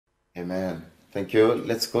Amen. Thank you.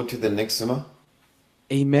 Let's go to the next Zuma.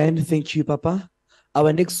 Amen. Thank you, Papa.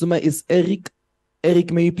 Our next Zuma is Eric.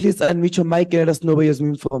 Eric, may you please unmute your mic and let us know where you're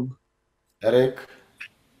zooming from? Eric.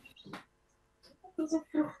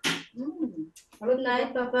 Good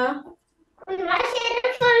night, Papa.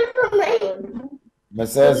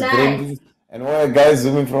 Messiah's Grandis. And where are guys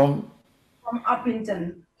zooming from? From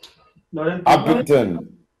Uppington. Uppington.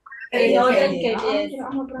 Northern Cape, yes.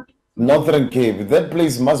 Northern Cape. That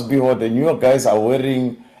place must be hot. And you guys are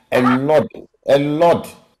wearing a lot. A lot.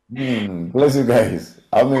 Bless you guys.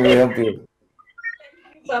 How may we help you?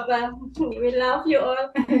 Papa, we love you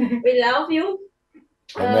all. We love you.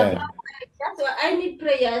 Amen. That's why I need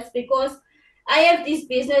prayers because I have this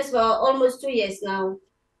business for almost 2 years now,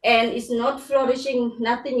 and it's not flourishing.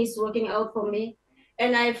 Nothing is working out for me.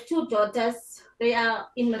 And I have 2 daughters. They are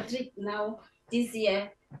in matric now this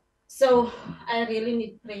year. So I really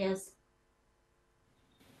need prayers.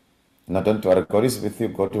 Now don't worry. God is with you.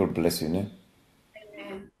 God will bless you. Ne?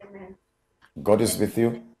 Amen. Amen. God is with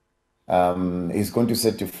you. He's going to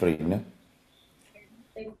set you free. Ne?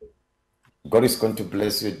 Thank you. God is going to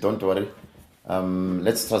bless you. Don't worry.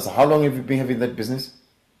 Let's trust. How long have you been having that business?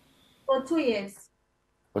 For 2 years.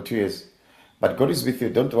 For 2 years. But God is with you.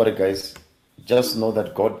 Don't worry, guys. Just know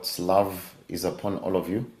that God's love is upon all of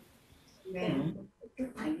you. Amen.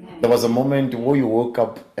 There was a moment where you woke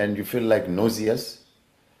up and you feel like nauseous,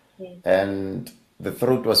 and the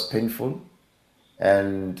throat was painful,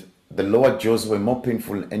 and the lower jaws were more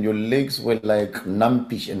painful, and your legs were like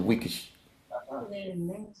numbish and weakish.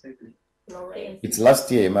 It's last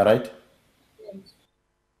year, am I right?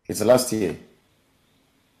 It's last year.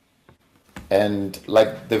 And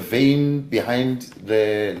like the vein behind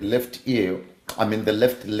the left ear, the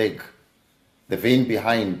left leg, the vein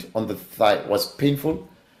behind on the thigh was painful,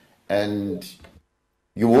 and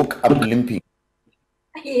you woke up limping.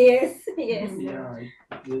 Yes, yes. Yeah,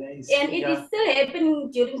 and it is still happening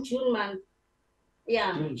during June month.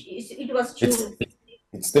 Yeah, it was June.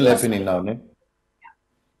 It's still happening now, no?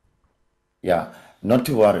 Yeah, not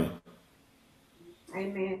to worry.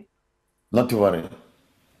 Amen. Not to worry.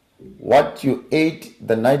 What you ate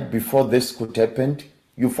the night before this could happen,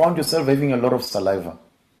 you found yourself having a lot of saliva.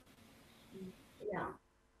 Yeah.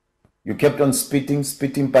 You kept on spitting,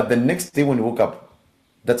 but the next day when you woke up,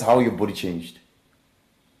 that's how your body changed.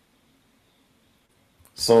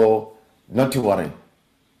 So, not to worry.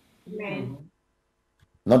 Amen.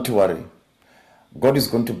 Not to worry. God is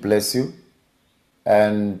going to bless you.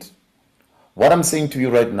 And what I'm saying to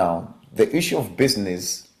you right now, the issue of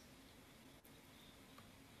business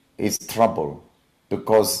is trouble,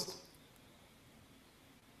 because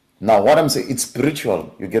now what I'm saying, it's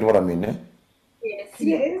spiritual. You get what I mean, eh?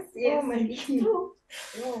 Yes. Oh my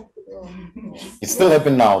God. It's still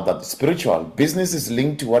happening now that spiritual business is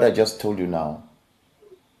linked to what I just told you now.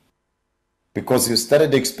 Because you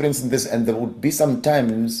started experiencing this, and there would be some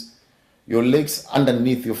times your legs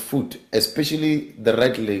underneath your foot, especially the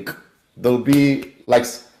right leg, there'll be like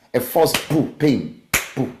a force pain.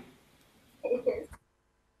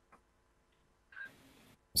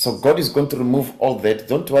 So God is going to remove all that.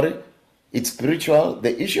 Don't worry. It's spiritual.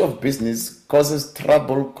 The issue of business causes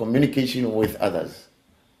trouble communication with others.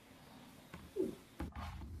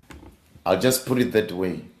 I'll just put it that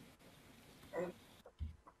way.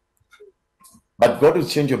 But God will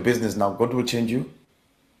change your business now. God will change you.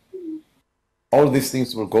 All these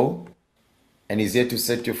things will go, and He's here to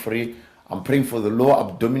set you free. I'm praying for the lower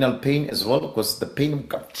abdominal pain as well, because the pain will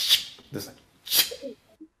come.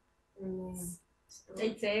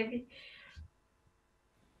 It's heavy.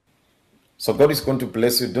 So God is going to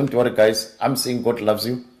bless you. Don't worry, guys. I'm saying God loves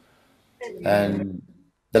you. And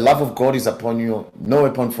the love of God is upon you. No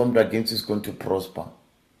weapon formed against you is going to prosper.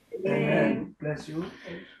 Amen. Bless you.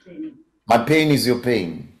 My pain is your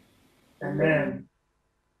pain. Amen.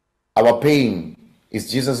 Our pain is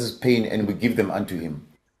Jesus' pain, and we give them unto Him.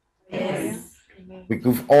 Yes. We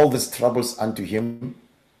give all these troubles unto Him.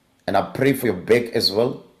 And I pray for your back as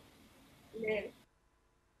well.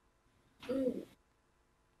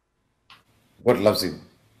 God loves you.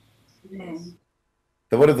 Amen.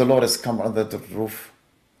 The word of the Lord has come under the roof,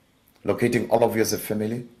 locating all of you as a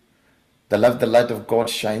family. The light of God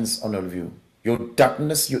shines on all of you. Your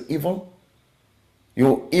darkness, your evil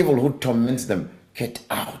who torments them, get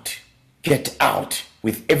out. Get out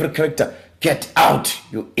with every character. Get out,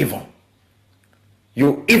 you evil.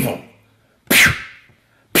 You evil. Pew,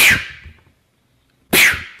 pew,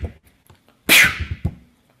 pew, pew,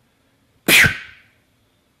 pew.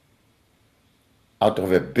 Out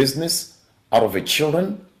of a business, out of a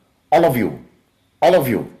children, all of you,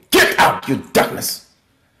 get out, you darkness.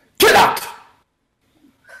 Get out.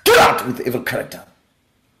 Get out. out with evil character.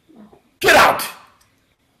 Get out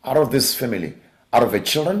of this family, out of your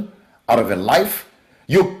children, out of your life.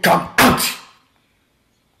 You come out.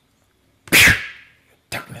 Phew!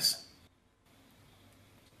 Darkness.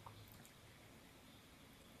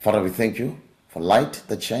 Father, we thank you for light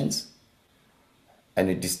that shines, and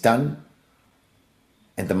it is done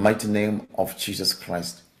in the mighty name of Jesus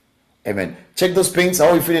Christ. Amen. Check those pains. How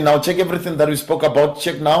are you feeling now? Check everything that we spoke about.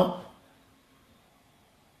 Check now.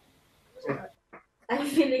 I'm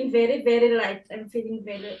feeling very, very light. I'm feeling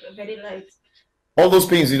very, very light. All those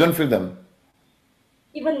pains, you don't feel them.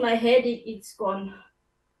 Even my headache, it's gone.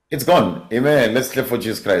 It's gone. Amen. Let's clap for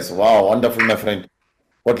Jesus Christ. Wow, wonderful, my friend.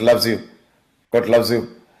 God loves you. God loves you.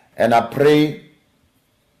 And I pray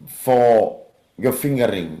for your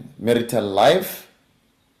fingering, marital life.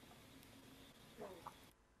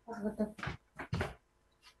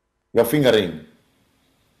 Your fingering.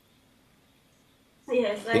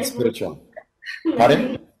 Yes, It's spiritual.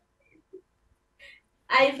 Pardon?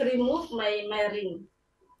 I've removed my ring.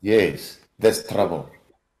 Yes, there's trouble.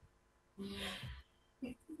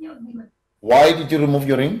 Why did you remove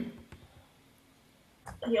your ring?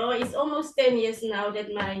 It's almost 10 years now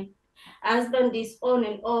that my husband is on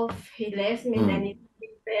and off. He left me and he's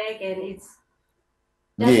back, and it's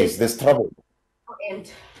Yes, there's trouble.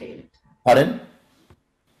 end. Pardon?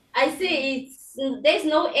 I say there's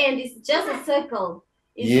no end. It's just a circle.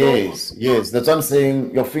 Yes, that's what I'm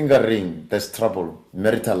saying. Your finger ring, there's trouble.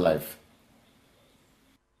 Marital life.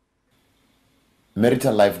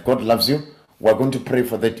 Marital life, God loves you. We're going to pray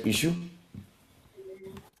for that issue.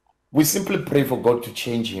 We simply pray for God to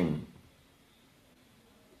change him.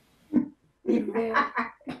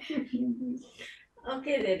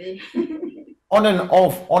 Okay, Daddy. On and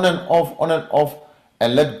off, on and off, on and off,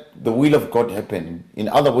 and let the will of God happen. In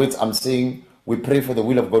other words, I'm saying we pray for the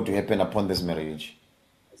will of God to happen upon this marriage.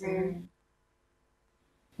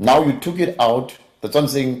 Now you took it out. That's what I'm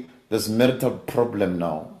saying. There's marital problem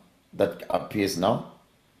now that appears now.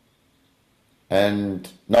 And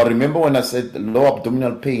now remember when I said low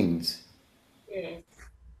abdominal pains, Yes.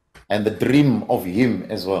 and the dream of him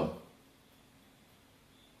as well.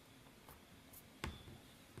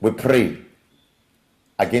 We pray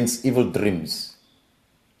against evil dreams,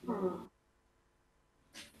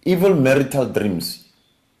 evil marital dreams,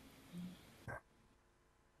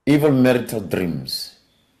 evil marital dreams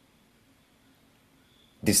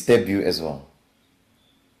disturb you as well.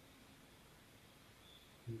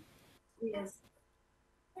 Yes.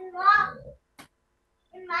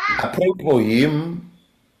 I pray for him,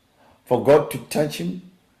 for God to touch him.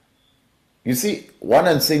 You see, one,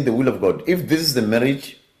 I'm saying the will of God. If this is the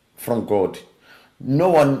marriage from God, no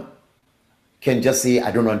one can just say,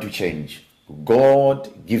 I don't want to change.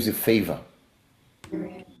 God gives you favor.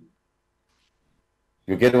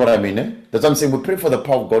 You get what I mean? That's what I'm saying. We pray for the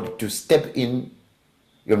power of God to step in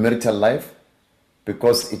your marital life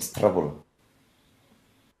because it's trouble.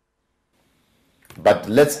 But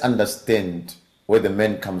let's understand where the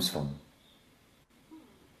man comes from.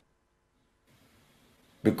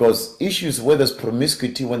 Because issues where there's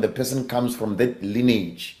promiscuity, when the person comes from that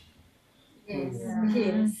lineage, Yes.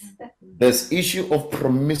 Yes. there's issue of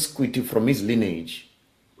promiscuity from his lineage.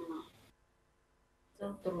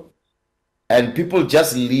 So true. And people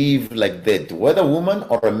just live like that. Whether a woman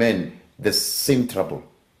or a man, the same trouble.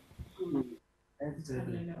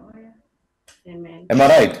 Amen. Am I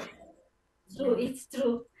right? True. It's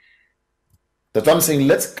true. That's what I'm saying.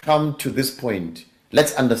 Let's come to this point.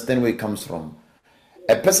 Let's understand where it comes from.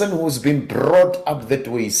 A person who's been brought up that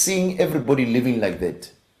way, seeing everybody living like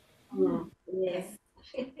that. Yes.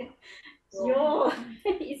 Yo,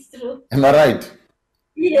 it's true. Am I right?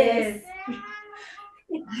 Yes.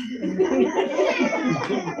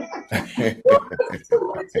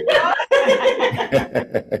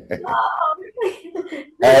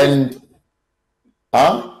 And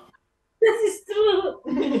This is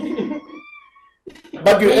true.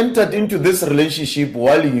 but you entered into this relationship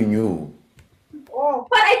while you knew.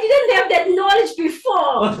 But I didn't have that knowledge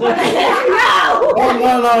before. But I have now.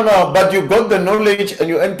 Oh, no. But you got the knowledge and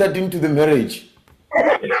you entered into the marriage.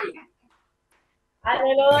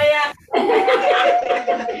 Hallelujah.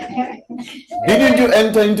 Didn't you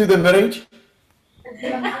enter into the marriage?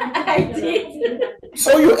 I did.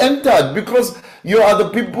 So you entered because you are the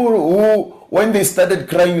people who, when they started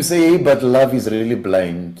crying, you say, hey, but love is really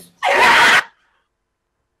blind.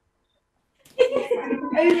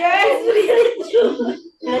 Yes, really true.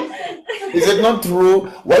 Is it not true?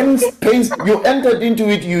 When pains, you entered into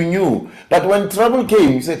it, you knew. But when trouble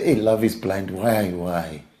came, you said, hey, love is blind.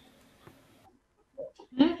 Why?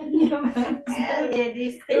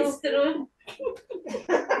 It's true.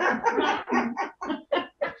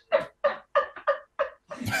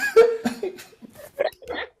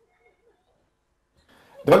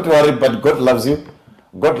 Don't worry, but God loves you.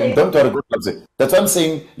 God, don't worry, God loves you. That's why I'm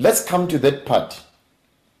saying, let's come to that part.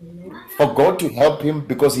 For God to help him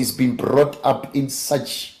because he's been brought up in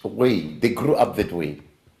such a way. They grew up that way.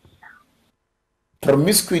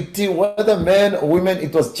 Promiscuity, whether men or women,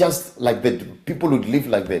 it was just like that. People would live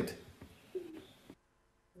like that.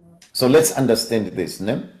 So let's understand this.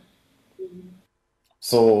 No?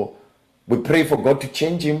 So we pray for God to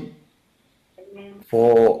change him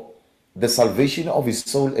for the salvation of his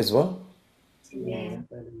soul as well. Amen.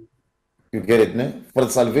 You get it, no? For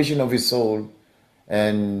the salvation of his soul.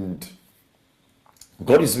 And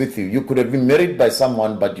God is with you. You could have been married by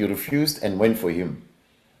someone, but you refused and went for him.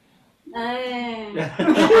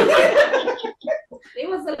 It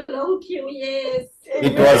was a long queue, yes.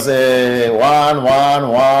 It was a 1, 1,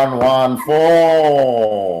 1, 1,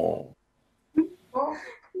 4.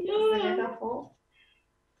 Yeah.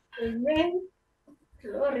 Amen.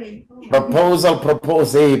 Glory.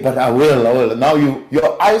 Propose, hey, but I will. Now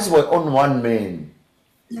your eyes were on one man.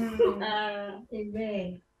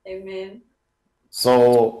 Amen. Amen.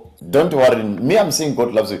 So don't worry. Me, I'm saying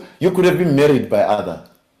God loves you. You could have been married by other,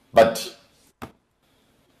 but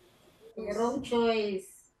Wrong choice.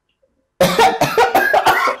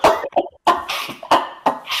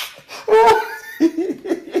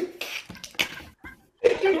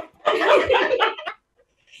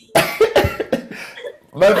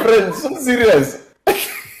 my friend, so serious.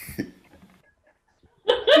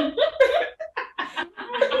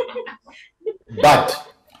 But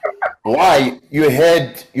why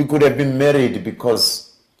you could have been married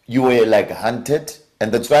because you were like hunted,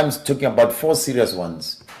 and that's why I'm talking about 4 serious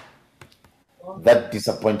ones that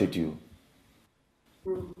disappointed you.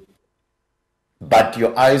 But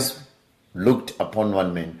your eyes looked upon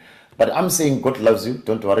one man. But I'm saying God loves you.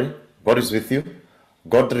 Don't worry. God is with you.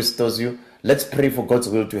 God restores you. Let's pray for God's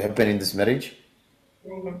will to happen in this marriage.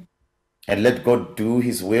 And let God do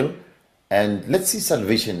his will. And let's see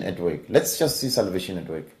salvation at work. Let's just see salvation at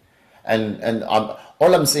work. And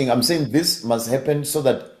all I'm saying this must happen so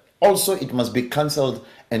that also it must be cancelled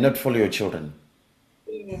and not follow your children.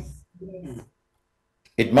 Yes. Yes.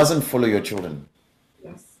 It mustn't follow your children.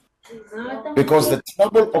 Yes. Because the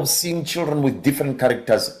trouble of seeing children with different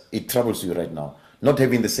characters, it troubles you right now. Not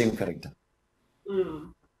having the same character.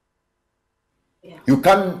 Yeah.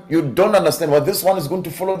 You don't understand. Well, this one is going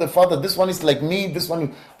to follow the father. This one is like me. This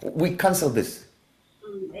one, we cancel this.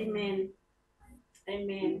 Amen.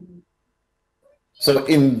 Amen. So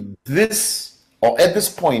in this, or at this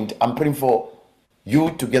point, I'm praying for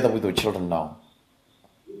you together with your children now.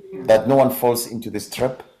 That no one falls into this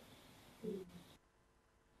trap.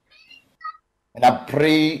 And I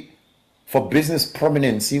pray for business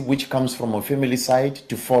prominency, which comes from a family side,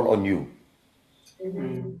 to fall on you.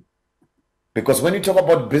 Because when you talk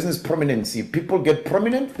about business prominency, people get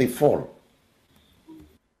prominent, they fall.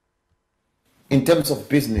 In terms of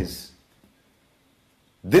business,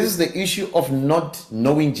 this is the issue of not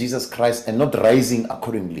knowing Jesus Christ and not rising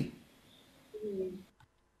accordingly.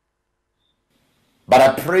 But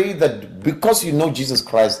I pray that because you know Jesus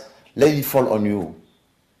Christ, let it fall on you.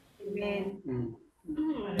 Amen.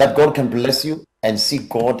 That God can bless you and see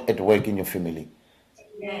God at work in your family.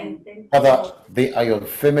 Amen. Thank you. Father, they are your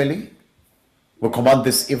family. We command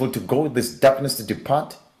this evil to go, this darkness to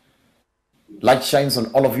depart. Light shines on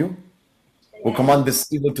all of you. We command this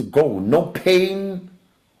evil to go. No pain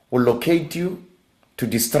will locate you, to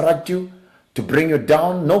distract you, to bring you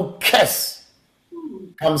down. No curse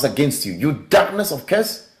comes against you. You darkness of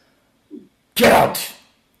curse, get out.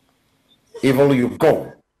 Evil, you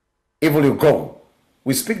go. Evil, you go.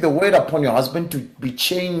 We speak the word upon your husband to be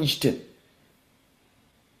changed.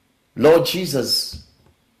 Lord Jesus,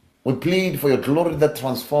 we plead for your glory that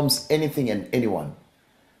transforms anything and anyone.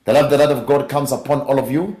 The love of God comes upon all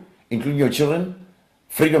of you, including your children.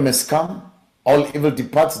 Freedom has come. All evil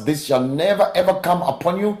departs. This shall never ever come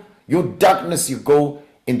upon you. You darkness, you go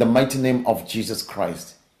in the mighty name of Jesus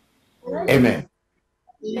Christ. Amen.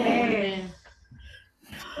 Amen.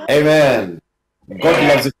 Amen. God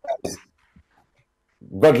loves you.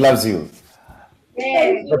 God loves you.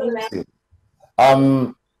 Thank God you. loves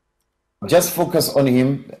you. Just focus on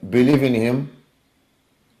him. Believe in him.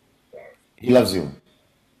 He loves you.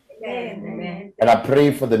 Amen. And I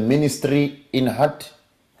pray for the ministry in heart.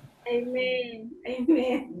 Amen.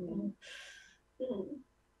 Amen.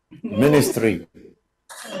 Ministry.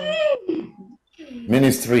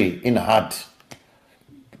 Ministry in heart.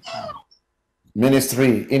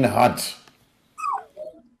 Ministry in heart.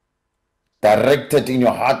 Directed in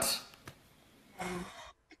your heart.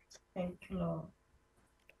 Thank you, Lord.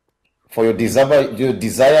 For your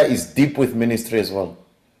desire is deep with ministry as well.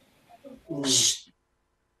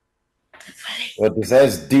 Your desire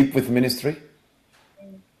is deep with ministry.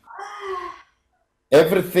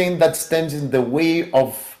 Everything that stands in the way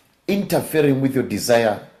of interfering with your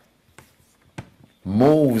desire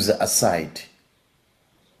moves aside.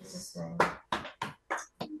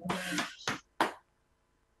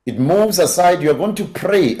 It moves aside. You're going to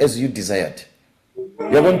pray as you desired.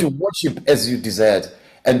 You're going to worship as you desired,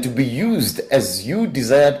 and to be used as you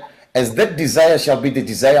desired, as that desire shall be the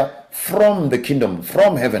desire from the kingdom,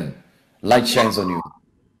 from heaven. Light shines on you.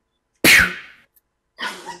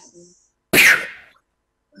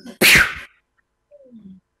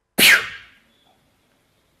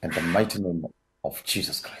 In the mighty name of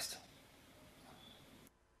Jesus Christ.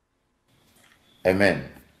 Amen.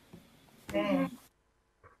 Amen.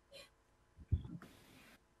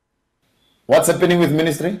 What's happening with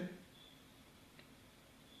ministry?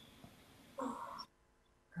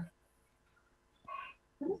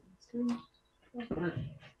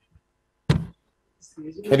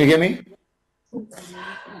 Can you hear me?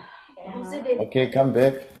 Okay, come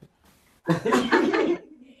back.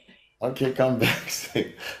 Okay, come back.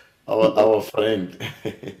 Our friend.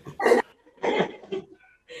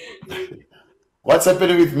 What's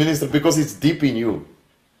happening with ministry? Because it's deep in you.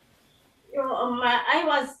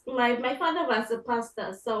 My father was a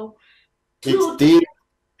pastor, so It's deep.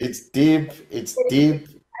 It's deep. It's deep.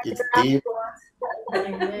 It's deep.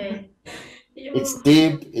 It's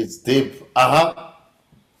deep. It's deep.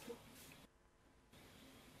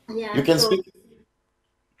 Yeah, You can so speak.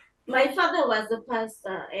 my father was a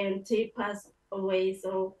pastor and he passed away,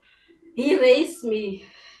 so he raised me.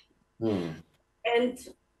 And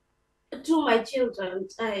to my children,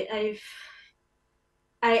 I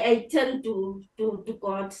turn to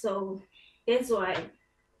God, so that's why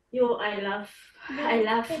I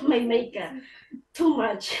love my maker too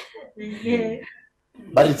much.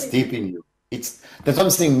 But it's deep in you. That's what I'm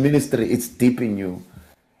saying, ministry, it's deep in you.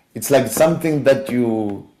 It's like something that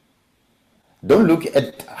you don't look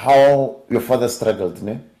at how your father struggled,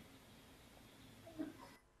 ne?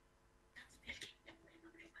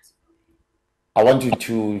 I want you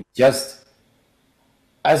to just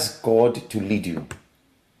ask God to lead you.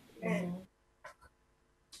 And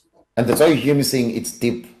that's why you hear me saying it's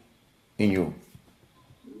deep in you.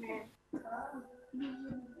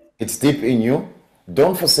 It's deep in you.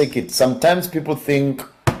 Don't forsake it. Sometimes people think,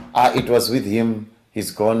 it was with him,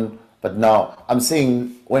 he's gone. But now, I'm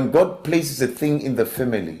saying, when God places a thing in the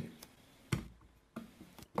family,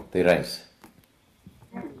 they rise.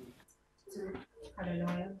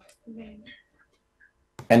 Hallelujah.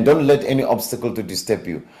 And don't let any obstacle to disturb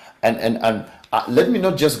you. And let me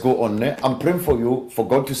not just go on there. I'm praying for you, for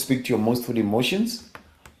God to speak to your most holy emotions.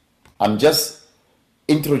 I'm just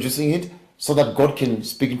introducing it so that God can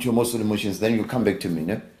speak into your most holy emotions. Then you come back to me,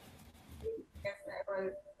 ne? Yes, I will.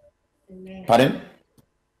 Amen. Pardon?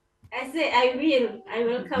 I say I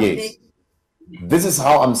will come Yes. back. This is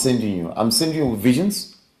how I'm sending you. I'm sending you with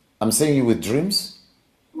visions. I'm sending you with dreams.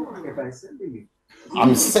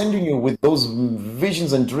 I'm sending you with those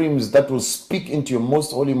visions and dreams that will speak into your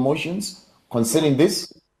most holy emotions concerning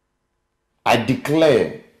this. I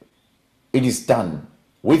declare it is done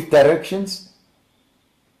with directions,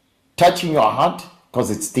 touching your heart, because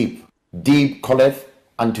it's deep. Deep calleth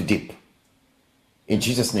unto deep. In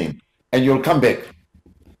Jesus' name. And you'll come back.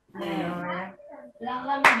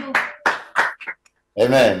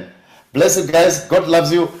 Amen. Bless you guys. God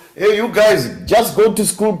loves you. Hey, you guys, just go to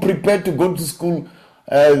school, prepare to go to school.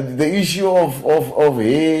 The issue of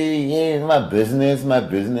hey, my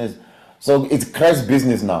business. So it's Christ's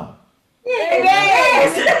business now.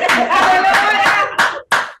 Yes.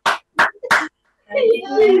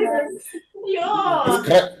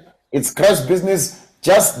 It's Christ's business.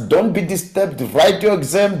 Just don't be disturbed. Write your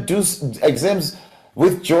exam, do exams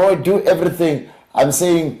with joy, do everything. I'm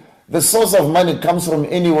saying the source of money comes from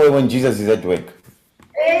anywhere when Jesus is at work.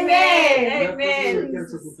 Amen. Amen.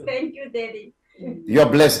 Thank you, Daddy. You're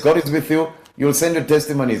blessed. God is with you. You'll send your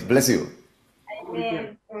testimonies. Bless you.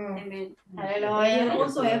 Amen. Amen. Hallelujah. I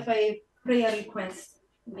also have a prayer request.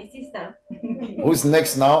 My sister. Who's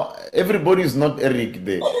next now? Everybody is not Eric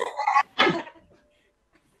there.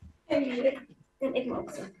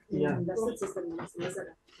 Yeah.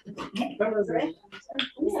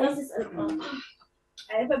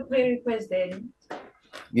 I have a prayer request then.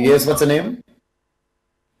 Yes, what's the name?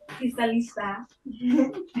 Sister Lisa.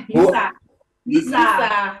 Who?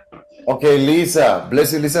 Lisa. Okay, Lisa.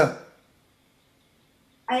 Bless you, Lisa.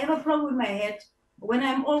 I have a problem with my head. When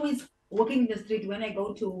I'm always walking in the street, when I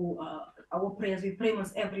go to our prayers, we pray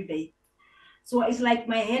almost every day. So it's like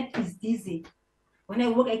my head is dizzy. When I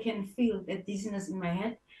walk, I can feel that dizziness in my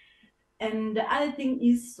head. And the other thing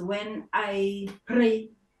is when I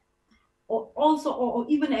pray, or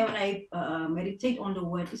even when I meditate on the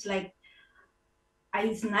word, it's like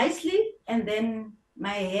it's nicely, and then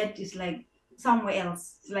my head is like somewhere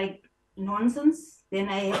else. It's like nonsense. Then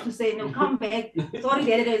I have to say, no, come back. Sorry,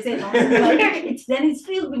 Daddy, I say nonsense. But then it's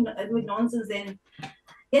filled with nonsense, and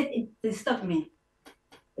it disturbs me.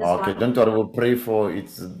 That's Okay, one. don't worry, we'll pray for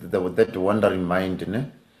it's that wandering mind, ne?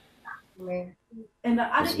 And the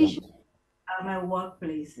other Yes, ma'am. issue, my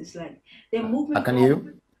workplace, is like they move me I can hear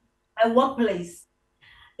you. my workplace.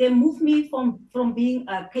 They moved me from being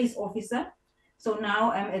a case officer, so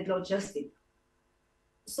now I'm at logistic.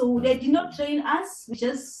 So they did not train us. We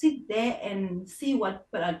just sit there and see what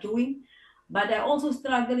people are doing. But they're also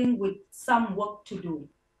struggling with some work to do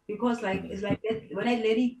because, like, it's like that, when I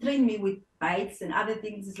lady train me with bites and other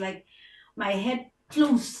things, it's like my head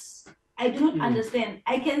close. I do not understand.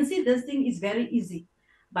 I can see this thing is very easy,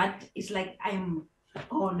 but it's like I'm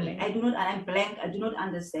gone. I'm blank. I do not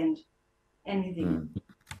understand anything.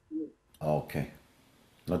 Okay.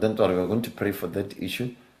 No, don't worry, we're going to pray for that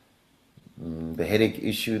issue. The headache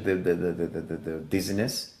issue, the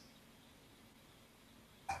dizziness.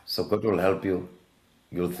 So God will help you.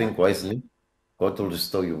 You'll think wisely. God will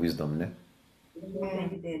restore your wisdom. Ne?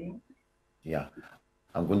 Thank you, Daddy. Yeah.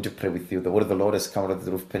 I'm going to pray with you. The word of the Lord has come out of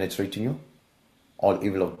the roof, penetrating you. All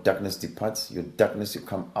evil of darkness departs. Your darkness, you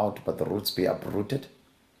come out, but the roots be uprooted.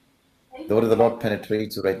 The word of the Lord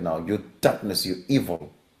penetrates you right now. Your darkness, you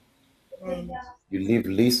evil. You leave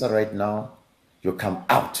Lisa right now. You come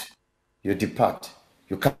out. You depart.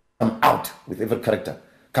 You come out with every character.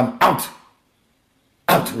 Come out.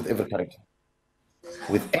 Out with every character.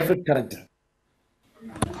 With every character.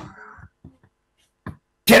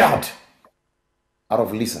 Get out. Out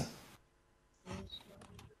of Lisa.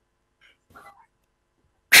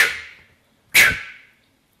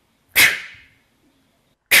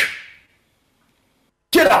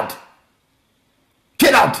 Get out.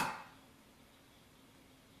 Get out.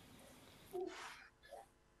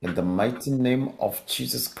 In the mighty name of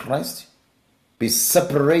Jesus Christ, be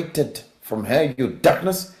separated from her, you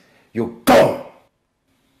darkness. You go.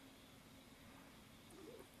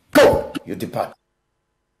 Go. You depart.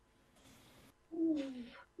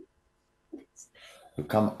 You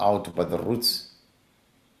come out by the roots.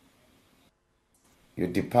 You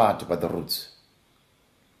depart by the roots.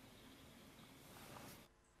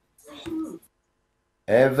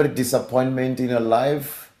 Every disappointment in your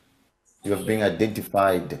life, you have been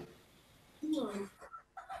identified.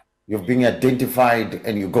 You've been identified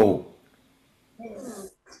and you go.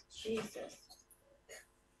 Jesus.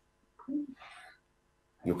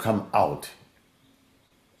 You come out.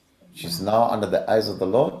 She's now under the eyes of the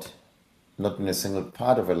Lord. Not in a single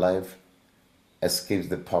part of her life escapes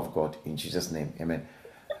the power of God. In Jesus' name, amen.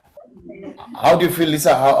 How do you feel,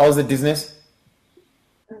 Lisa? How's the business?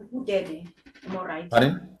 Good, Daddy. I'm all right.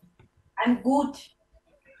 Pardon? I'm good.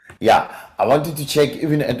 Yeah, I wanted to check,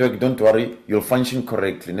 even at work, don't worry, you'll function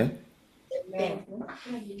correctly. Ne? Thank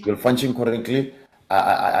you. You'll function correctly.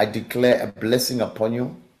 I declare a blessing upon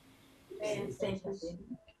you. Thank you, Daddy.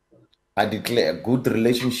 I declare a good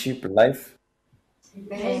relationship life.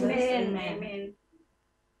 Amen. Amen.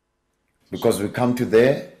 Because we come to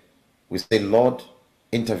there, we say, Lord,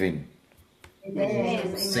 intervene.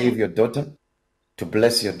 Amen. Save your daughter, to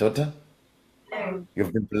bless your daughter.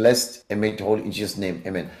 You've been blessed and made whole in Jesus' name.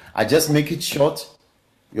 Amen. I just make it short.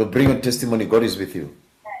 You'll bring a testimony. God is with you.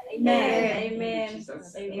 Amen. Amen.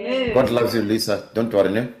 Amen. God loves you, Lisa. Don't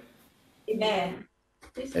worry. Ne? Amen.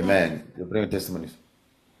 Amen. You'll bring a testimony.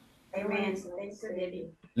 Amen. Thanks, Daddy.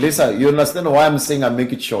 Lisa, you understand why I'm saying I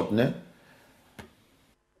make it short, ne?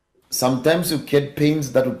 Sometimes you get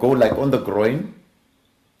pains that will go like on the groin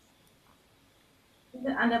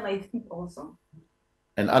Even under my feet also.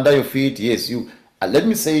 and under your feet. Yes, you. Let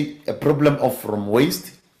me say a problem of from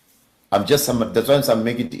waist. That's why I'm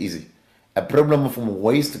making it easy. A problem from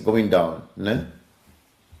waist going down, ne?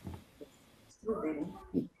 True,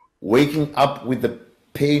 Daddy. Waking up with the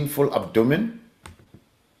painful abdomen.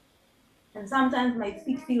 And sometimes my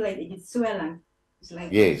feet feel like it's swollen. It's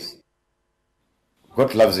like Yes.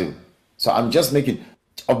 God loves you. So I'm just making,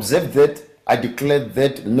 observe that. I declare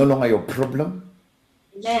that no longer your problem.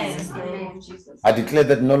 yes, Lord Jesus. I declare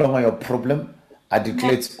that no longer your problem. I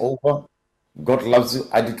declare it's over. God loves you.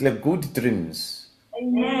 I declare good dreams.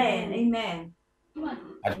 Amen. Amen.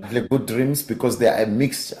 I declare good dreams because they are a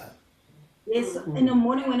mixture. Yes, in the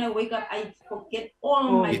morning when I wake up, I forget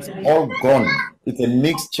all my It's dreams. all gone. It's a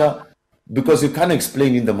mixture because you can't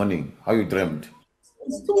explain in the morning how you dreamed.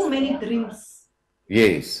 It's too many dreams.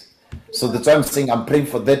 Yes. So that's why I'm saying I'm praying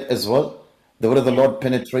for that as well. The word of the Lord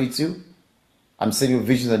penetrates you. I'm sending you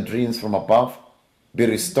visions and dreams from above. Be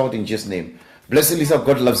restored in Jesus' name. Bless you, Lisa.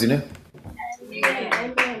 God loves you. Ne?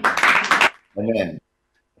 Amen. Amen.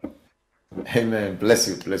 Amen. Bless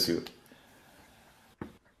you. Bless you.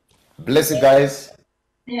 Bless you, guys.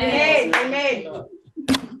 Amen. Amen.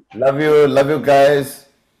 Love you. Love you, guys.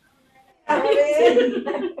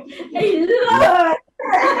 Hey, Lord.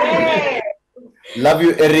 Love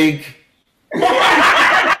you, Eric.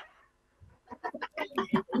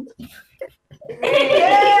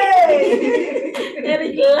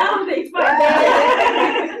 Eric laughing for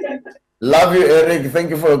that. Love you, Eric. Thank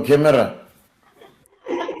you for your camera.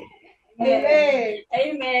 Amen.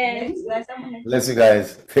 Amen. Bless you,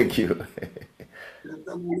 guys. Thank you.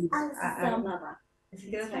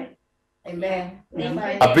 Amen.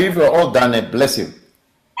 I believe we're all done it. Bless you.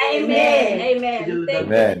 Amen. Amen. Thank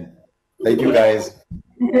Amen. Thank you, guys.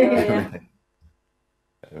 you. Yeah.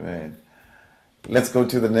 Amen. Let's go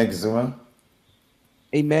to the next Zoomer.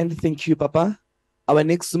 Amen. Thank you, Papa. Our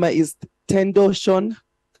next Zoomer is Tendo Sean.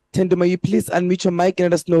 Tendo, may you please unmute your mic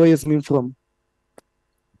and let us know where you're coming from.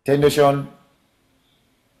 Tendo Sean.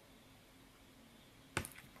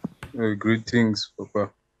 Greetings,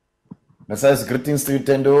 Papa. Messiah's greetings to you,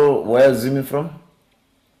 Tendo. Where are you zooming from?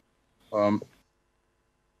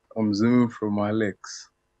 I'm zooming from Alex.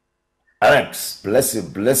 Alex, bless you.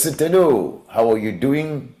 Bless you, Tendo. How are you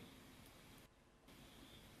doing?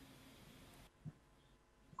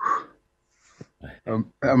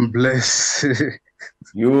 I'm blessed.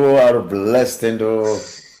 You are blessed, Tendo.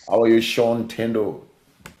 How are you, Sean Tendo?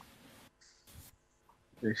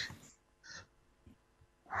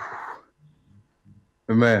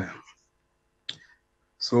 Amen.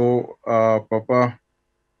 So, Papa,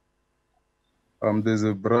 there's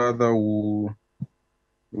a brother who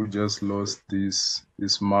just lost his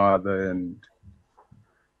mother, and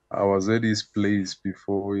I was at his place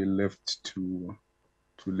before he left to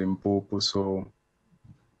Limpopo. So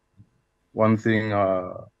one thing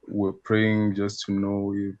we're praying just to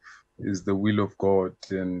know if is the will of God,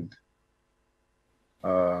 and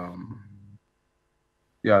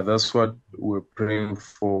yeah, that's what we're praying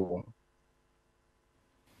for.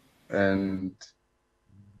 And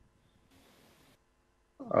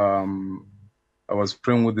I was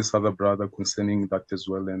praying with this other brother concerning that as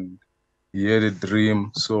well, and he had a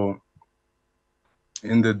dream. So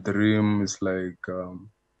in the dream, it's like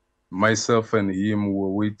myself and him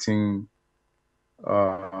were waiting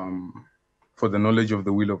for the knowledge of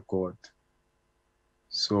the will of God.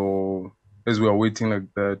 So as we are waiting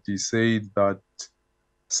like that, he said that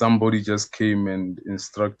somebody just came and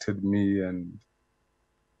instructed me, and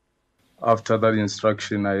after that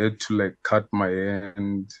instruction, I had to like cut my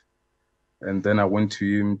hand, and then I went to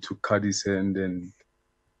him to cut his hand, and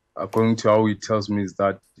according to how he tells me is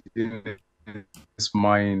that in his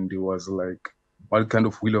mind, it was like, what kind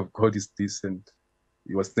of will of God is this? And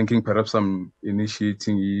he was thinking perhaps I'm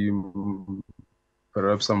initiating him,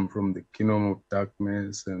 perhaps I'm from the kingdom of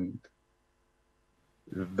darkness, and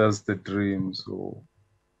that's the dream. So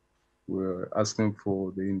we're asking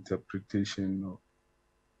for the interpretation of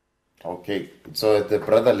Okay. So the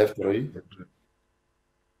brother left already? the dream.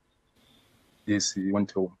 Yes, he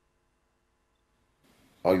went home.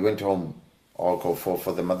 Oh, you went home or go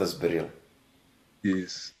for the mother's burial?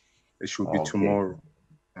 Yes, it should be Okay. tomorrow.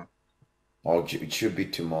 Or it should be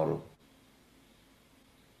tomorrow.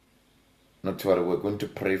 Not to worry, we're going to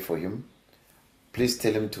pray for him. Please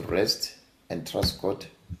tell him to rest and trust God.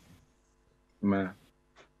 Amen.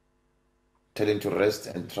 Tell him to rest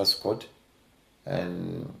and trust God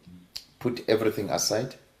and put everything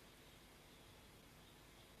aside.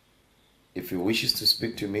 If he wishes to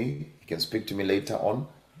speak to me, he can speak to me later on,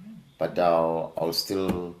 but I'll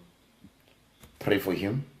still pray for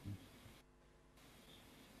him.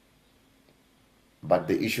 But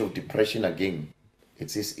the issue of depression, again,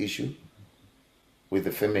 it's his issue with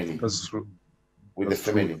the family. That's true. With That's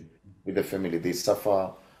the true. family. With the family. They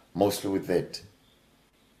suffer mostly with that.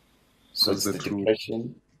 So That's it's the the truth.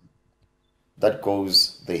 depression that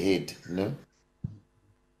goes the head, no?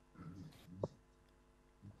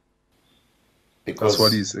 That's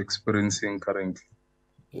what Because he's experiencing currently.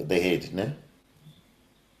 the head, no?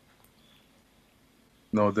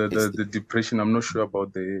 No, It's the depression, I'm not sure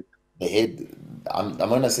about the the head. I'm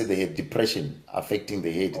gonna say the head, depression affecting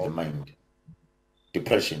the head, the head. mind.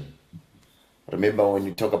 Depression. Remember, when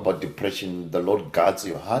you talk about depression, the Lord guards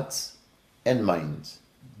your hearts and minds.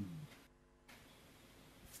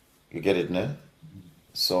 You get it, no?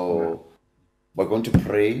 So we're going to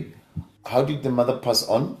pray. How did the mother pass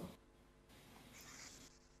on?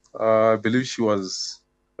 I believe she was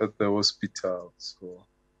at the hospital. So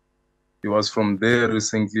he was from there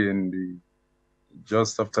recently, and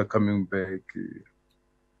just after coming back,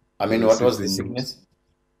 I mean, we what was received the the news. sickness?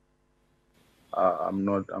 I'm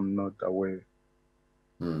not aware.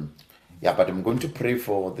 Yeah, but I'm going to pray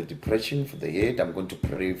for the depression, for the head. I'm going to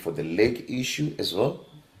pray for the leg issue as well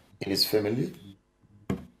in his family.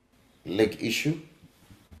 Leg issue,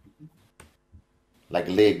 like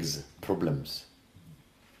legs problems.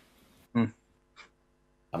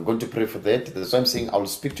 I'm going to pray for that. That's why I'm saying I'll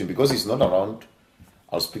speak to him because he's not around.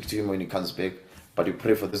 I'll speak to him when he comes back. But you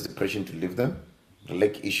pray for this depression to leave them, the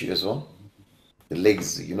leg issue as well. The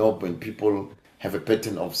legs, you know, when people have a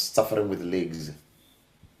pattern of suffering with legs.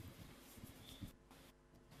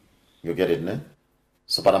 You get it, no?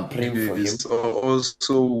 So, but I'm praying for him. Yes,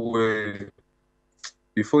 also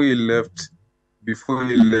before he left,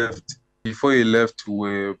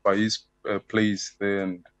 were by his place there,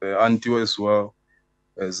 and the auntie as well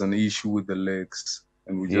has an issue with the legs,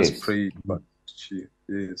 and we just Yes. prayed, but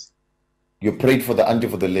yes, You prayed for the auntie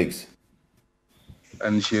for the legs.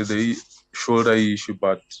 and she had a shoulder issue,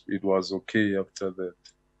 but it was okay after that.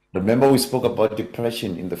 Remember we spoke about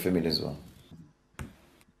depression in the family as well.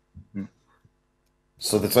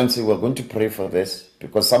 So that's why I'm saying we're going to pray for this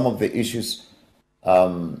because some of the issues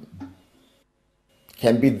can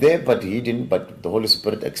be there but hidden, but the Holy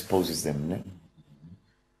Spirit exposes them. No?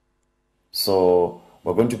 So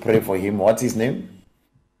we're going to pray for him. What's his name?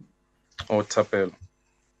 Oh, Tapel.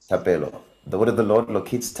 Tapelo. The word of the Lord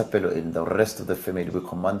locates Tapelo in the rest of the family. We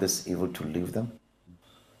command this evil to leave them.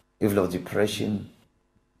 Evil of depression.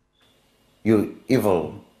 You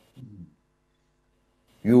evil.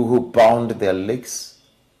 You who bound their legs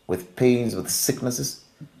with pains, with sicknesses.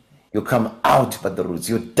 You come out by the roots.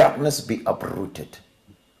 Your darkness be uprooted.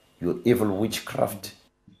 You evil witchcraft.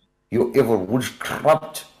 You evil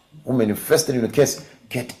witchcraft who manifested in the case.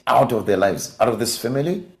 Get out of their lives, out of this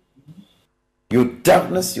family. You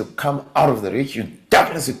darkness, you come out of the rich. You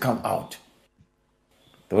darkness, you come out.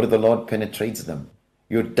 The word of the Lord penetrates them.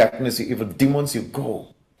 You darkness, you evil demons, you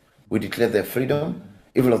go. We declare their freedom.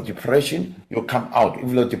 Evil of depression, you come out.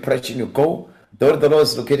 Evil of depression, you go. The word of the Lord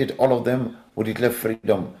is located all of them. We declare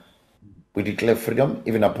freedom. We declare freedom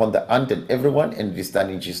even upon the aunt and everyone, and we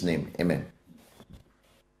stand in Jesus' name. Amen.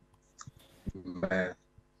 Man.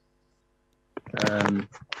 And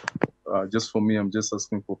just for me, I'm just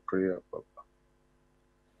asking for prayer, Papa.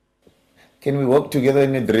 Can we walk together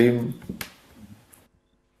in a dream?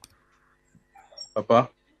 Papa,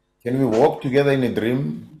 Can we walk together in a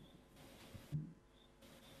dream?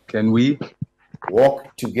 can we?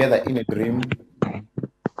 Walk together in a dream?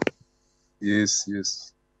 Yes,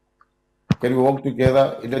 yes. Can we walk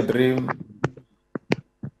together in a dream?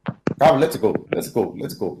 Come, let's go. Let's go.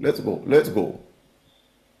 Let's go. Let's go. Let's go.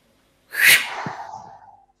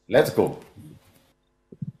 Let's go.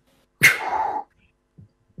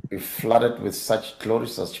 Be flooded with such glory,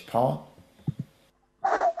 such power.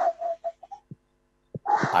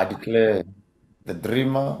 I declare the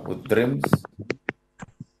dreamer with dreams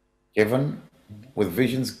given, with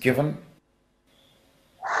visions given.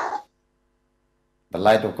 The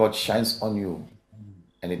light of God shines on you,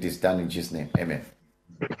 and it is done in Jesus' name. Amen.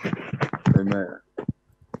 Amen.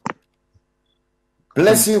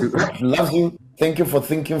 Bless you. God loves you. Thank you for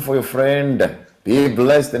thinking for your friend. Be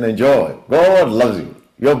blessed and enjoy. God loves you.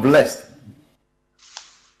 You're blessed.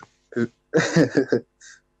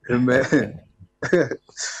 Amen.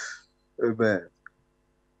 Amen.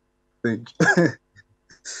 Thank you.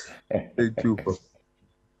 Thank you, Papa.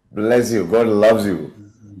 Bless you. God loves you.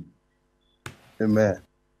 Amen.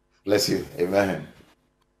 Bless you. Amen.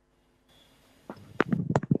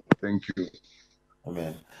 Thank you.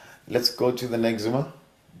 Amen. Let's go to the next Zuma.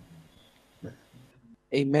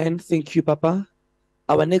 Amen. Thank you, Papa.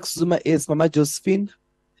 Our next Zoomer is Mama Josephine.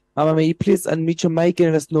 Mama, may you please unmute your mic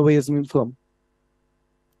and let us know where you're zooming from.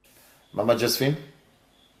 Mama Josephine.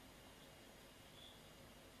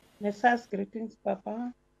 Messiah's greetings,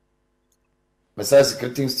 Papa. Messiah's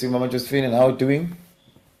greetings to you, Mama Josephine, and how are you doing?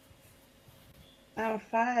 I'm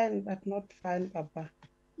fine, but not fine, Papa.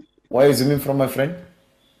 Where are you zooming from, my friend?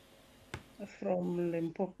 From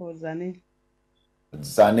Limpopo, Zani.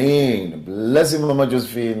 Zanin. Bless you, Mama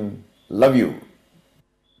Josephine. Love you.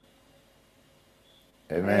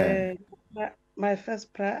 Amen. My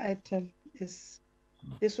first prayer item is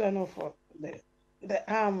this one of the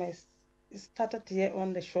arm is it started here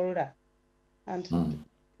on the shoulder and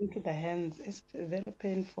into the hands. It's very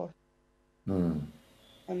painful. And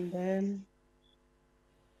then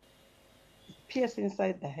it pierces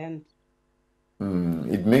inside the hand.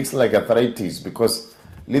 It makes like arthritis because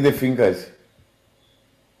leave the fingers.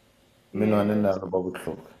 Yes.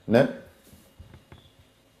 No?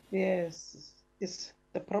 Yes, it's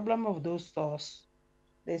the problem of those sores.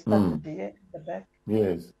 They started here at the back,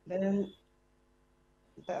 Yes. then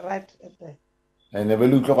the right at the. And ebe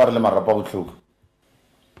le utlwa gore le marapo a botlhoko.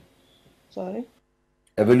 Sorry.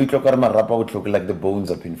 Ebe le utlwa gore marapo a botlhoko, like the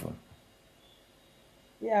bones are painful.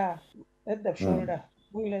 Yeah, at the shoulder,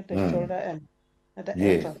 only at the shoulder and at the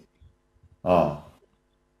Yes. ankle. Ah.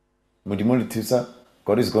 Modimo le thusa.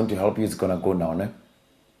 God is going to help you. It's going to go now, ne?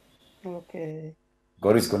 Okay.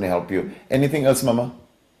 God is going to help you. Anything else, Mama?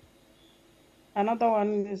 Another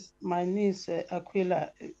one is my niece,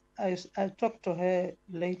 Aquila. I talked to her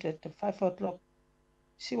late at 5 o'clock.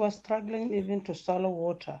 She was struggling even to swallow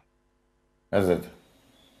water. Is it?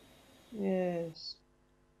 Yes.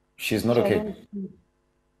 She's not So okay.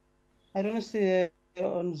 I don't see her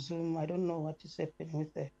on Zoom. I don't know what is happening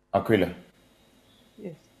with her. Aquila.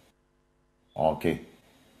 Yes. Okay.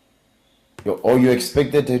 You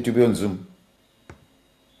expected her to be on Zoom?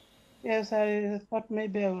 Yes, I thought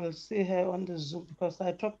maybe I will see her on the Zoom because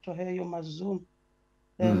I talked to her, you must Zoom.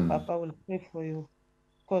 Then Papa will pray for you.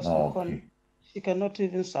 Because Okay. she cannot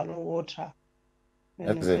even swallow water. And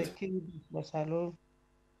That's the it. kid was alone.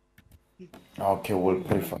 Okay, we'll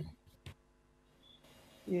pray for you.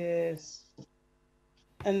 Yes.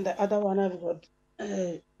 And the other one I've got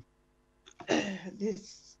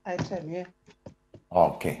this item here.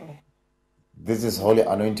 Okay. This is holy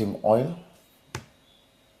anointing oil.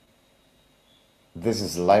 This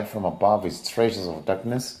is light from above. It's treasures of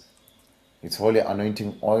darkness. It's holy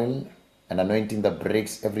anointing oil, an anointing that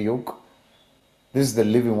breaks every yoke. This is the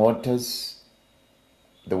living waters,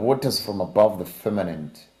 the waters from above, the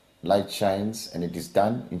firmament. Light shines, and it is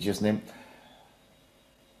done in Jesus' name.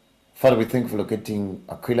 Father, we thank you for locating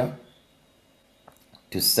Aquila,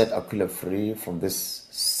 to set Aquila free from this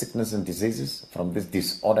sickness and diseases, from this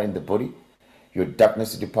disorder in the body. Your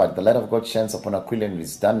darkness to depart. The light of God shines upon Aquila, and it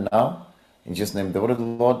is done now. In Jesus' name, the word of the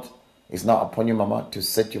Lord is now upon you, Mama, to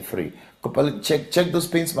set you free. Check those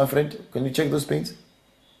pains, my friend. Can you check those pains?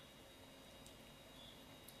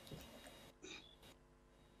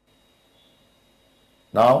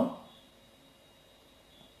 Now?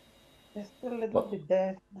 There's still a little bit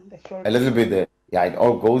there on the shoulder. A little bit there. Yeah, it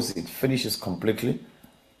all goes. It finishes completely.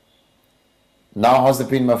 Now, how's the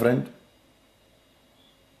pain, my friend?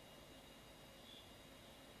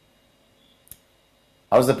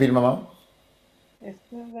 How's the pain, Mama? It's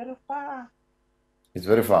still very far. It's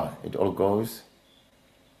very far. It all goes.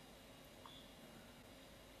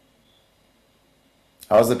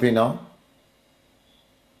 How's the pain now?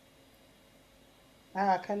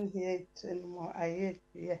 I can't hear it anymore. I hear it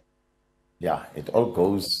here. Yeah, it all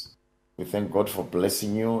goes. We thank God for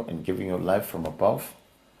blessing you and giving you life from above.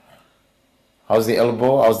 How's the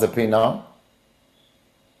elbow? How's the pain now?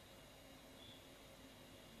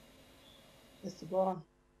 It's gone.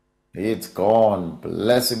 It's gone.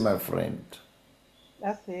 Bless you, my friend.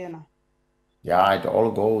 That's here now. Yeah, it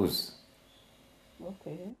all goes.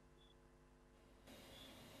 Okay.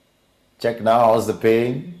 Check now. How's the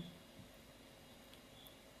pain?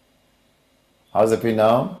 How's the pain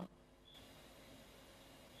now?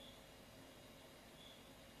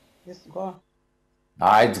 It's gone.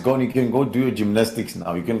 It's gone. You can go do your gymnastics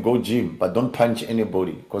now. You can go gym, but don't punch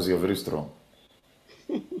anybody because you're very strong.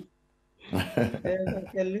 Yes, I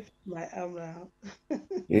can lift my arm now.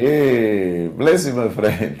 Yeah, bless you, my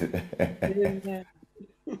friend. Amen.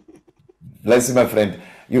 Bless you, my friend.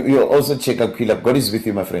 You also check Aquila. God is with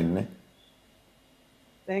you, my friend. Ne?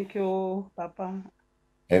 Thank you, Papa.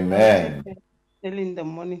 Amen. Early in the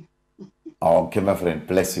morning. Okay, my friend.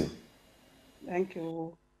 Bless you. Thank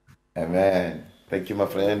you. Amen. Thank you, my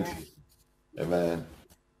friend. Amen.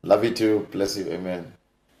 Love you too. Bless you. Amen.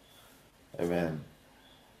 Amen.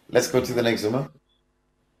 Let's go to the next woman.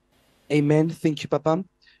 Amen. Thank you, Papa.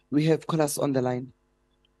 We have callers on the line.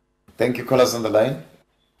 Thank you, callers on the line.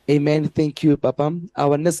 Amen. Thank you, Papa.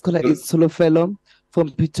 Our next caller is Solo Fellow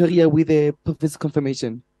from Pretoria with a prophecy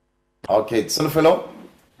confirmation. Okay, Soul Fellow.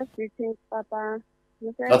 Greetings, Papa.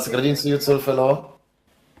 God's greetings to you, Soul Fellow.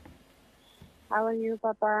 How are you,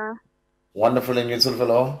 Papa? Wonderful, and you, Soul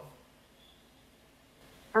Fellow.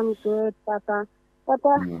 I'm good, Papa.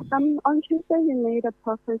 Papa, on Tuesday you made a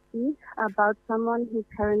prophecy about someone who's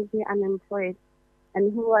currently unemployed,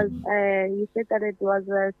 and who was. You said that it was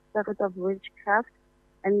a spirit of witchcraft,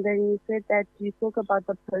 and then you said that you spoke about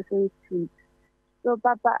the person's feet. So,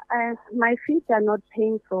 Papa, my feet are not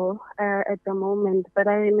painful at the moment, but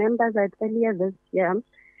I remember that earlier this year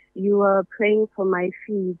you were praying for my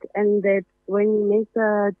feet, and that when you made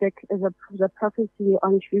the prophecy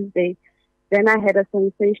on Tuesday, then I had a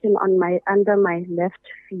sensation under my left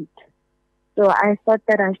feet. So I thought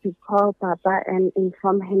that I should call Papa and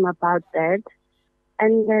inform him about that.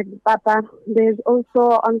 And then, Papa, there's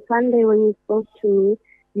also on Sunday when you spoke to me,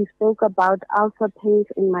 you spoke about ulcer pains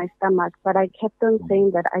in my stomach, but I kept on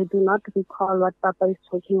saying that I do not recall what Papa is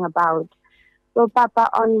talking about. So, Papa,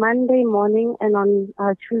 on Monday morning and on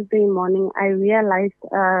Tuesday morning, I realized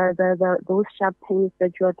those sharp pains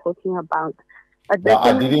that you are talking about. But the No,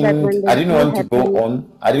 I thing is that when I they didn't do want to go happen,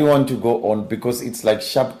 on. I didn't want to go on because it's like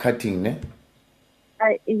sharp cutting, ne?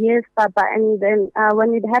 yes, Papa, and then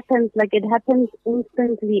when it happens, like it happens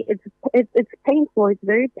instantly. It's painful. It's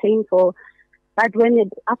very painful. But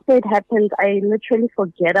after it happens, I literally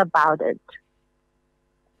forget about it.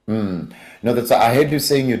 No, that's I heard you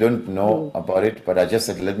saying you don't know about it, but I just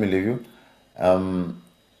said let me leave you.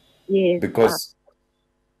 Yes. Because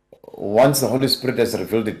once the Holy Spirit has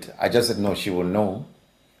revealed it, I just said no, she will know.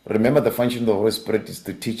 Remember, the function of the Holy Spirit is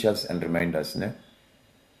to teach us and remind us, ne?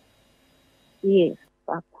 Yes,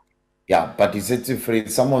 Papa. Yeah, but he said to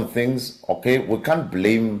Fred, someone thinks, okay, we can't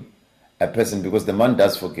blame a person because the man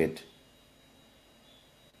does forget.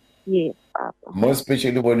 Yes, Papa. More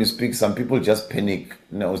especially when you speak, some people just panic.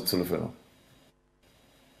 No, it's too fellow.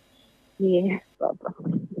 Yes, Papa.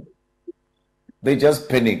 They just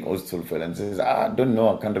panic, also fellow, and says, I don't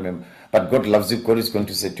know, I can't remember. But God loves you. God is going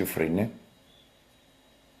to set you free, ne?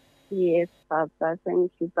 Yes, Papa.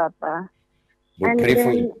 Thank you, Papa. We And pray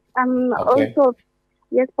for then you. Okay. also,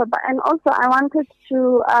 yes, Papa. And also, I wanted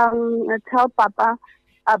to tell Papa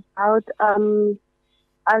about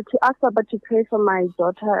to ask Papa to pray for my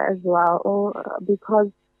daughter as well, because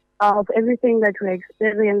of everything that we're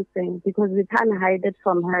experiencing, because we can't hide it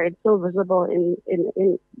from her. It's so visible in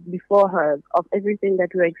before her of everything that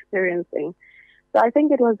we're experiencing. So I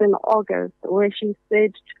think it was in August where she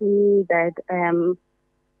said to me that,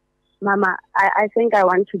 Mama, I think I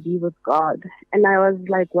want to be with God. And I was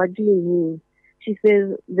like, what do you mean? She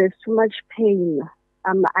says, there's too much pain.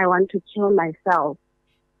 I want to kill myself.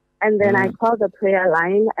 And then I called the prayer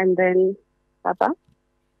line, and then, Papa?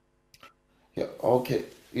 Yeah, okay.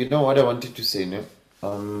 You know what I wanted to say, no?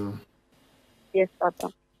 Yes,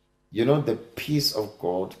 Papa. You know, the peace of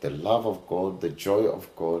God, the love of God, the joy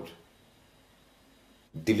of God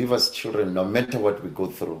delivers children no matter what we go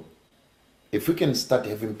through. If we can start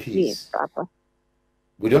having peace, Yes, Papa.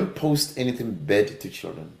 we don't post anything bad to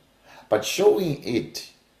children, but showing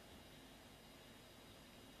it,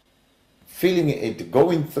 feeling it,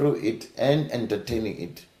 going through it, and entertaining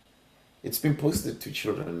it, it's been posted to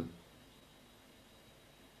children.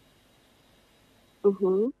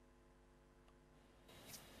 Mm-hmm.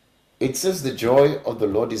 It says the joy of the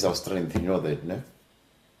Lord is our strength. You know that, no?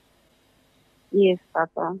 Yes,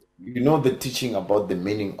 Papa. You know the teaching about the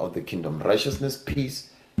meaning of the kingdom: righteousness,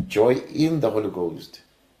 peace, joy in the Holy Ghost.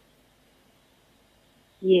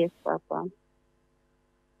 Yes, Papa.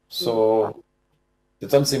 So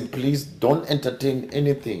that's what I'm saying. Please don't entertain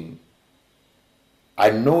anything.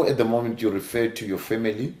 I know at the moment you refer to your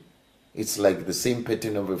family, it's like the same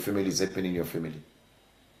pattern of your family is happening in your family.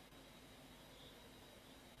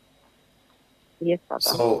 Yes, Papa.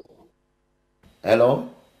 So, hello?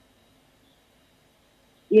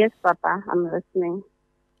 Yes, Papa. I'm listening.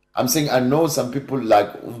 I'm saying I know some people like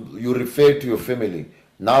you refer to your family.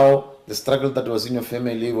 Now the struggle that was in your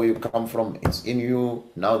family, where you come from, it's in you.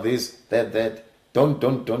 Now this, that. Don't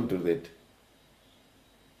do that.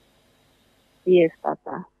 Yes,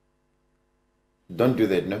 Papa. Don't do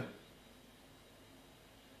that, no?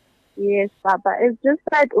 Yes, Papa. It's just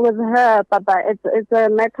that with her, Papa, it's a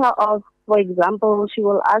matter of, for example, she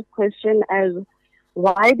will ask question as,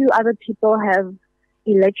 why do other people have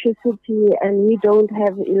electricity and we don't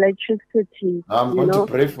have electricity? I'm going to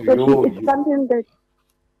pray for So you. it's something that.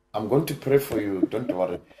 I'm going to pray for you. Don't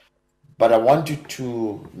worry. But I want you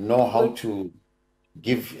to know how to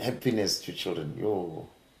give happiness to children.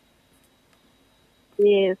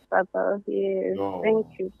 Yes, Papa. Yes. Yo. Thank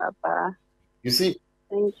you, Papa. You see,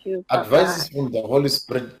 Thank you, Papa. advices from the Holy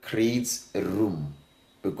Spirit creates a room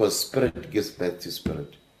because spirit gives birth to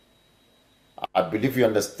spirit. I believe you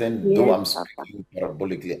understand, Yes, though I'm Papa. speaking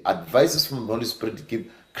parabolically. Advices from the Holy Spirit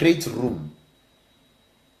creates room.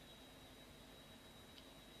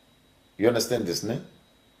 You understand this, no?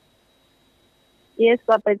 Yes,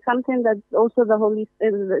 Papa. It's something that's also the Holy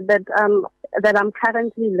Spirit that I'm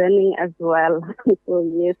currently learning as well. So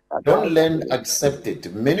yes, Papa. Don't learn, accept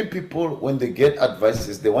it. Many people, when they get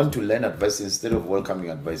advices, they want to learn advices instead of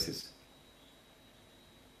welcoming advices.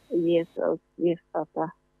 Yes, yes,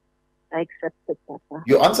 Papa. I accept it, Papa.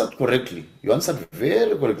 You answered correctly. You answered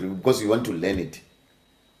very correctly because you want to learn it.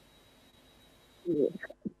 Yes.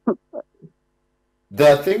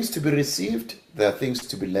 There are things to be received. There are things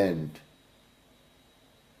to be learned.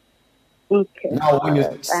 Okay. Now, when you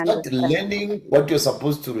I start understand. learning what you're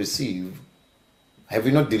supposed to receive, have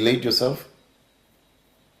you not delayed yourself?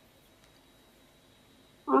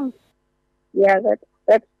 Oh, yeah,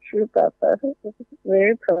 that's true, Papa.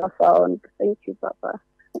 Very profound. Thank you, Papa.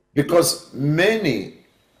 Because many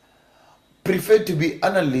prefer to be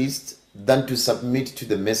analysts than to submit to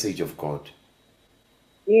the message of God.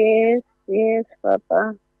 Yes, yes,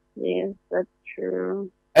 Papa. Yes, that's true.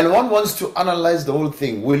 And one wants to analyze the whole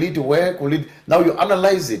thing. Will it work? Will it? Now you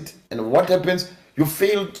analyze it. And what happens? You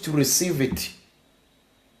fail to receive it.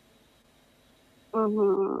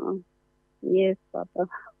 Mm-hmm. Yes, Papa.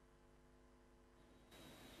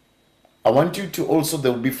 I want you to also,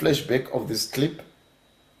 there will be flashback of this clip.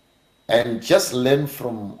 And just learn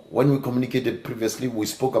from when we communicated previously, we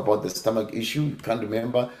spoke about the stomach issue. You can't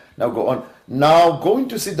remember. Now go on. Now going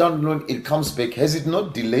to sit down alone, it comes back. Has it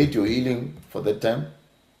not delayed your healing for that time?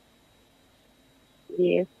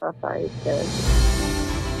 Yes, Papa, it does.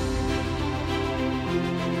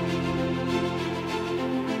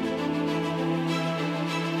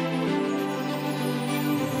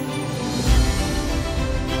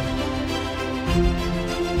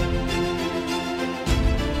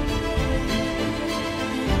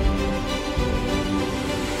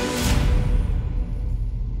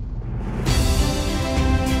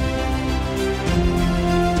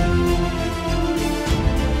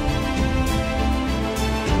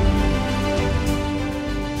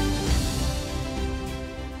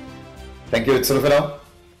 Thank you, Tsulufelo.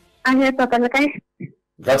 I'm here, Papa. Okay.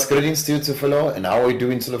 God's greetings to you, Tsulufelo. And how are you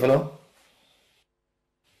doing, Tsulufelo?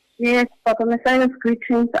 Yes, Papa. Messiah's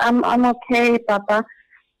greetings. I'm okay, Papa.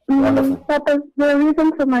 Wonderful. Papa, the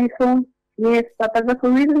reason for my phone. Yes, Papa. The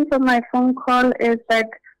reason for my phone call is that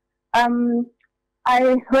when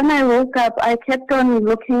I woke up, I kept on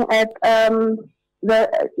looking at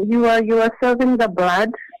you were serving the blood,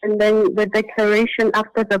 and then the declaration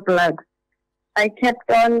after the blood. I kept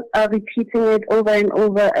on repeating it over and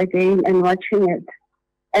over again and watching it.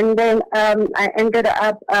 And then I ended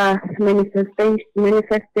up manifesting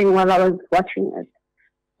while I was watching it.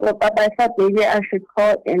 So Papa, I thought maybe I should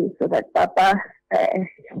call in so that Papa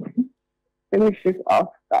finishes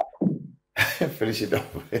off that. Finish it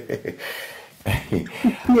off.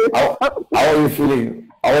 How are you feeling?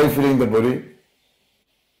 How are you feeling the body?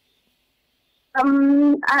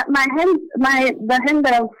 My hand, the hand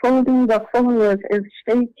that I'm folding the phone with is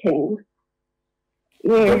shaking.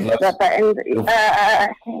 Yes, Papa, and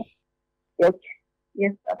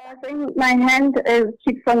yes, Papa. I think my hand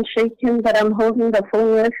keeps on shaking that I'm holding the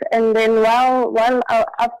phone with, and then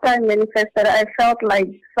after I manifested, I felt like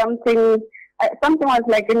something was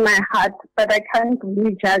like in my heart, but I can't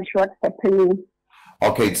really judge what's happening.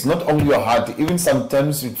 Okay, it's not only your heart. Even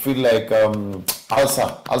sometimes you feel like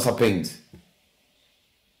ulcer pains.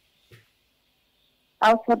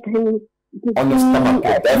 Ulcer pains. On your stomach,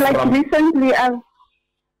 your diaphragm. Like recently,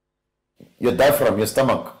 your diaphragm, your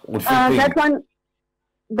stomach would feel pain.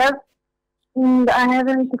 I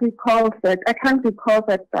haven't recalled that. I can't recall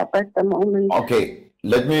that at the moment. Okay,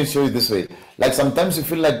 let me show you this way. Like sometimes you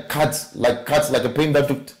feel like cuts, like a pain that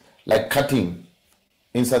looked like cutting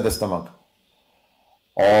inside the stomach.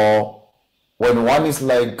 Or when one is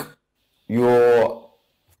like you're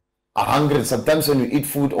hungry, sometimes when you eat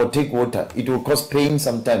food or take water, it will cause pain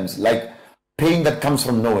sometimes, like pain that comes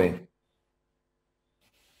from nowhere.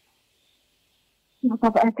 No,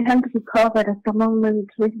 Papa, I can't recall that at the moment.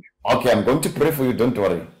 Okay, I'm going to pray for you. Don't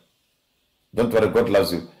worry. Don't worry. God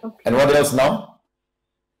loves you. Okay. And what else now?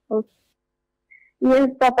 Okay. Yes,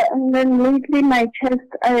 Papa. And then lately, my chest,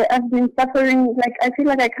 I've been suffering. Like I feel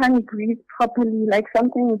like I can't breathe properly. Like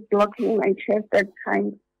something is blocking my chest at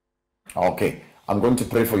times. Okay, I'm going to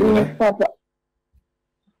pray for you. Yes, Papa.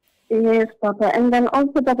 Yes, Papa. And then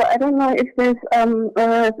also, Papa, I don't know if there's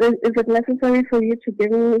is it necessary for me to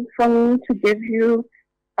give you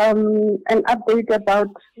an update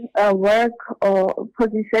about work, or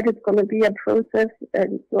because you said it's going to be a process,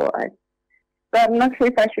 and so I'm not sure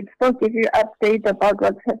if I should still give you update about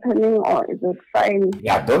what's happening, or is it fine?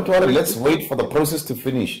 Yeah, don't worry. Let's wait for the process to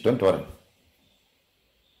finish. Don't worry.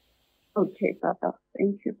 Okay, Papa.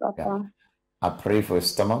 Thank you, Papa. Yeah. I pray for your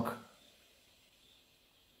stomach.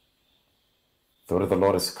 The word of the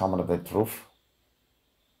Lord is come under that roof.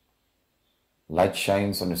 Light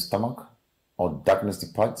shines on your stomach, or darkness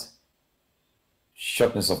departs.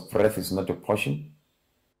 Shortness of breath is not your portion.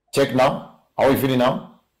 Check now. How are you feeling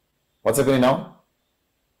now? What's happening now?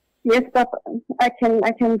 Yes, Papa. I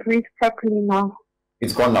can breathe properly now.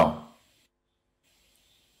 It's gone now.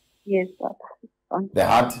 Yes, Papa. It's gone. The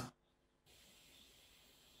heart?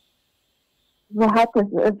 The heart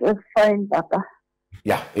is fine, Papa.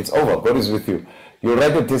 Yeah, it's over. God is with you. You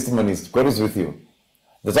write the testimonies. God is with you.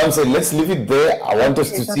 That's why I'm saying, let's leave it there. I want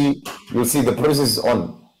us to see, you'll see the process is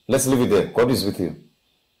on. Let's leave it there. God is with you.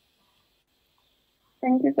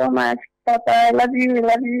 Thank you so much, Papa. I love you.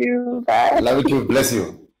 Love you. Bye. Love you too. Bless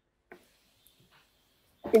you.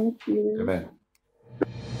 Thank you. Amen.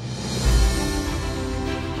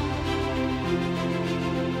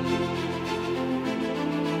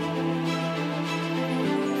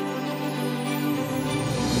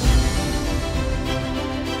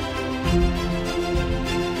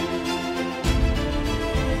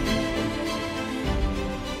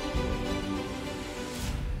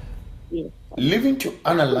 Yes. Living to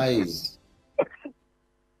analyze.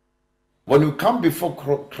 When we come before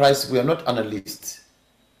Christ, we are not analysts.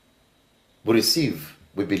 We receive,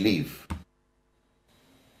 we believe.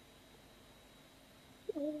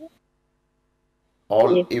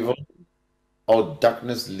 All Yes. evil, all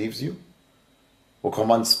darkness leaves you. We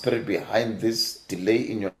command spirit behind this delay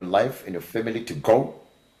in your life, in your family to go.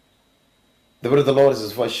 The word of the Lord is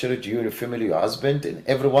as far as shared to you and your family, your husband, and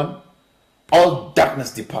everyone. All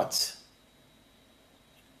darkness departs.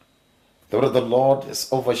 The word of the Lord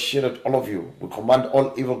has overshadowed all of you. We command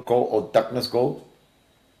all evil go, all darkness go.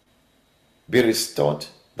 Be restored.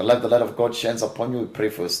 The light of God shines upon you. We pray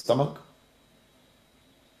for your stomach.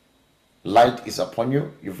 Light is upon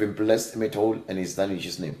you. You've been blessed, made whole, and it's done in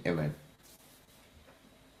Jesus' name. Amen.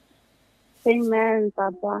 Amen,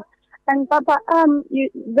 Papa. And Papa,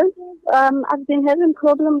 I've been having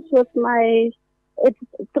problems with it's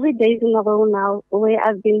 3 days in a row now where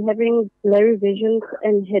I've been having blurry visions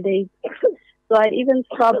and headaches. So I even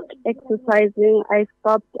stopped exercising. I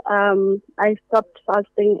stopped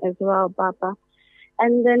fasting as well, Papa.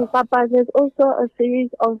 And then, Papa, there's also a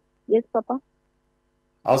series of, yes, Papa?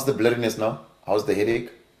 How's the blurriness now? How's the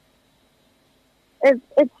headache?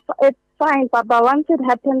 It's fine, Papa. Once it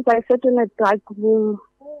happens, I sit in a dark room,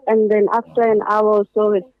 and then after an hour or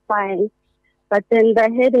so, it's fine. But then the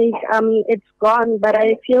headache, it's gone, but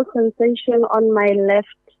I feel sensation on my left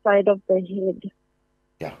side of the head.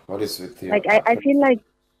 Yeah, what is with you? Like, I feel like,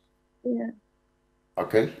 yeah.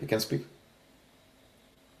 Okay, you can speak.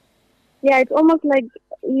 Yeah, it's almost like,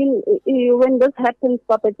 when this happens,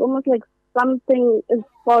 Papa, it's almost like something is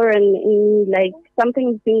foreign in me, like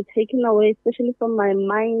something is being taken away, especially from my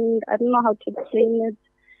mind. I don't know how to explain it,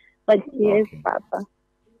 but yes, Okay. Papa.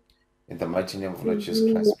 In the mighty name of Lord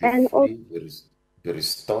Jesus Christ, be And free, be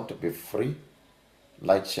restored, be free.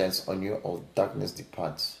 Light shines on you, all darkness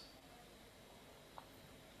departs.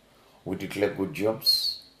 We declare good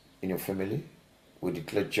jobs in your family. We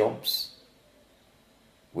declare jobs.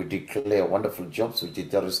 We declare wonderful jobs. We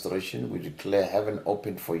declare restoration. We declare heaven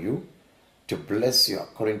open for you to bless you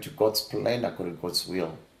according to God's plan, according to God's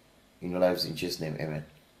will in your lives. In Jesus' name, amen.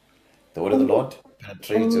 The word of the Lord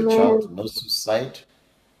penetrates your child.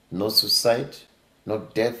 No suicide, no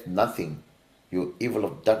death, nothing. You evil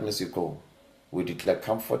of darkness, you go. We declare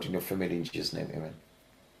comfort in your family in Jesus' name, amen.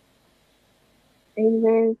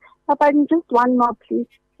 Amen. Papa, just one more, please,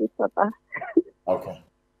 Papa. Okay.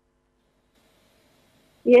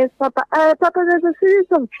 Yes, Papa. Papa, there's a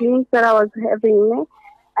series of dreams that I was having.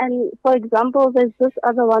 And for example, there's this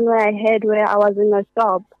other one where I was in a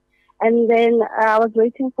shop, and then I was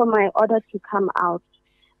waiting for my order to come out.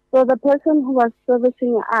 So the person who was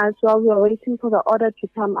servicing us while we were waiting for the order to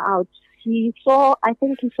come out, he saw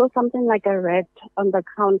something like a rat on the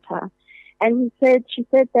counter. And she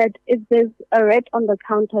said that if there's a rat on the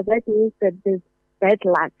counter, that means that there's bad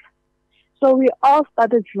luck. So we all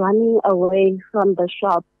started running away from the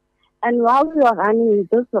shop. And while we were running,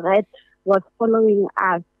 this rat was following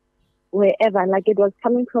us wherever, like it was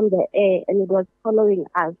coming from the air and it was following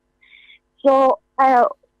us. So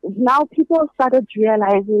now people started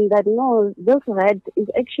realizing that no, this rat is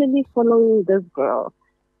actually following this girl.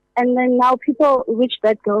 And then now which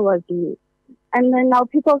that girl was me. And then now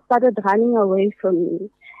people started running away from me.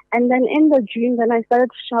 And then in the dream, then I started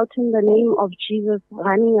shouting the name of Jesus,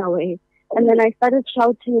 running away. And then I started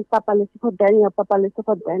shouting, Papa, listen for Daniel, Papa, listen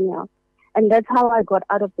for Daniel. And that's how I got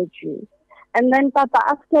out of the dream. And then, Papa,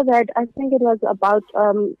 after that, I think it was about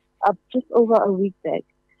just over a week back,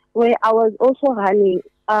 where I was also running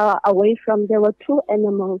away from, there were two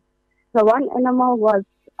animals. The one animal was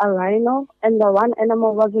a rhino, and the one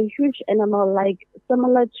animal was a huge animal, like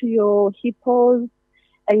similar to your hippos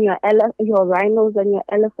and your rhinos and your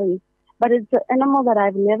elephants. But it's an animal that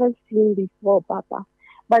I've never seen before, Papa.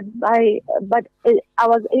 But I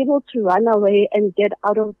was able to run away and get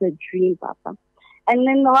out of the dream, Papa. And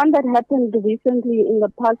then the one that happened recently in the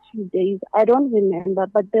past few days, I don't remember,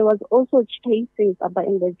 but there was also chasing, Papa,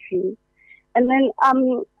 in the dream. And then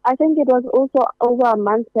I think it was also over a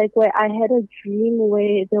month back where I had a dream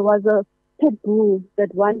where there was a pit bull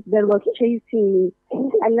that was chasing me,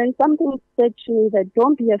 and then something said to me that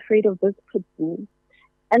don't be afraid of this pit bull.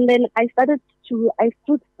 And then I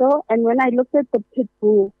stood still, and when I looked at the pit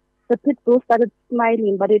bull started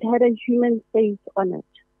smiling, but it had a human face on it.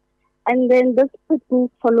 And then this pit bull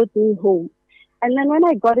followed me home. And then when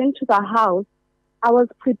I got into the house, I was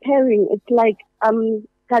preparing. It's like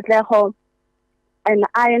Katleho and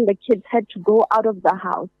I and the kids had to go out of the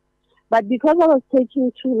house. But because I was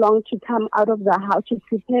taking too long to come out of the house, to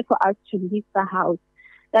prepare for us to leave the house,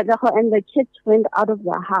 Katleho and the kids went out of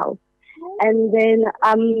the house. And then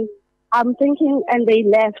I'm thinking, and they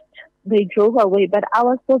left. They drove away, but I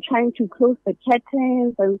was still trying to close the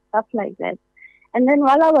curtains and stuff like that. And then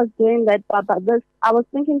while I was doing that, Papa, I was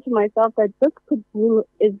thinking to myself that this pit bull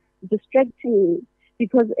is distracting me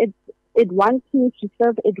because it wants me to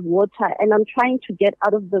serve it water, and I'm trying to get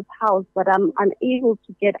out of this house, but I'm unable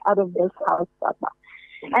to get out of this house, Papa.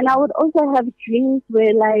 And I would also have dreams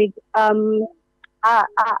where, like, I'm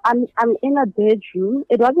in a bedroom.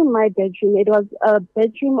 It wasn't my bedroom. It was a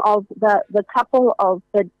bedroom of the couple of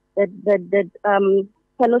that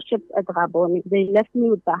fellowship at Raboni. They left me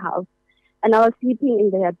with the house, and I was sleeping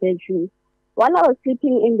in their bedroom. While I was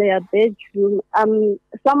sleeping in their bedroom,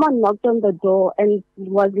 someone knocked on the door and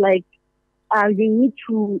was like, "You need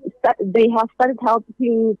to." They have started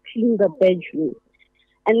helping me clean the bedroom,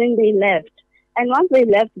 and then they left. And once they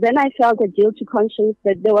left, then I felt a guilty conscience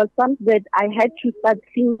that there was something that I had to start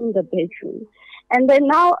cleaning the bedroom. And then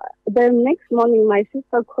now, the next morning, my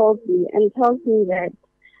sister called me and tells me that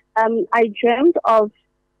I dreamt of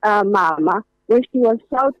Mama, where she was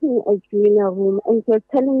shouting at you in a room, and she was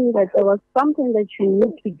telling me that there was something that you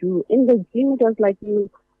need to do. In the dream, it was like you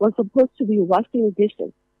were supposed to be washing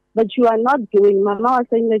dishes, but you are not doing. Mama was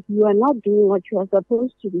saying that you are not doing what you are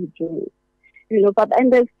supposed to be doing. You know, but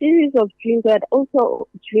and the series of dreams that also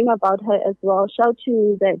dream about her as well,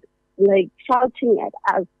 shouting at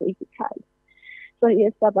us basically. So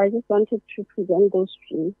yes, Papa, I just wanted to present those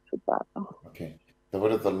dreams to Papa. Okay. The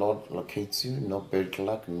word of the Lord locates you. No bad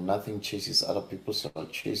luck. Nothing chases other people shall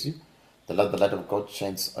chase you. The light of God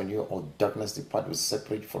shines on you. All darkness depart. We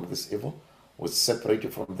separate from this evil. We separate you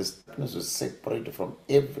from this darkness. We separate you from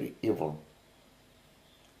every evil.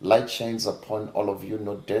 Light shines upon all of you.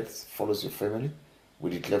 No death follows your family.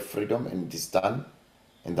 We declare freedom, and it is done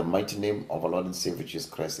in the mighty name of our Lord and Savior Jesus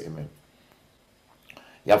Christ. Amen.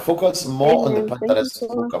 Yeah, focus more on the part that I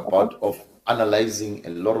spoke about of analyzing a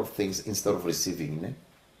lot of things instead of receiving. Ne?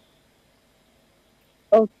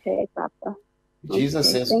 Okay, Papa.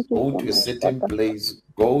 Jesus says, go to a certain place,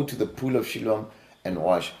 go to the pool of Siloam and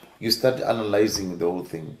wash. You start analyzing the whole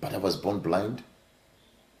thing. But I was born blind.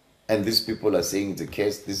 And these people are saying it's a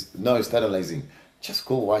case. No, you start analyzing. Just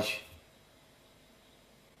go wash.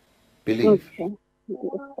 Believe. Okay.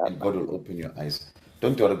 And God will open your eyes.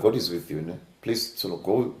 Don't worry, God is with you. Ne? Please so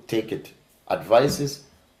go take it. Advices,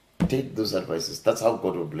 take those advices. That's how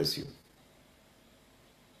God will bless you.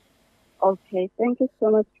 Okay, thank you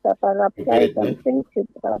so much, Papa. Thank you,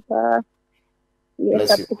 Papa.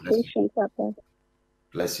 Yes, application, Papa.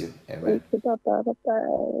 Bless you. Amen. Thank you, Papa.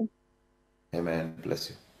 Bye-bye. Amen.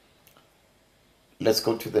 Bless you. Let's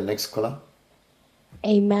go to the next caller.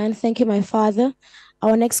 Amen. Thank you, my Father.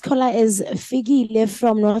 Our next caller is Figile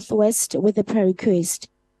from Northwest with a prayer request.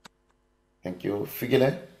 Thank you.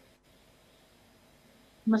 Figile.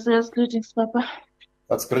 Messiah's greetings, Papa.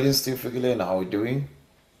 That's greetings to you, Figile. And how are we doing?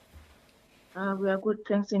 We are good,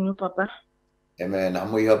 thanks in you, Papa. Amen. How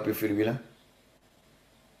may you help you, Figile?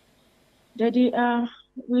 Daddy,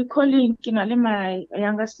 we're calling Kinale, my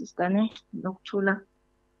younger sister, Noctula.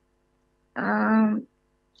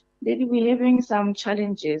 Daddy, we're having some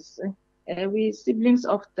challenges. We're siblings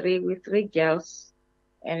of three, with three girls.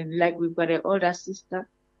 And like we've got an older sister.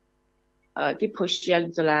 But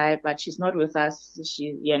she's not with us.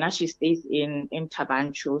 Now she stays in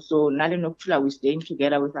Tabancho. So Nale Noctula, we're staying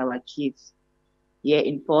together with our kids here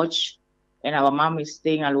in Poch, and our mom is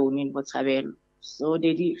staying alone in Botshabelo. So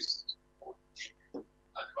there's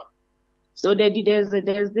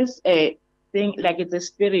this thing, like it's a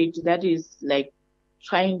spirit that is like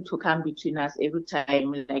trying to come between us every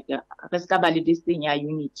time, like this thing,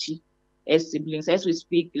 unity as siblings. As we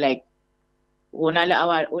speak, like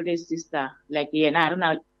our oldest sister, like I don't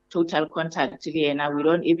know total contact, we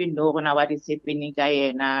don't even know what is happening,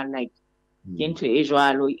 like into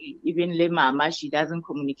Israel, or even Le Mama, she doesn't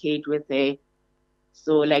communicate with her.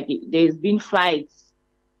 So like there's been fights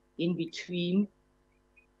in between,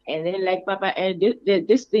 and then like Papa,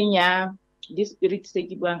 this thing, this spirit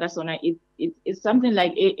it's something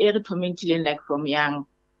like like from young.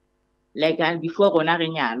 like before rona re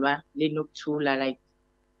nyalwa le Noctula, like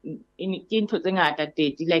in ntho tse ngata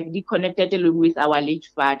tete, like di connected with our late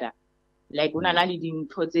father, like una na le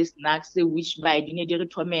dintho tse snacks which by di ne di re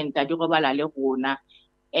tormenta di robala le rona,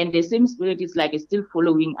 and the same spirit is like still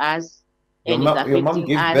following us and it's Your mom affecting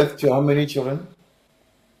gave us. birth to how many children?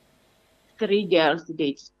 3 girls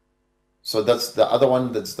date. So that's the other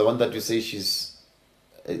one. That's the one that you say she's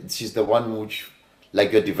the one which,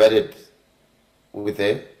 like, you're divided with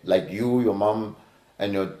her, like you, your mom,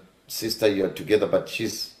 and your sister, you're together, but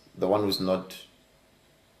she's the one who's not.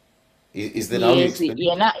 Is that how you Yes, explain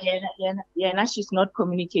it? yeah, she's not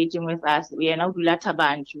communicating with us. We are now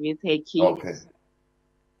bunch with her kids. Okay.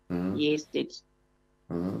 Yes, it.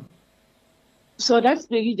 Mm-hmm. So that's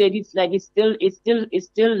really that it's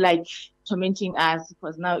still like tormenting us,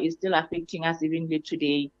 because now it's still affecting us even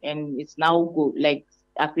today, and it's now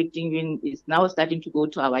affecting, even it's now starting to go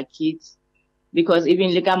to our kids, because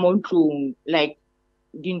even like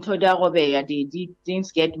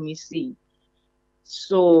things get missing.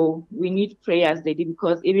 So we need prayers, Daddy,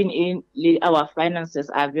 because even our finances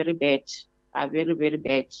are very bad, very, very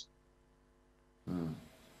bad.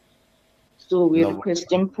 So we're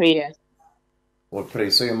requesting prayers. We'll pray.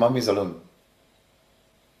 So your mom is alone?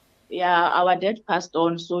 Yeah, our dad passed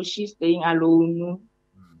on, so she's staying alone,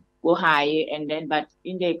 go high, and then, but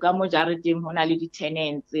in the majority, the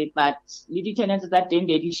tenants, but the tenants that then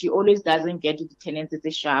Daddy, she always doesn't get the tenants, it's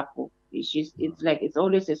a sharp. It's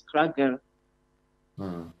always a struggle.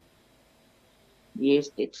 Yes,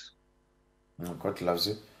 it. God loves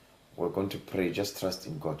you. We're going to pray. Just trust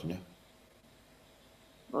in God. Yeah?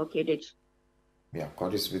 Okay, Dad. Yeah,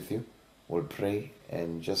 God is with you. We'll pray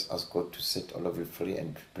and just ask God to set all of you free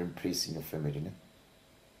and bring peace in your family.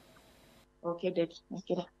 Yeah? Okay, Dad.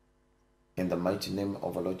 Okay, Dad. In the mighty name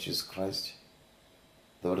of our Lord Jesus Christ,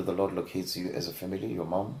 the word of the Lord locates you as a family, your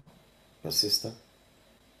mom, your sister.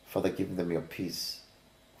 Father, give them your peace.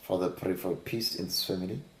 Father, pray for peace in this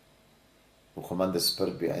family. We command the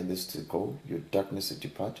spirit behind this to go. Your darkness to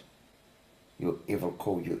depart. Your evil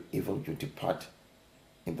call, your evil, you depart.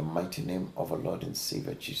 In the mighty name of our Lord and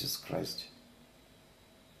Savior Jesus Christ.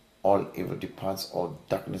 All evil departs, all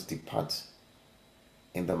darkness departs.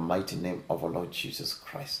 In the mighty name of our Lord Jesus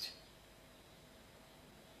Christ.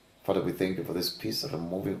 Father, we thank you for this peace,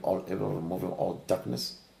 removing all evil, removing all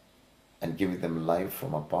darkness, and giving them life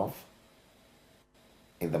from above.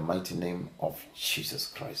 In the mighty name of Jesus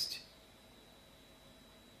Christ.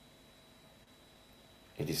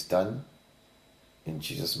 It is done in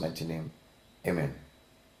Jesus' mighty name. Amen.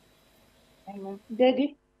 Amen.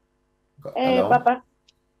 Daddy. Hello? Papa.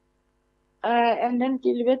 And then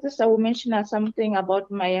I will mention something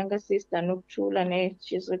about my younger sister, Noctula, and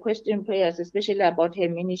she's requesting prayers, especially about her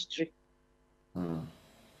ministry.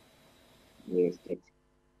 Yes, Daddy.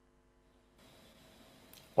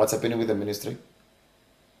 What's happening with the ministry?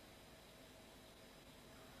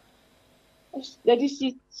 Daddy,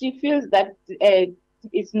 she feels that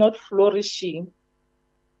it's not flourishing.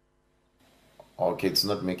 Okay, it's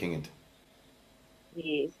not making it.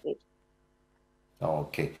 Yes, Daddy.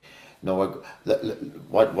 Okay. No,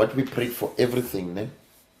 what we prayed for, everything, ne?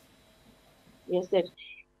 Yes, Daddy.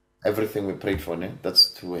 Everything we prayed for, ne? That's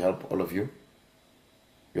to help all of you.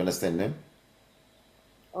 You understand, ne?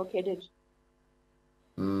 Okay, Daddy.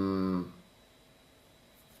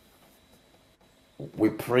 We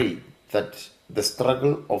pray that the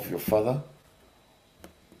struggle of your father,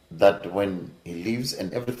 that when he leaves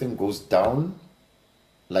and everything goes down,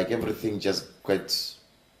 like everything just gets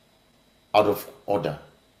out of order.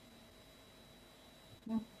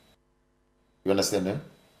 You understand, eh?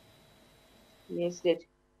 Yes, Daddy.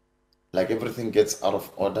 Like everything gets out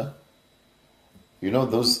of order. You know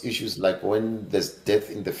those issues, like when there's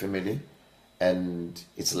death in the family and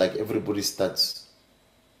it's like everybody starts,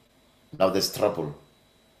 now there's trouble.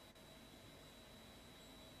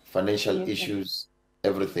 Financial issues,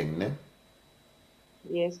 everything, ne?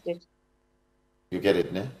 Yes, Daddy. You get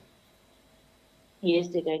it, ne? Yes,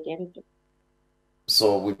 Daddy, I get it.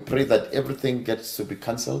 So we pray that everything gets to be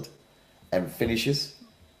cancelled and finishes.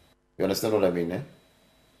 You understand what I mean, eh?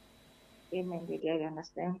 Amen, Daddy, I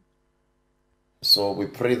understand. So we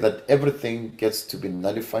pray that everything gets to be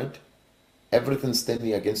nullified. Everything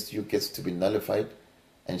standing against you gets to be nullified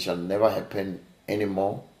and shall never happen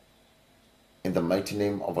anymore. In the mighty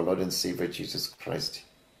name of our Lord and Savior Jesus Christ.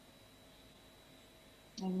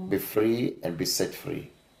 Amen. Be free and be set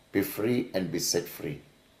free. Be free and be set free.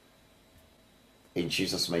 In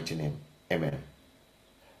Jesus' mighty name. Amen.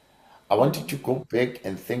 I want you to go back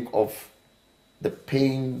and think of the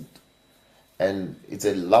pain, and it's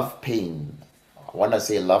a love pain. When I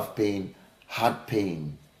say love pain, heart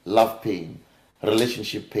pain love pain,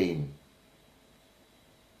 relationship pain,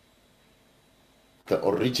 the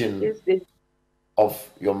origin Yes, Daddy. of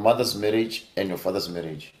your mother's marriage and your father's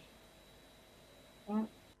marriage. Mm.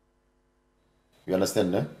 You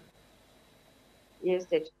understand, no? Yes,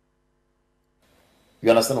 Daddy. You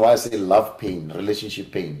understand why I say love pain,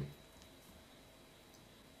 relationship pain?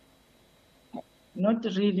 Not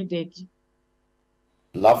really, Daddy.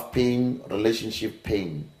 Love pain, relationship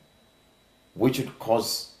pain, which would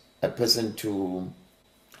cause a person to,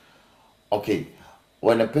 okay,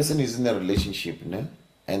 when a person is in a relationship, no,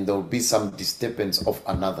 and there will be some disturbance of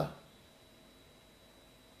another.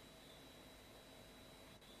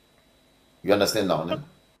 You understand now, no?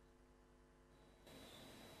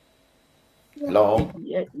 Hello?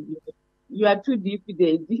 Yeah, you are too deep,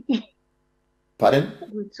 Daddy. Pardon?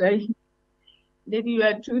 We try. Daddy, you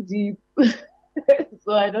are too deep.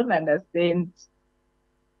 So I don't understand.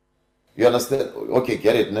 You understand? Okay,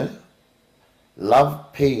 get it, no?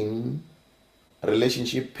 Love pain,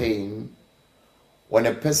 relationship pain, when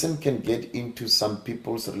a person can get into some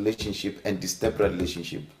people's relationship and disturb a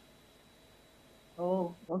relationship.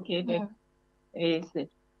 Oh, okay, Daddy. Yes, Daddy.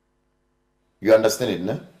 You understand it,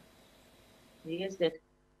 no? Yes, Daddy.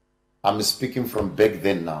 I'm speaking from back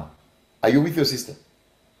then now. Are you with your sister?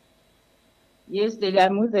 Yes, Daddy.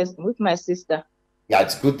 I'm with my sister. Yeah,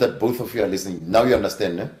 it's good that both of you are listening. Now you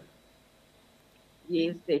understand, no?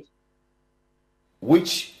 Yes, Daddy.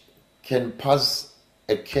 Which can pass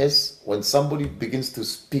a case when somebody begins to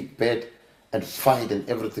speak bad and fight and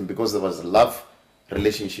everything because there was love,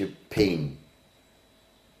 relationship, pain.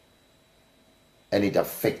 And it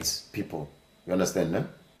affects people. You understand, no?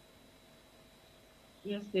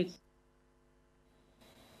 Yes, Daddy.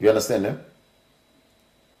 You understand, no?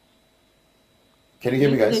 Can you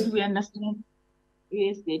hear me, Yes, guys? Daddy, we understand.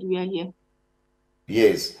 Yes, Daddy, we are here.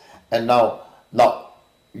 Yes. And now,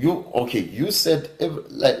 you said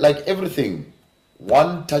like everything.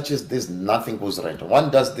 One touches this, nothing goes right.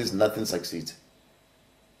 One does this, nothing succeeds.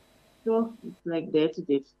 So it's like that,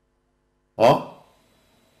 Daddy. Huh?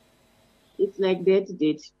 It's like that,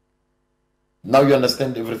 Daddy. Now you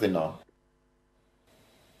understand everything now.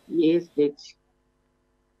 Yes, Daddy.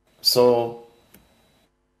 So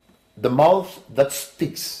the mouth that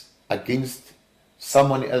speaks against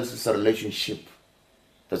someone else's relationship,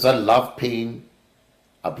 that's why love pain,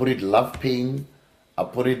 I put it love pain, I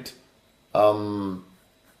put it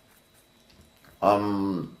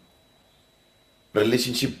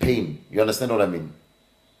relationship pain. You understand what I mean?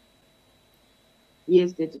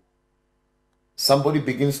 Yes, Daddy. Somebody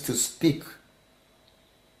begins to speak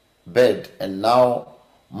bad, and now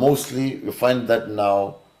mostly you find that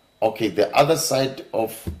now, okay, the other side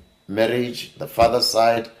of marriage, the father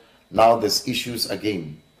side, now there's issues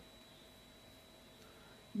again.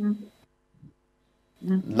 Mm.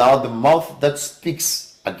 Mm. Now the mouth that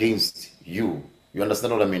speaks against you, you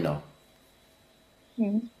understand what I mean now?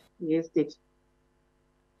 Mm. Yes, Daddy.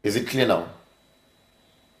 Is it clear now?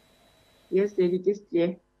 Yes, Daddy, it is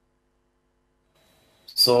clear.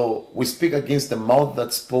 So we speak against the mouth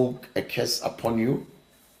that spoke a curse upon you.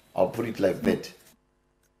 I'll put it like that.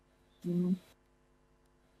 Mm.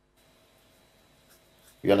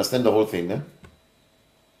 You understand the whole thing, eh?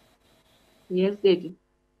 Yes, Daddy.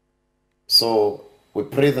 So we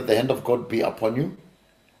pray that the hand of God be upon you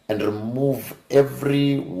and remove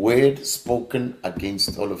every word spoken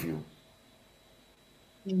against all of you.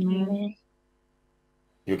 Amen.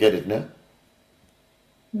 You get it, no?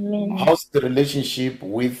 Amen. How's the relationship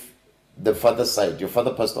with the father side? Your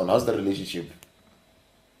father passed on. How's the relationship?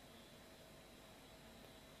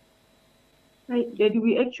 Daddy,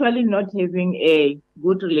 we actually not having a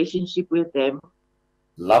good relationship with them.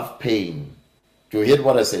 Love pain. You heard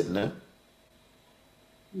what I said, no?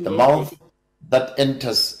 The Yes, mouth Daddy. that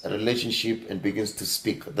enters a relationship and begins to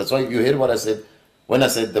speak. That's why you heard what I said when I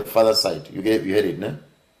said the father side. You heard it, no?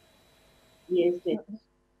 Yes, Daddy.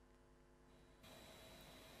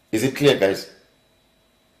 Is it clear, guys?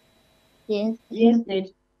 Yes. Yes,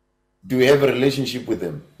 Daddy. Do you have a relationship with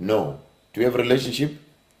them? No. Do you have a relationship?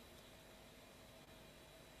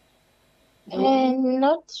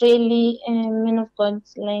 Not really, man of God,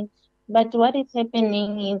 like, but what is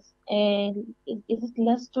happening is, is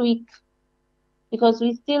last week, because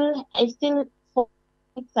I still, for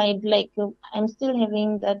my side, like, I'm still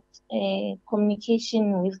having that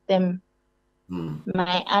communication with them,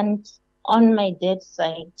 my aunt on my dad's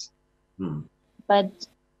side, but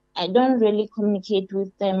I don't really communicate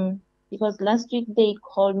with them because last week they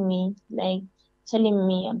called me, like, telling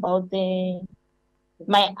me about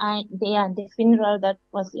my aunt, the funeral that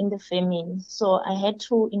was in the family. So I had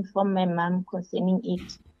to inform my mom concerning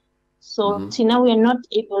it. So Tina, we are not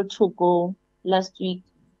able to go last week.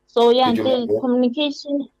 So yeah, Did you not the go?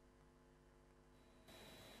 communication.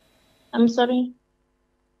 I'm sorry.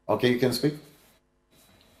 Okay, you can speak.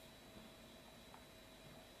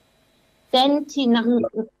 Then Tina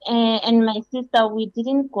and my sister, we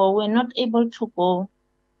didn't go. We're not able to go.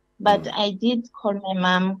 But I did call my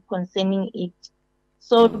mom concerning it.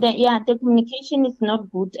 So the communication is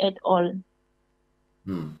not good at all.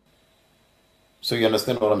 So you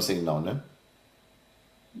understand what I'm saying now, no?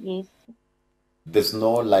 Yes. There's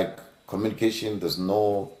no like communication, there's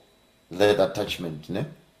no lead attachment, no?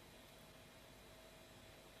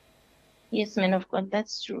 Yes, man of God,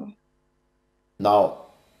 that's true. Now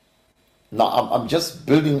I'm just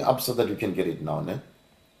building up so that you can get it now, no?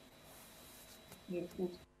 Yes.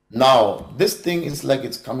 Now, this thing is like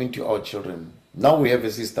it's coming to our children. Now we have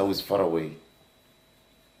a sister who is far away.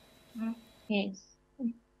 Yes.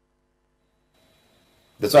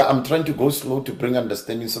 That's why I'm trying to go slow to bring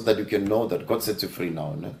understanding so that you can know that God sets you free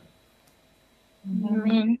now, no?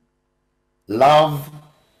 Amen. Love,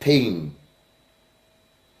 pain,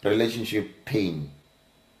 relationship, pain.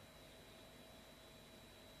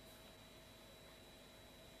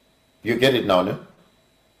 You get it now, no?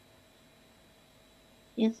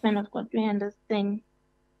 Yes, man of God, we understand.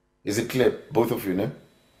 Is it clear? Both of you, no?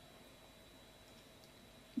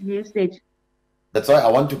 Yes, Dad. That's why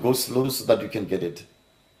I want to go slow so that you can get it.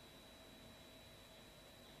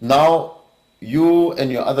 Now, you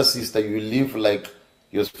and your other sister, you live like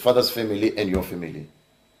your father's family and your family.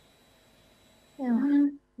 Yeah.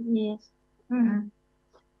 Yes. Am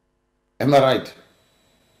I right?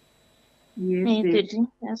 Yes, Dad.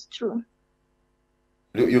 That's true.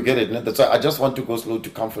 You get it, no? That's why I just want to go slow to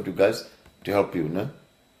comfort you guys, to help you, no?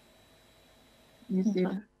 Yes,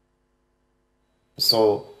 Dad.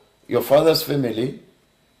 So, your father's family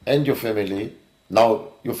and your family, now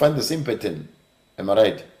you find the same pattern. Am I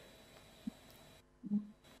right?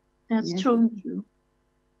 That's true. You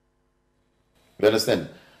understand?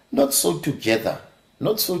 Not so together.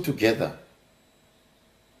 Not so together.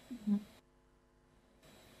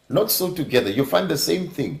 Not so together. You find the same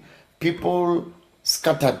thing. People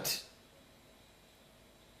scattered.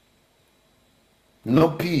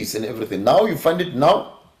 No peace and everything. Now you find it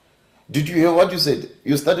now. Did you hear what you said?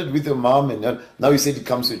 You started with your mom and now you said it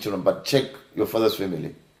comes to your children, but check your father's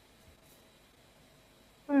family.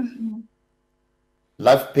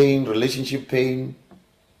 Life pain, relationship pain.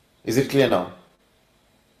 Is it clear now?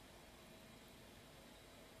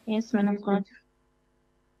 Yes, man of God.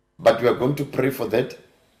 But we are going to pray for that,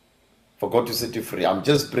 for God to set you free. I'm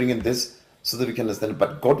just bringing this so that you can understand.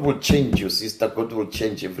 But God will change your sister. God will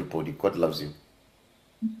change everybody. God loves you.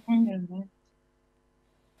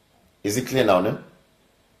 Is it clear now, no?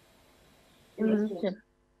 Yes.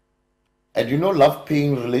 And you know, love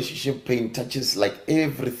pain, relationship pain touches like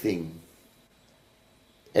everything.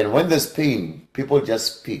 And when there's pain, people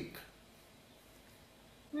just speak.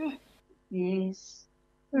 Yes.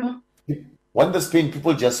 When there's pain,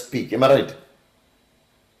 people just speak. Am I right?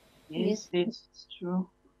 Yes, it's true.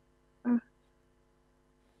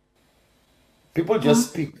 People just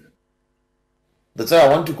speak. That's why I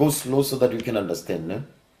want to go slow so that you can understand. No?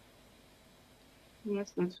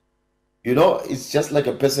 Yes, it's You know, it's just like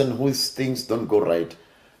a person whose things don't go right.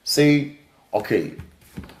 Say, okay,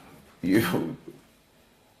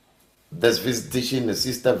 there's visitation, a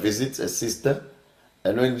sister visits a sister,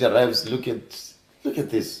 and when she arrives, look at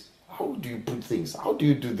this. How do you put things? How do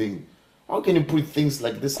you do things? How can you put things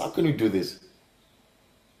like this? How can you do this?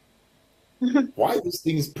 Why this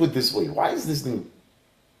thing is put this way? Why is this thing?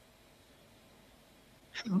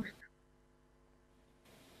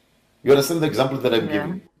 You understand the example that I'm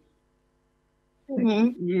giving?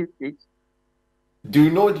 Yes, it's Do you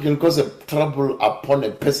know it can cause a trouble upon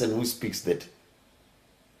a person who speaks that?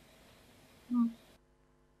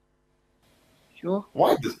 sure.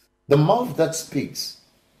 Why the mouth that speaks?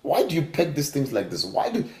 Why do you peg these things like this?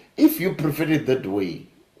 If you prefer it that way,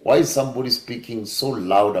 why is somebody speaking so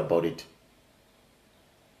loud about it?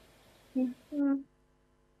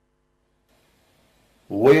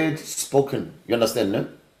 Word spoken. You understand, no?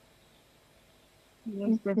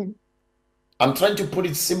 Yes, I'm trying to put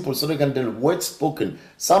it simple so they can tell words spoken.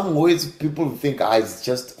 Some words people think, it's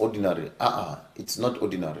just ordinary. It's not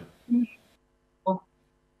ordinary.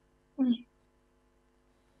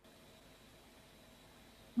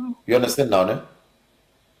 You understand now, no?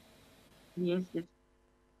 Yes,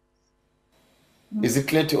 Is it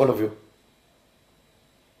clear to all of you?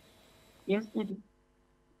 yes, Daddy.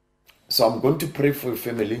 So I'm going to pray for your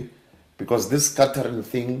family because this scattering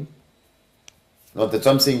thing, no, that's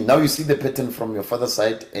what I'm saying. Now you see the pattern from your father's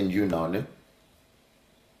side and you now, no?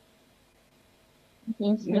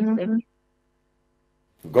 Yes, Pastor.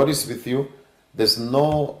 God is with you. There's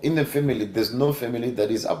no, in the family, there's no family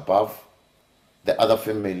that is above the other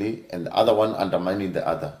family and the other one undermining the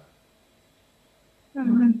other.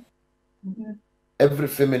 Amen. Every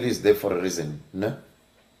family is there for a reason. No?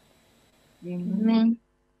 Amen.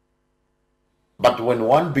 But when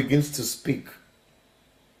one begins to speak,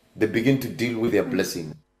 they begin to deal with their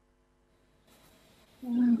blessing.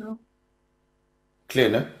 Amen. Clear,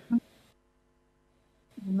 no?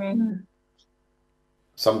 Amen.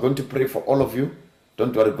 So I'm going to pray for all of you.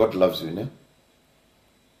 Don't worry, God loves you. No?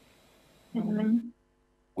 Amen.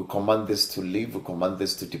 We command this to leave. We command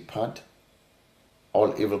this to depart.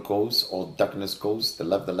 All evil goes, all darkness goes. The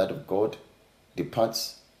light of God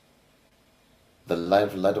departs. The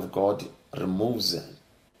light of God removes,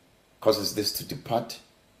 causes this to depart.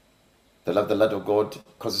 The light of God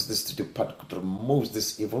causes this to depart, removes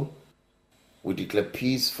this evil. We declare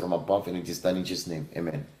peace from above, and it is done in Jesus' name.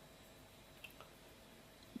 Amen.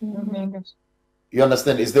 Amen. You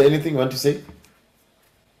understand? Is there anything you want to say?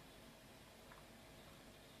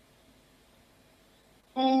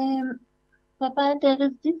 Papa, there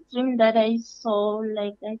is this dream that I saw,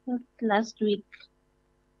 like I think last week.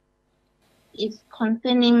 It's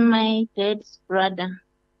concerning my dad's brother,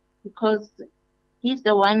 because he's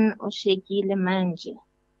the one Oshekile Manje,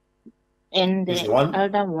 and Is the the one?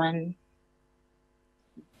 other one.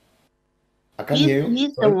 I can't hear you.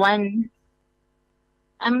 He's the Sorry. one.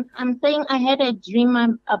 I'm saying I had a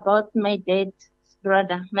dream about my dad's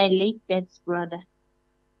brother, my late dad's brother,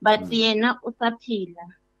 but yena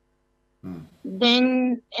usaphila.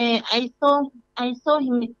 Then I saw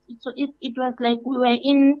him. It was like we were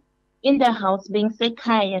in the house being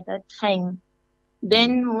sekai at that time.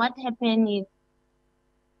 Then what happened is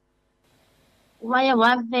why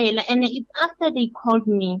was there? And it's after they called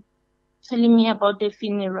me, telling me about the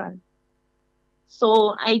funeral.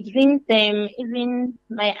 So I dreamed them, even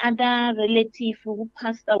my other relative who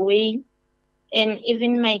passed away, and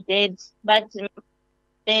even my dad. But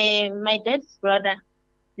my dad's brother,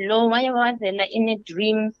 Lo, why was there in a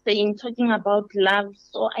dream talking about love?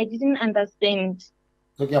 So I didn't understand.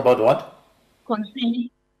 Talking about what? Concerning,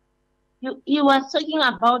 he was talking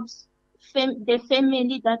about the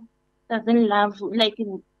family that doesn't love, like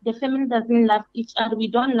the family doesn't love each other. We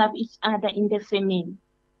don't love each other in the family.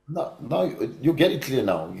 No, you get it clear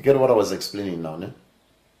now. You get what I was explaining now, no?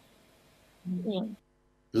 Yeah.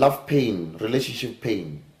 Love pain, relationship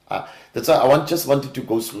pain. That's why I just wanted to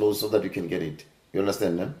go slow so that you can get it. You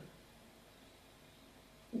understand, no?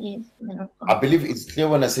 Yes. I believe it's clear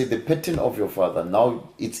when I say the pattern of your father. Now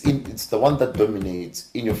it's the one that dominates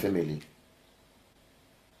in your family.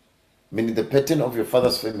 Meaning the pattern of your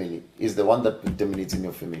father's family is the one that dominates in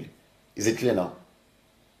your family. Is it clear now?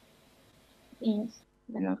 Yes,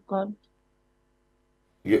 man of God.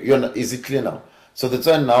 Is it clear now? So that's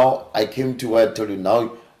why now I came to where I told you.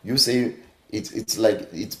 Now you say it's like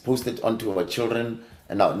it's posted onto our children,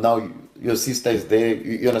 and now your sister is there.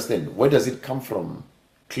 You understand? Where does it come from?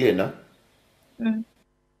 Clear, no?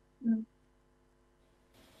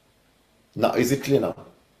 Now is it clear now?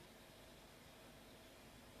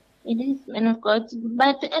 It is, man of God.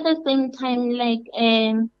 But at the same time, like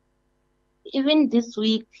even this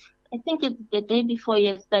week, I think it's the day before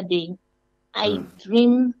yesterday, I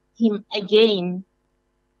dreamed him again.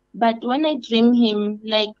 But when I dreamed him,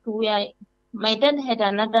 like my dad had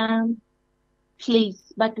another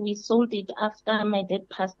place, but we sold it after my dad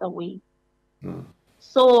passed away.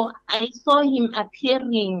 So I saw him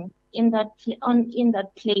appearing in that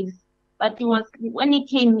place. But when he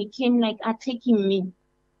came like attacking me.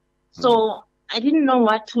 So I didn't know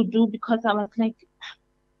what to do, because I was like,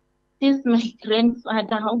 this is my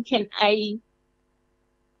grandfather. How can I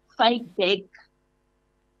fight back?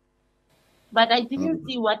 But I didn't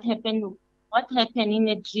see what happened in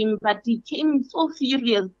a dream, but he came so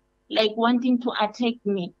furious, like wanting to attack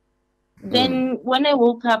me. Then when I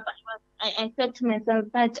woke up, I said to myself,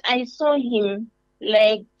 but I saw him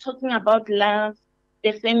like talking about love,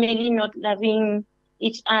 the family not loving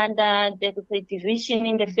each other, there's a division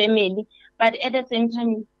in the family, but at the same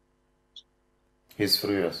time, He's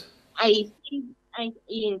furious. He's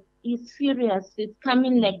furious. It's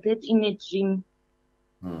coming like that in a dream.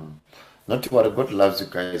 Not to worry, God loves you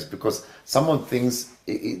guys, because someone thinks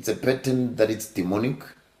it's a pattern that it's demonic,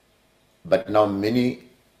 but now many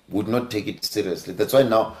would not take it seriously. That's why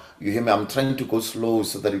now you hear me. I'm trying to go slow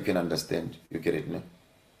so that you can understand. You get it, no?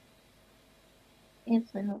 Yes,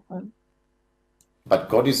 I know. But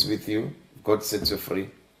God is with you. God sets you free.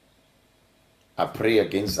 We prayed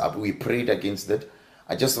against that.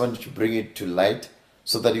 I just want to bring it to light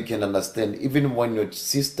so that you can understand. Even when your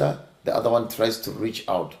sister the other one tries to reach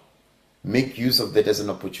out. Make use of that as an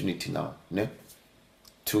opportunity now, ne?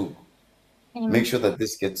 To make sure that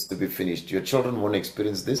this gets to be finished. Your children won't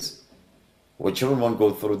experience this. Your children won't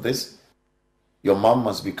go through this. Your mom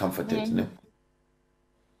must be comforted, ne?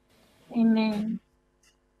 Amen.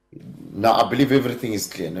 Now, I believe everything is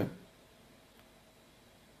clear, ne?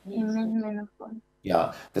 Amen, man of God.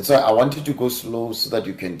 Yeah, that's why I want you to go slow so that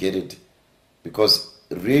you can get it. Because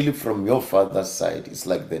really from your father's side, it's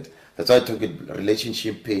like that. That's why I took it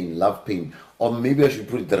relationship pain, love pain. Or maybe I should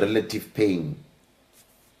put it the relative pain.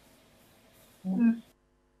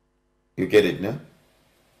 You get it, no?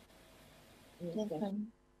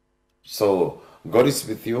 So God is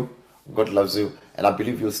with you. God loves you. And I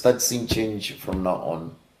believe you'll start seeing change from now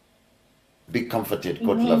on. Be comforted.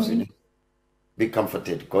 God loves you. Ne? Be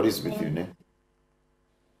comforted. God is with you. Ne?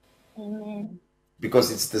 Amen.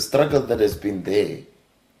 Because it's the struggle that has been there.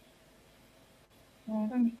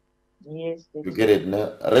 Yes. You get it?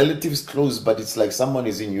 No? Relatives close, but it's like someone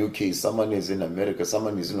is in UK, someone is in America,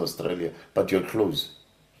 someone is in Australia, but you're close.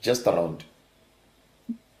 Just around.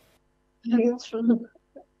 It's true.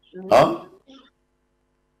 Huh?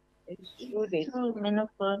 It's true. It's true, man of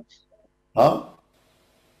God. Huh?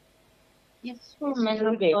 It's true, man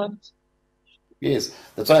of God. Yes.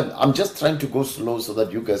 That's why I'm just trying to go slow so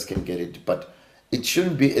that you guys can get it. But it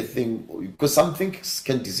shouldn't be a thing, because some things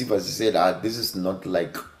can deceive us. You said, this is not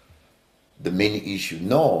like the main issue.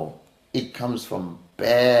 No, it comes from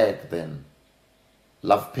back then.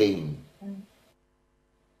 Love pain.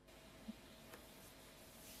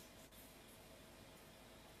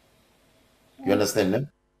 You understand, no?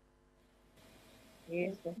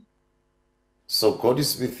 Yes. So God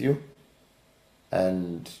is with you,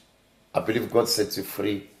 and I believe God sets you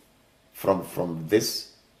free from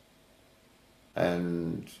this.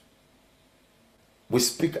 And we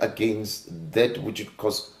speak against that which would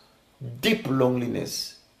cause deep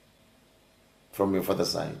loneliness from your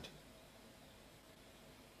father's side.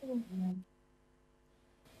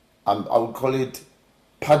 I would call it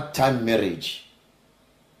part-time marriage.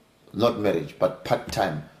 Not marriage, but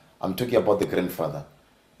part-time. I'm talking about the grandfather.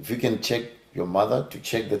 If you can check your mother to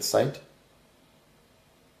check that side.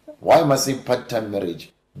 Why must I say part-time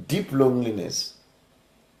marriage? Deep loneliness.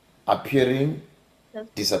 Appearing,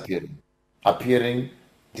 disappearing. Appearing,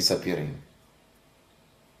 disappearing.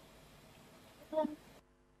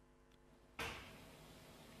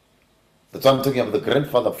 That's why I'm talking about the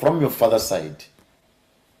grandfather from your father's side.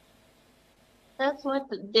 That's what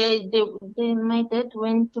my dad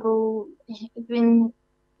went through, even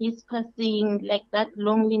his passing, like that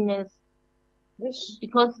loneliness.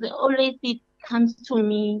 Because always it comes to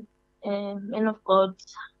me, man of God,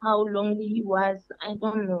 how lonely he was. I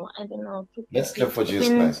don't know. Let's clap for Jesus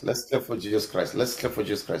Christ. Let's clap for Jesus Christ. Let's clap for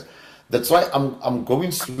Jesus Christ. That's why I'm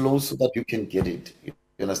going slow so that you can get it. You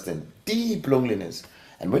understand? Deep loneliness.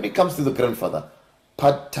 And when it comes to the grandfather,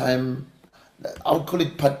 part-time, I would call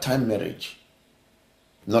it part-time marriage,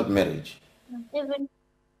 not marriage.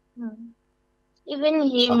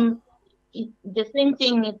 Even him, the same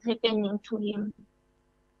thing is happening to him.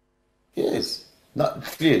 Yes. Now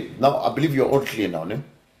clear. Now I believe you're all clear now, no?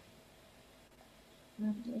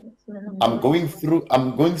 I'm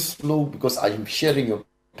going slow because I'm sharing your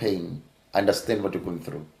pain. I understand what you're going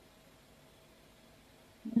through.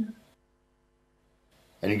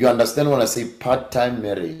 And you understand when I say part-time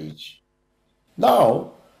marriage.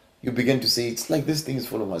 Now, you begin to say, it's like this thing is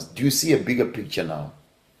following us. Do you see a bigger picture now?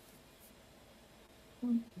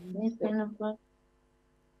 Yes, man of God.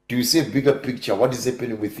 Do you see a bigger picture? What is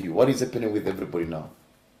happening with you? What is happening with everybody now?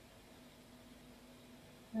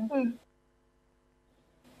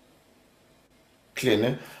 Clear,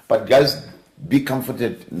 no? But guys, be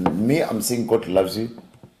comforted. Me, I'm saying God loves you.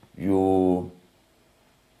 You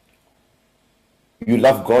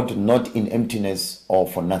love God not in emptiness or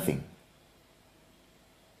for nothing.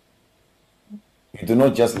 You do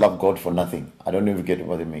not just love God for nothing. I don't know if you get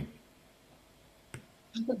what I mean.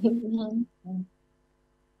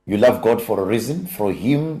 You love God for a reason, for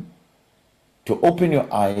Him to open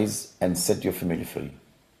your eyes and set your family free.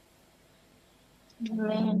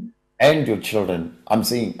 Amen. And your children. I'm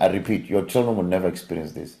saying, I repeat, your children will never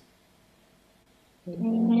experience this.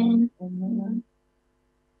 Amen.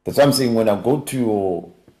 That's why I'm saying when I go to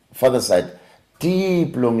your father's side,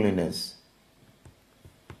 deep loneliness.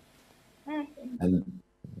 And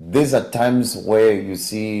these are times where you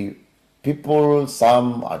see people,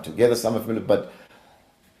 some are together, some are family, but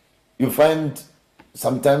you find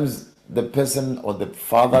sometimes the person or the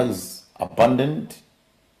father is abandoned,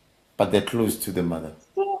 but they're close to the mother.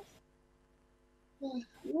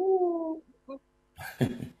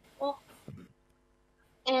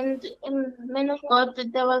 And God, man of God,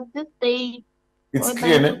 there was this day It's whereby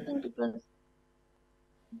clear, I ne? think it was.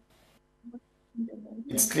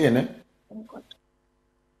 It's clear, ne?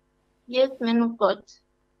 Yes, man of God.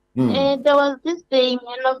 Hmm. There was this day,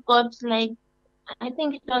 man of God, like I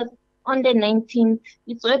think it was on the 19th.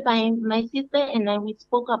 It's whereby my sister and I we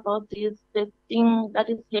spoke about this thing that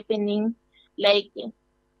is happening, like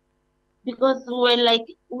because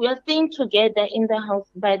we are staying together in the house,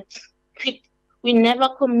 but we never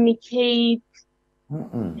communicate.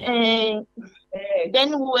 Mm-mm.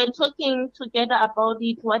 Then we were talking together about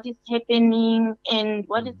it, what is happening and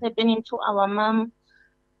what is happening to our mom.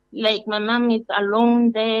 Like my mom is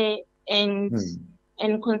alone there, and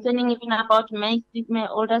concerning even about my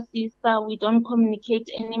older sister, we don't communicate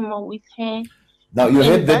anymore with her. Now you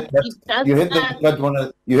And heard that that part. it does You heard start. that part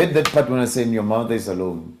when you heard that part when I said your mother is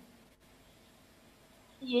alone.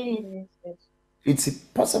 Yes. It's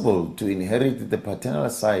possible to inherit the paternal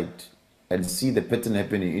side and see the pattern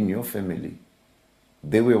happening in your family.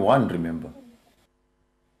 They were one, remember?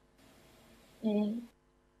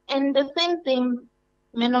 And the same thing,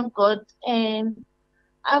 man of God.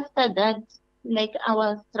 After that, like I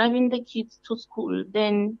was driving the kids to school,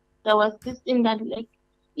 then there was this thing that like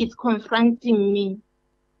it's confronting me,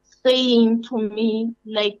 saying to me,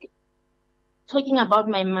 like talking about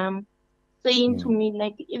my mom, saying to me,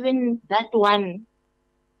 like even that one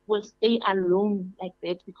will stay alone like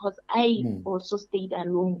that because I also stayed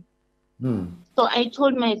alone. So I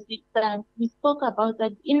told my sister, we spoke about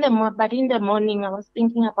that but in the morning I was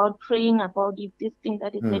thinking about praying about it, this thing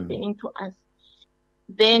that is happening to us.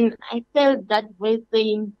 Then I felt that voice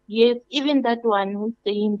saying, yes, even that one who's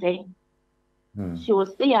staying there, she will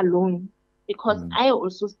stay alone because I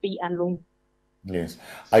also stay alone. Yes.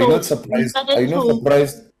 Are you not surprised? Are you not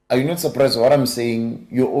surprised? Are you not surprised what I'm saying?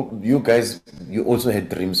 You guys, you also had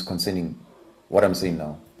dreams concerning what I'm saying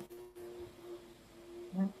now.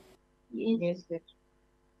 Yes.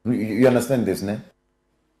 You understand this, ne?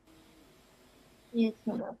 Yes,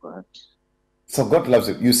 my God. So God loves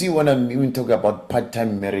you. You see, when I'm even talking about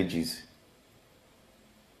part-time marriages,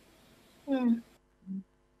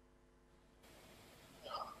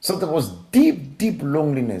 so there was deep, deep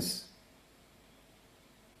loneliness.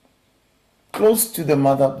 Close to the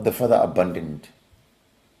mother, the father abandoned.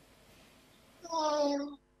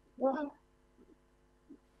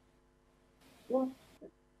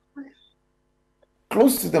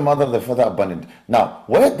 Close to the mother, the father abandoned. Now,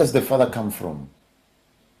 where does the father come from?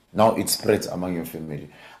 Now it spreads among your family.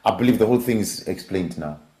 I believe the whole thing is explained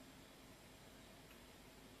now.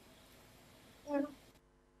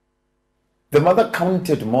 The mother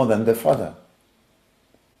counted more than the father.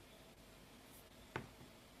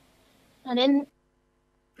 And then,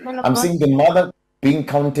 I'm saying the mother being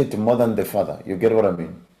counted more than the father. You get what I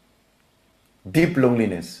mean? Deep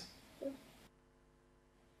loneliness. That's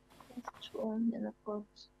true, man of God.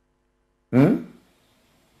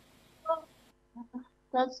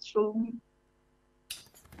 That's true.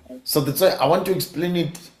 So that's why I want to explain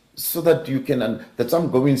it so that you can, that's why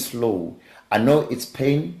I'm going slow. I know it's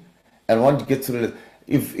pain and I want to get through it.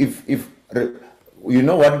 If you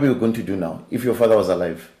know what we were going to do now, if your father was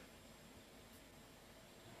alive,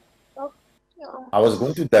 I was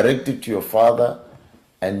going to direct it to your father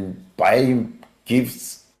and buy him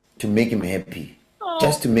gifts to make him happy.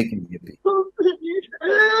 Just to make him happy.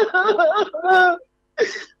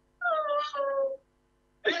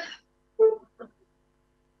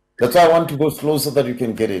 That's why I want to go slow so that you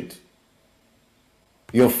can get it.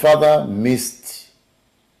 Your father missed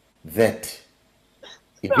that.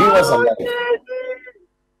 If he was alive,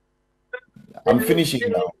 I'm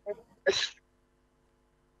finishing now.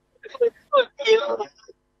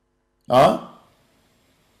 Huh?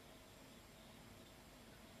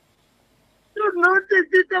 You know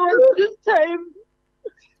that there was this time.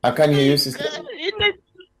 I can't hear you, sister.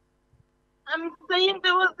 I'm saying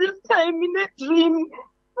there was this time in a dream.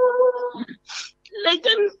 Like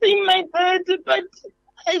I'm seeing my dad, but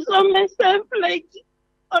I saw myself like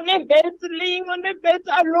on a bed, laying on a bed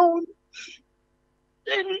alone.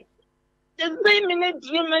 Then the same in a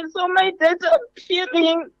dream, I saw my dad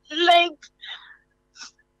appearing like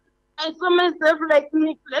I saw myself like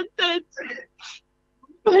neglected.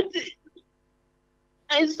 But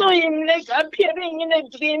I saw him like appearing in a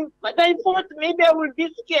dream, but I thought maybe I would be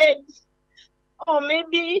scared. Or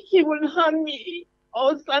maybe he will harm me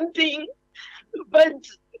or something. But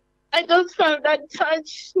I just felt that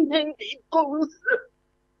touch and it goes.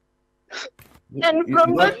 And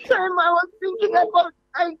from that time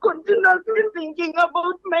I continuously thinking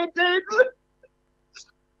about my dad.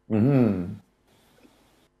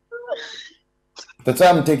 That's why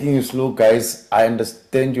I'm taking you slow, guys. I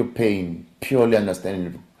understand your pain, purely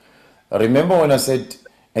understand it. Remember when I said,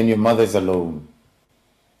 and your mother is alone?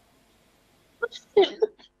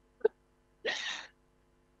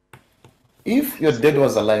 If your dad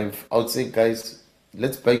was alive, I would say, guys,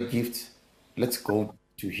 let's buy gifts. Let's go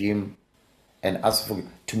to him and ask for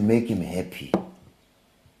to make him happy.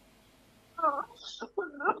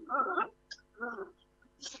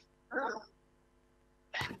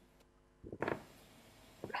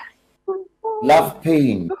 Love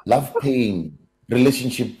pain,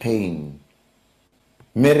 relationship pain,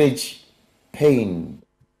 marriage pain,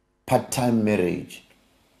 part-time marriage.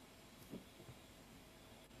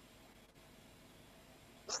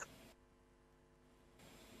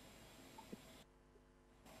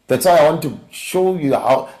 That's why I want to show you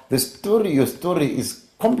how your story is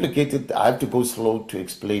complicated. I have to go slow to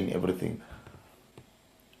explain everything.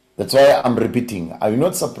 That's why I'm repeating. Are you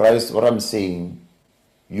not surprised what I'm saying?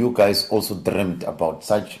 You guys also dreamt about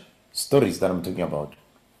such stories that I'm talking about.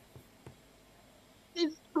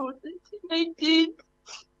 It's true. I did.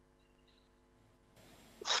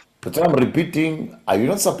 That's why I'm repeating. Are you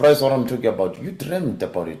not surprised what I'm talking about? You dreamt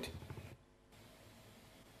about it.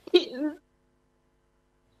 Yes.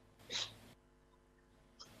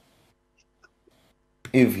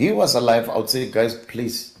 If he was alive, I would say, guys,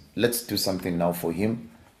 please, let's do something now for him.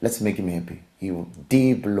 Let's make him happy. He will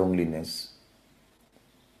deep loneliness.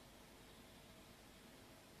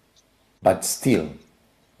 But still,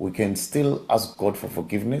 we can still ask God for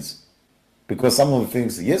forgiveness. Because some of the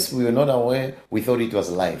things, yes, we were not aware. We thought it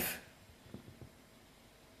was life.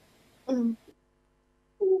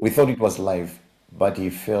 We thought it was life. But he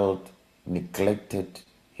felt neglected.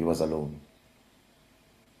 He was alone.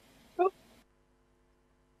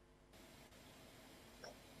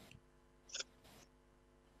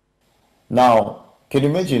 Now, can you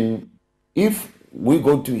imagine if we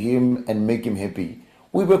go to him and make him happy?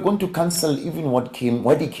 We were going to cancel even what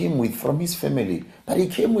he came with from his family, but he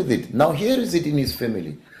came with it. Now here is it in his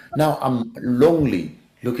family. Now I'm lonely.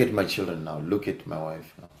 Look at my children now. Look at my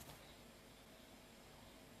wife now.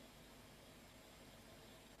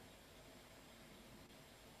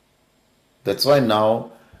 That's why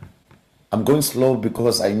now I'm going slow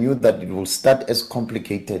because I knew that it will start as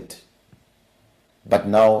complicated. But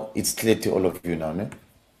now it's clear to all of you now, ne?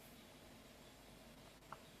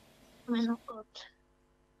 Man of God.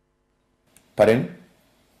 Pardon?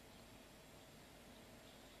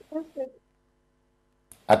 Yes, sir.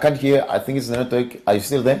 I can't hear. I think it's the network. Are you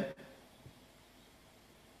still there?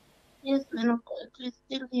 Yes, man of God. We're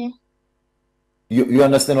still here. You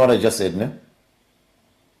understand what I just said, ne?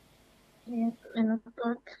 Yes, man of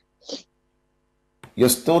God. Your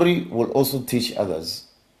story will also teach others.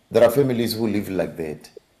 There are families who live like that.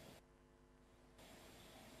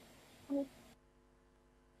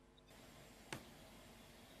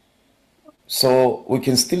 So we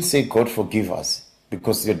can still say, God forgive us,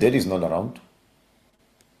 because your dad is not around.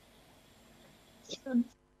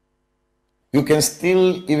 You can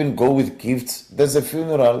still even go with gifts. There's a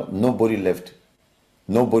funeral, nobody left.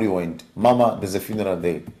 Nobody went. Mama, there's a funeral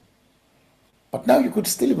there. But now you could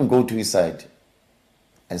still even go to his side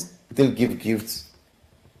and still give gifts.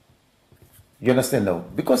 You understand now?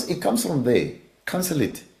 Because it comes from there. Cancel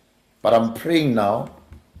it. But I'm praying now.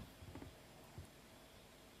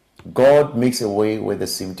 God makes a way where there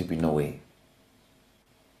seems to be no way.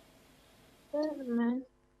 Amen.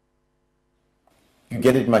 You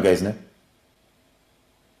get it, my guys, no?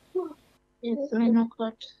 Yes, man of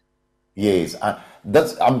God. Yes.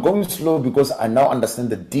 I'm going slow because I now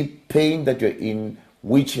understand the deep pain that you're in,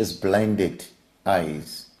 which has blinded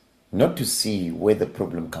eyes, not to see where the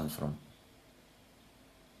problem comes from.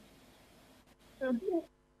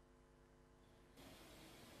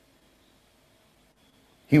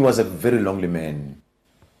 He was a very lonely man.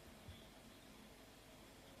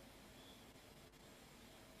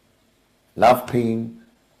 Love pain,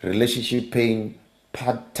 relationship pain,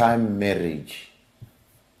 part-time marriage.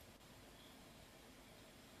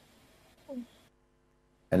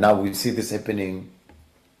 And now we see this happening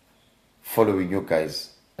following you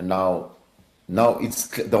guys. And now it's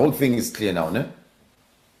the whole thing is clear now, no?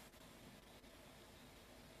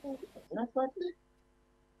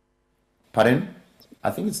 Pardon? I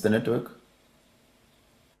think it's the network.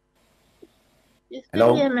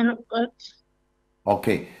 Hello? Yeah, man of God.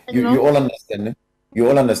 Okay. You all understand, ne? You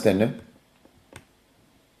all understand, ne?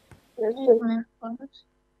 Yes, man of God.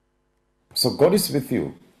 So God is with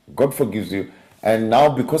you. God forgives you. And now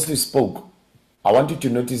because we spoke, I want you to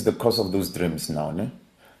notice the cause of those dreams now, ne?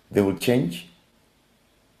 They will change.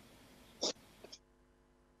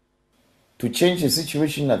 To change a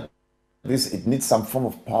situation that this, it needs some form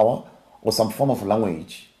of power or some form of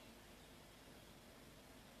language.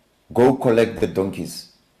 Go collect the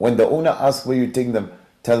donkeys. When the owner asks where you take them,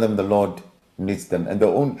 tell them the Lord needs them. And the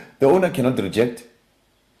owner cannot reject.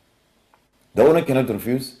 The owner cannot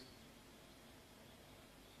refuse.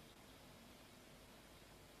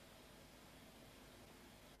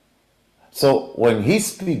 So when he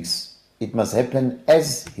speaks, it must happen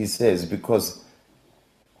as he says, because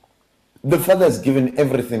the Father has given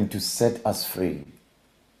everything to set us free.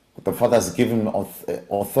 The Father has given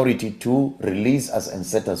authority to release us and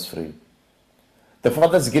set us free. The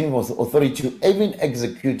Father has given us authority to even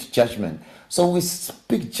execute judgment. So we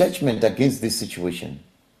speak judgment against this situation.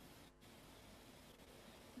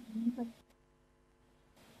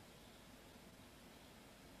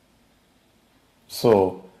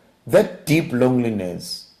 So that deep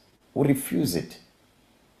loneliness, we refuse it.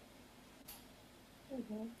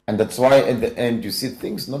 And that's why at the end you see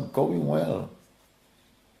things not going well.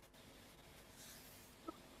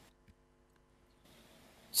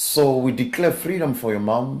 So we declare freedom for your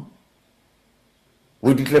mom.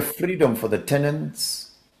 We declare freedom for the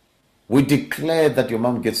tenants. We declare that your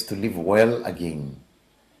mom gets to live well again.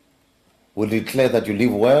 We declare that you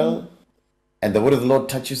live well, and the word of the Lord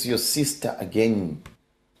touches your sister again.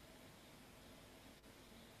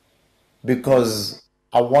 Because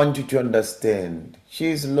I want you to understand, she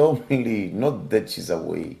is lonely, not that she's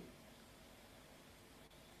away.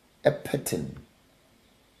 A pattern.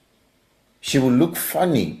 She will look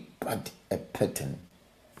funny, but a pattern.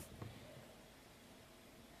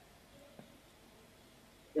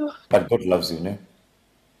 But God loves you, no?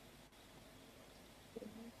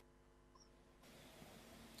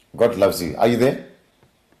 God loves you. Are you there?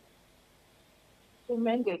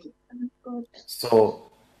 Amen. God.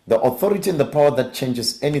 So the authority and the power that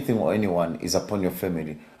changes anything or anyone is upon your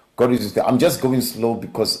family. God is there. I'm just going slow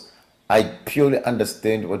because I purely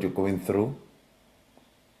understand what you're going through.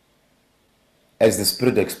 As the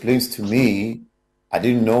Spirit explains to me, I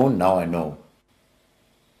didn't know, now I know.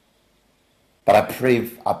 But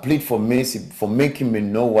I plead for mercy for making me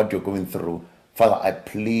know what you're going through. Father, I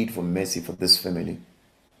plead for mercy for this family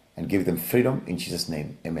and give them freedom in Jesus'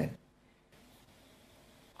 name. Amen.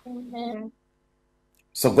 Amen.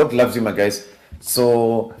 So God loves you, my guys.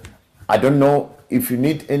 So I don't know if you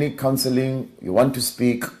need any counseling, you want to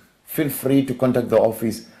speak, feel free to contact the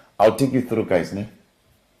office. I'll take you through, guys. Ne?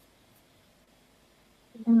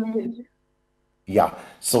 Amen. Yeah.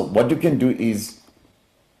 So what you can do is,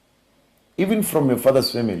 even from your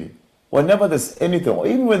father's family, whenever there's anything, or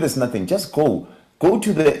even when there's nothing, just go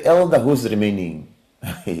to the elder who's remaining.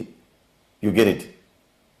 You get it?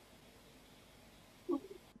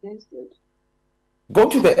 That's good. Go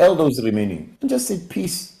to the elder who's remaining and just say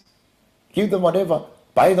peace. Give them whatever,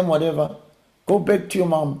 buy them whatever, go back to your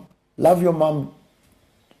mom, love your mom,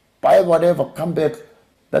 buy whatever, come back.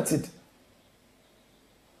 That's it.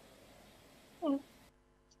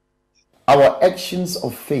 Our actions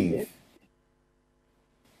of faith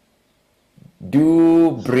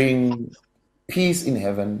do bring peace in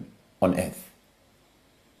heaven on earth.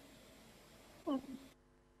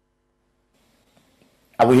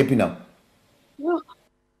 Are we happy now? Yeah.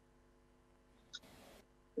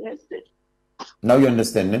 Yes, good. Now you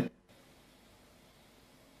understand, ne?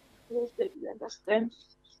 Yes, good. You understand?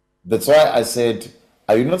 That's why I said,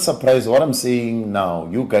 are you not surprised what I'm saying now?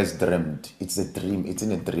 You guys dreamt. It's a dream. It's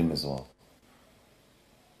in a dream as well.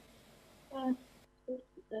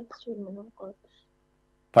 That's true, man of God.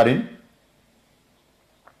 Pardon?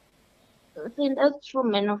 I think that's true,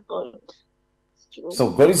 man of God. It's true.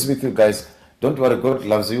 So God is with you guys. Don't worry, God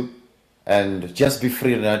loves you. And just be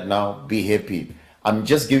free right now. Be happy. I'm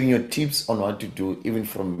just giving you tips on what to do, even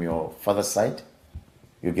from your father's side.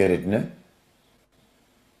 You get it, ne?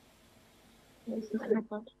 Yes, man of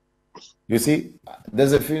God. You see,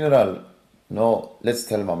 there's a funeral. No, let's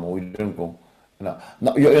tell Mama, we don't go.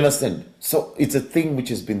 No, you understand? So it's a thing which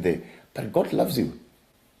has been there. But God loves you.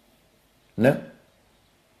 Ne?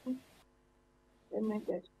 Amen.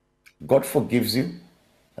 Good. God forgives you.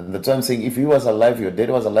 And that's why I'm saying, if he was alive, your dad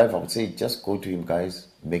was alive, I would say, just go to him, guys.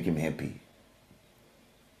 Make him happy.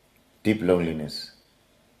 Deep loneliness.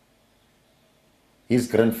 His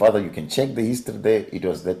grandfather, you can check the history there. It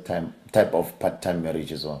was that type of part-time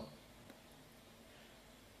marriage as well.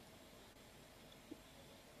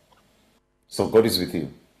 So God is with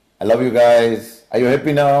you. I love you guys. Are you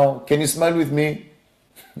happy now? Can you smile with me?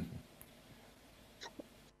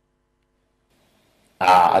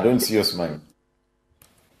 I don't see your smile.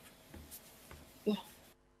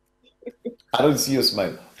 I don't see your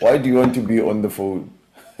smile. Why do you want to be on the phone?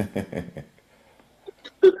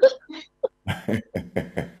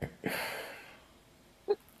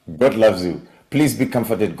 God loves you. Please be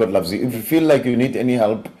comforted. God loves you. If you feel like you need any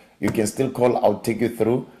help, you can still call. I'll take you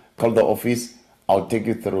through. Call the office. I'll take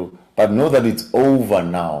you through. But know that it's over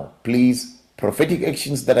now. Please, prophetic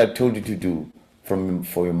actions that I told you to do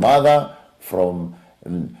for your mother, from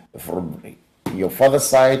your father's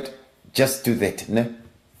side, just do that. Ne?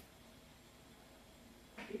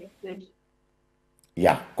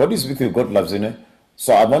 Yeah, God is with you. God loves you. Ne?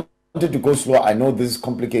 So I wanted to go slow. I know this is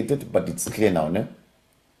complicated, but it's clear now. Ne?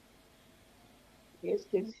 Yes,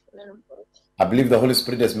 please, man of God. I believe the Holy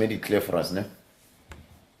Spirit has made it clear for us. Ne?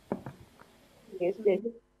 Yes, please.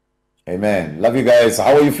 Amen. Love you guys.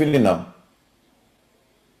 How are you feeling now?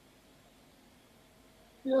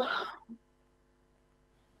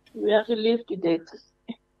 We are relieved today.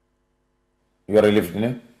 You are relieved,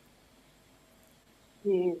 ne?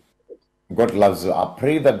 Yes. God loves you. I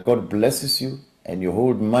pray that God blesses you and you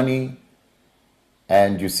hold money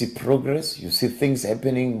and you see progress. You see things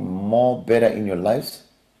happening more better in your lives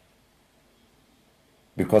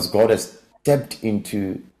because God has stepped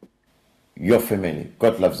into your family.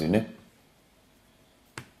 God loves you, ne?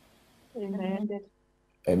 Amen.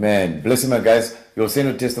 Amen. Bless you, my guys. You'll send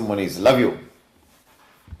your testimonies. Love you.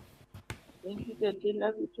 Thank you, Daddy.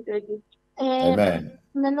 Love you too, Daddy. Amen.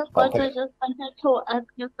 Man of God, I Okay. just wanted to ask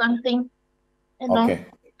you something. You know, Okay.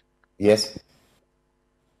 Yes.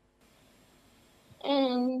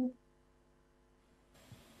 and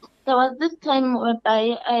there was this time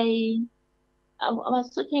whereby I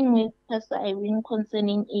was talking with Pastor Irene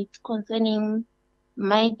concerning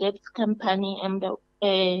my dad's company, and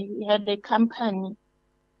he had a company,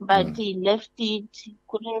 but he left it,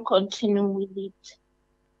 couldn't continue with it.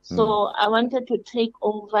 So I wanted to take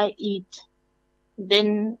over it.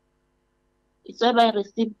 Then it's where I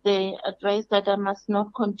received the advice that I must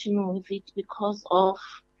not continue with it because of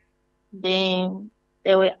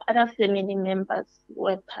there were other family members who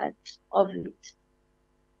were part of it.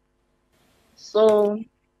 So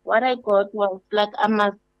what I got was like I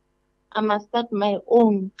must start my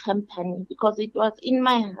own company because it was in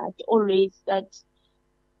my heart always that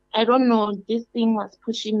I don't know, this thing was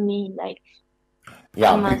pushing me like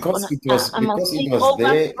I must take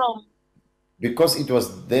over from. Because it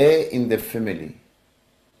was there in the family.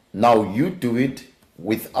 Now you do it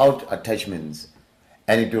without attachments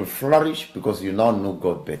and it will flourish because you now know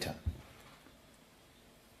God better.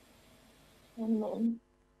 Amen.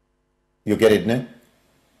 You get it, ne?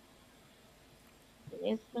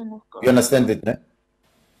 Yes, man of God. You understand it, ne?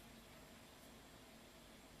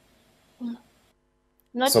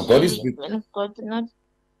 Not So God is really, man of God, not.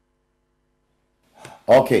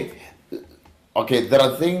 okay. Okay, there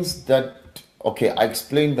are things that I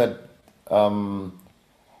explained that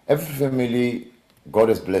every family, God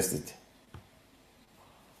has blessed it.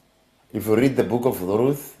 If you read the book of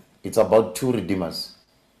Ruth, it's about two redeemers.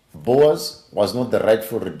 Boaz was not the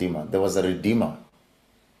rightful redeemer. There was a redeemer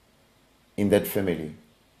in that family,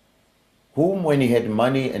 whom when he had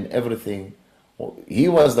money and everything, he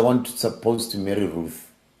was the one supposed to marry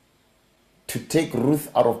Ruth, to take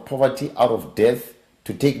Ruth out of poverty, out of death,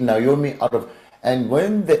 to take Naomi out of... And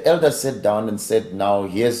when the elder sat down and said, now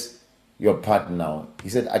here's your part now, he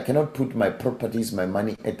said, I cannot put my properties, my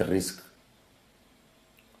money at risk.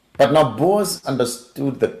 But now Boaz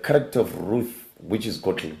understood the character of Ruth, which is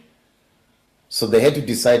godly. So they had to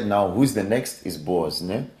decide now who's the next is Boaz.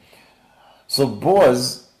 Ne? So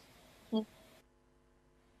Boaz,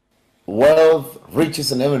 wealth,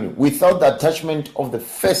 riches and everything, without the attachment of the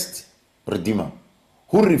first redeemer,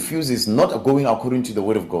 who refuses not going according to the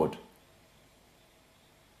word of God.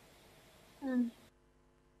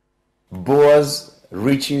 Boaz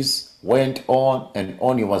riches went on and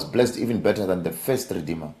on. He was blessed even better than the first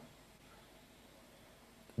redeemer.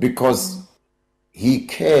 Because he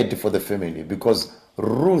cared for the family. Because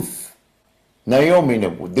Ruth, Naomi,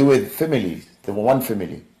 they were families. They were one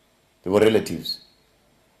family. They were relatives.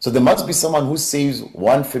 So there must be someone who saves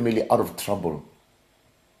one family out of trouble.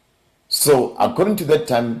 So according to that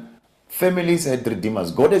time, families had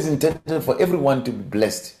redeemers. God has intended for everyone to be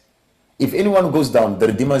blessed. If anyone goes down, the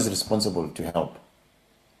redeemer is responsible to help.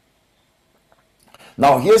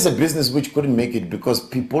 Now, here's a business which couldn't make it because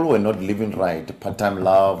people were not living right. Part-time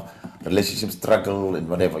love, relationship struggle, and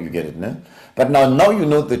whatever, you get it, ne? But now you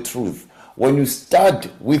know the truth. When you start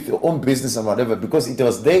with your own business and whatever, because it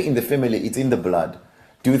was there in the family, it's in the blood,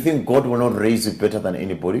 do you think God will not raise you better than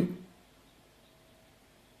anybody?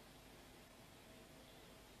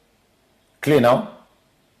 Clear now?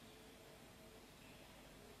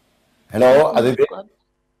 Hello, are they there?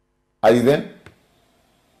 Are you there?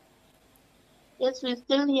 Yes, we're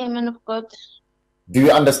still here, man of God. Do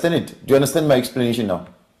you understand it? Do you understand my explanation now?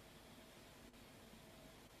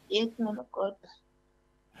 Yes, man of God.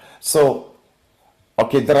 So,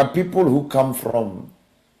 okay, there are people who come from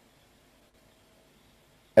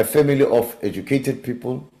a family of educated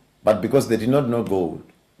people, but because they did not know God,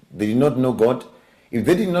 they did not know God. If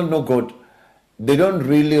they did not know God, they don't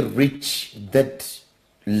really reach that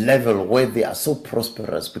level where they are so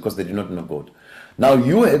prosperous because they do not know God. Now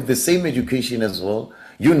you have the same education as well.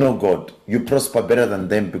 You know God. You prosper better than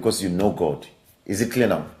them because you know God. Is it clear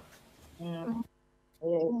now?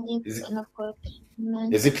 Yes, Is it, man of God.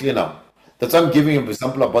 Amen. is it clear now? That's why I'm giving you an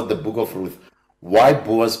example about the book of Ruth. Why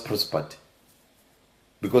Boaz prospered?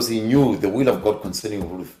 Because he knew the will of God concerning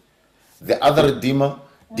Ruth. The other redeemer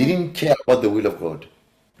didn't care about the will of God.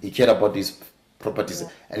 He cared about his properties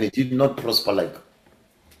and he did not prosper like.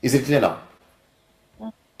 Is it clear now?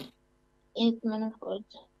 Yes, man of God.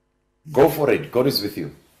 Go for it. God is with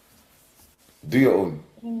you. Do your own.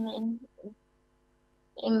 Amen.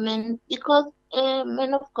 Amen. Because,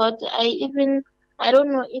 man of God, I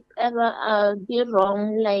don't know if ever I'll be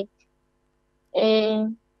wrong, like,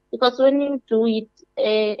 because when you do it,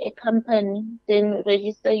 a company, then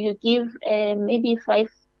register, you give maybe five,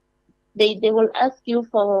 they will ask you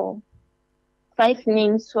for 5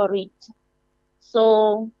 names for it.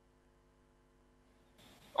 So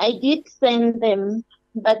I did send them,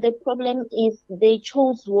 but the problem is they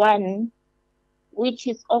chose one, which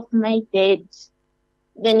is of my dad.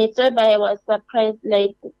 Then it's whereby I was surprised,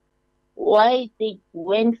 like, why they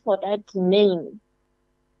went for that name.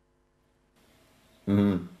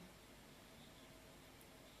 In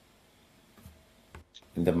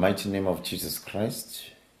the mighty name of Jesus Christ,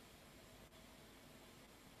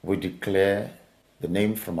 we declare the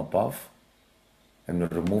name from above and we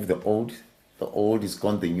remove the old. The old is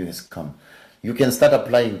gone, the new has come. You can start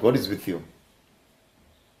applying. God is with you.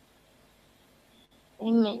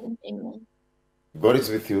 Amen. Amen. God is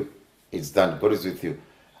with you. It's done. God is with you.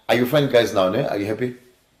 Are you fine, guys, now? Ne? Are you happy?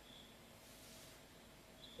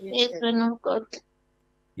 Yes, man of God.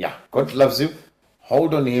 Yeah. God loves you.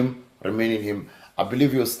 Hold on Him. Remain in Him. I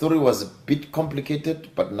believe your story was a bit complicated,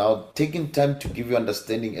 but now taking time to give you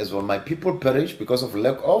understanding as well. My people perish because of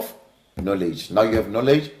lack of knowledge. Now you have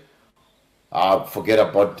knowledge. Forget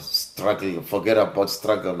about struggle. Forget about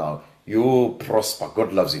struggle now. You prosper.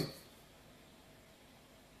 God loves you.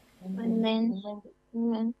 Amen.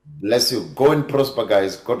 Amen. Bless you. Go and prosper,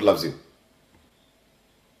 guys. God loves you.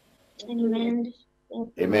 Amen.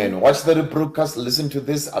 Amen. Watch the rebroadcast. Listen to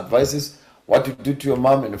this advices. What to do to your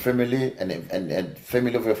mom and family and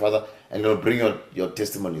family of your father, and it'll bring your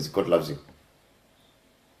testimonies. God loves you.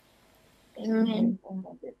 Amen.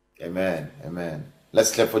 Amen. Amen.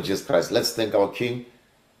 Let's clap for Jesus Christ. Let's thank our King.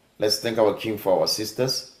 Let's thank our King for our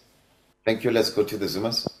sisters. Thank you. Let's go to the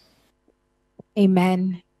Zoomers.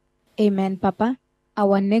 Amen. Amen, Papa.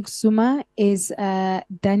 Our next Zoomer is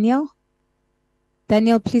Daniel.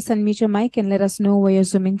 Daniel, please unmute your mic and let us know where you're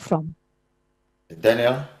Zooming from.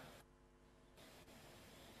 Daniel.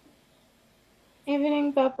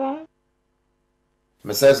 Evening, Papa.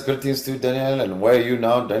 Messiah's greetings to you, Daniel. And where are you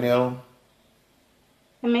now, Daniel?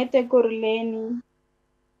 I'm at Ekurhuleni.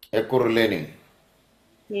 Ekurhuleni.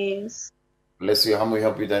 Yes. Bless you. How may we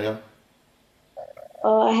help you, Daniel?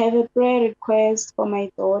 I have a prayer request for my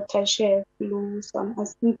daughter. She has flu, so I'm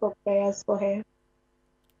asking for prayers for her.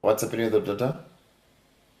 What's happening with the daughter?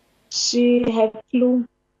 She had flu.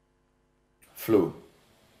 Flu.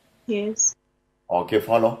 Yes. Okay,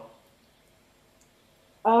 follow.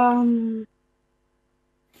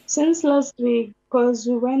 Since last week, because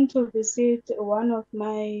we went to visit one of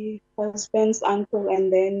my husband's uncle,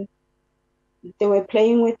 and then they were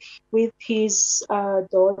playing with his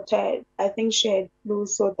daughter. I think she had flu,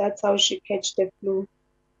 so that's how she catch the flu.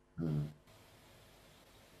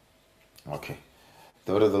 Okay.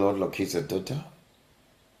 The word of the Lord locates your daughter.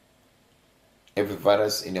 Every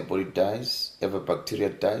virus in your body dies. Every bacteria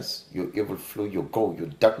dies. Your evil flu, you go. Your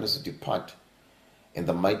darkness will depart. In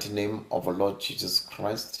the mighty name of our Lord Jesus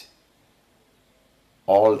Christ,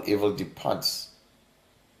 all evil departs.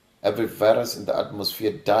 Every virus in the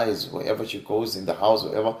atmosphere dies. Wherever she goes, in the house,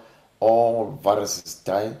 wherever, all viruses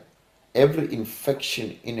die. Every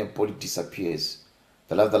infection in your body disappears.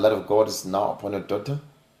 The light of God is now upon your daughter.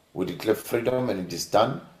 We declare freedom, and it is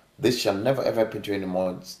done. This shall never ever happen to you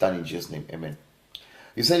anymore. It's done in Jesus' name. Amen.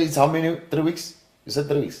 You said it's how many? 3 weeks? You said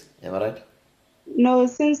 3 weeks. Am I right? No,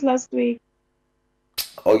 since last week.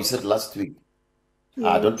 Oh, you said last week.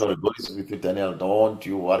 Yes. Don't worry. God is with you, Daniel. Don't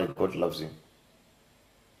you worry. God loves you.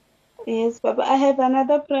 Yes, Papa. I have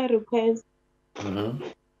another prayer request. On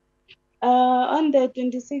the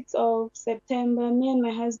 26th of September, me and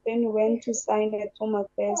my husband went to sign a home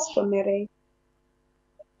affairs for marriage.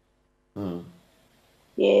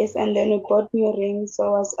 Yes, and then we bought new rings. So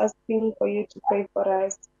I was asking for you to pray for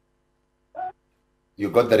us. You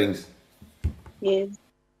got the rings. Yes.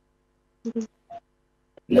 Let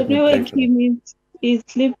Let me me pray wake for them. him. He's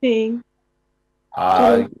sleeping.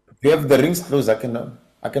 If you have the rings close, I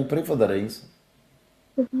can pray for the rings.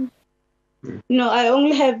 No, I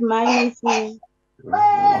only have mine with me.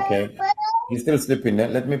 Okay. He's still sleeping.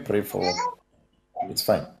 Let me pray for. It's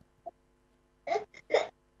fine.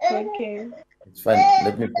 Okay. It's fine.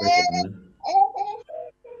 Let me pray for them.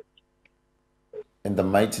 In the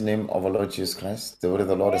mighty name of our Lord Jesus Christ, the word of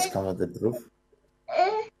the Lord has come with the truth.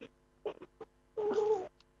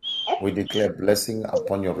 We declare blessing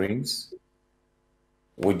upon your rings.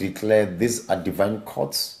 We declare these are divine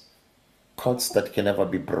cords, cords that can never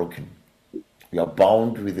be broken. You are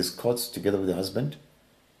bound with these cords together with your husband.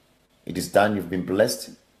 It is done. You've been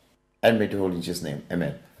blessed and made whole in Jesus' name.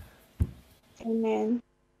 Amen. Amen.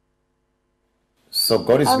 So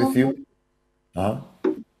God is with you.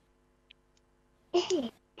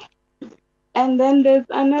 And then there's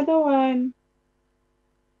another one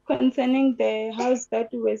concerning the house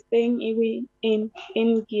that we were staying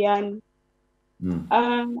in Guyana.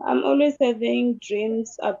 I'm always having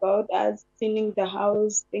dreams about us cleaning the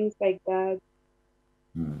house, things like that.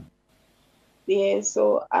 Yeah,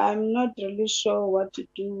 so I'm not really sure what to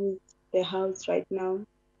do with the house right now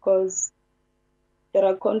because there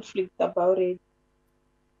are conflicts about it.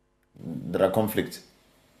 There are conflicts.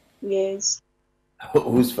 Yes.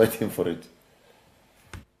 Who's fighting for it?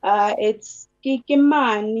 It's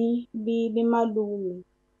Kikimani Malume.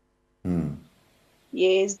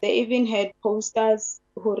 Yes, they even had posters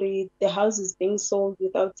who read the house is being sold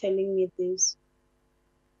without telling me this.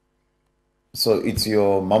 So it's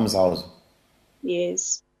your mom's house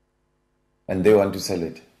Yes, and they want to sell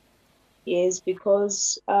it. yes,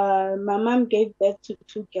 because my mom gave birth to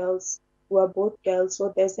two girls who are both girls.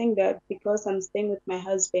 So they're saying that because I'm staying with my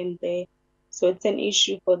husband there, so it's an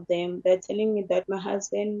issue for them. They're telling me that my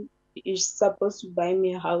husband is supposed to buy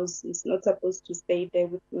me a house. He's not supposed to stay there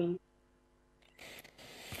with me.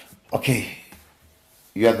 Okay.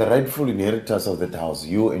 You are the rightful inheritors of that house,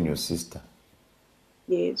 you and your sister.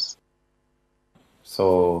 Yes.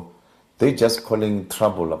 So they're just calling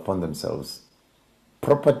trouble upon themselves.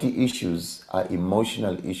 Property issues are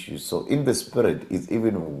emotional issues. So in the spirit, it's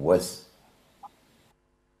even worse.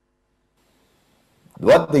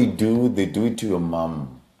 What they do it to your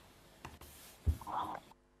mom.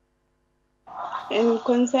 And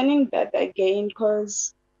concerning that again,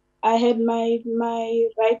 because I had my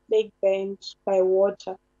right leg bent by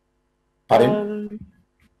water. Pardon?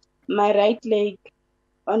 My right leg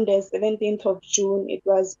on the 17th of June, it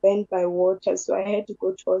was bent by water, so I had to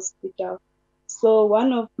go to hospital. So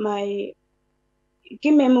one of my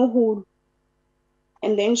Kimemuhulu,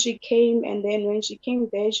 and then she came, and then when she came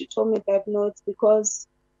there, she told me that no, it's because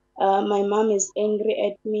my mom is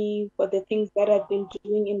angry at me for the things that I've been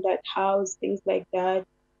doing in that house, things like that.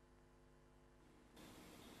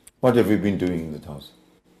 What have you been doing in that house?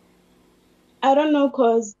 I don't know,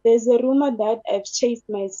 because there's a rumor that I've chased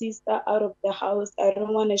my sister out of the house. I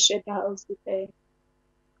don't want to share the house with her.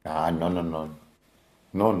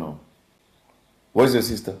 No. Where's your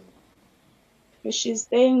sister? She's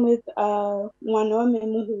staying with Mwana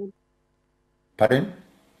Memuhulu. Pardon?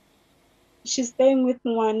 She's staying with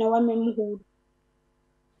Mwana Memuhulu.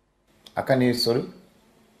 I can't hear you, sorry?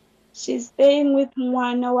 She's staying with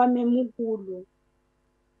Mwana Memuhulu.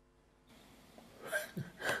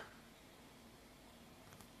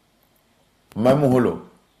 Mamuholo,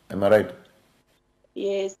 am I right?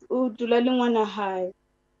 Yes, Udulali Mwana High.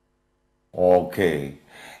 Okay.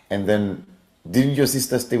 And then, didn't your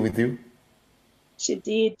sister stay with you? She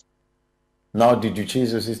did. Now, did you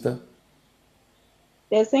chase your sister?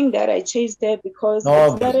 They're saying that I chased her because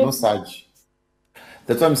No, there's no such.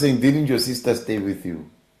 That's what I'm saying. Didn't your sister stay with you?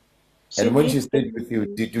 And when she stayed with you,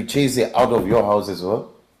 did you chase her out of your house as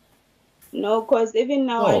well? No, because even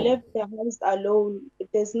now I No. left the house alone.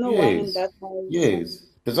 There's no one in that house. Yes.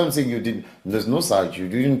 That's what I'm saying. You didn't. There's no such. You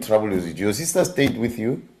didn't trouble your sister. Your sister stayed with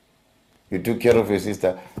you. You took care of your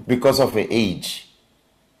sister because of her age.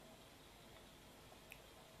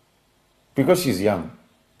 Because she's young.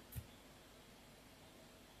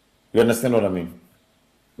 You understand what I mean?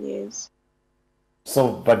 Yes.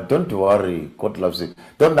 So, but don't worry. God loves you.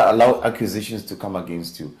 Don't allow accusations to come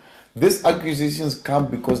against you. These accusations come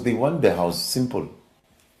because they want the house. Simple.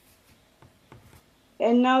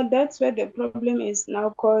 And now that's where the problem is now,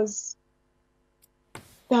 because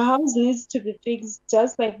the house needs to be fixed.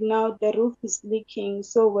 Just like now, the roof is leaking.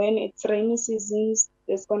 So when it's rainy seasons,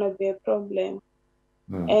 there's going to be a problem.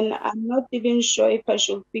 And I'm not even sure if I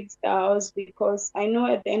should fix the house because I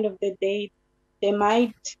know at the end of the day, they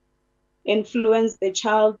might influence the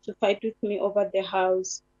child to fight with me over the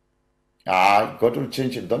house. God will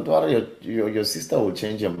change it. Don't worry, your sister will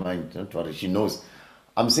change your mind. Don't worry, she knows.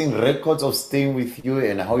 I'm saying records of staying with you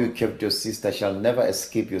and how you kept your sister shall never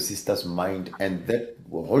escape your sister's mind, and that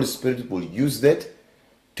Holy Spirit will use that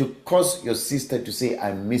to cause your sister to say,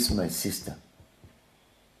 I miss my sister.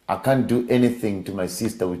 I can't do anything to my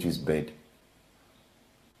sister which is bad.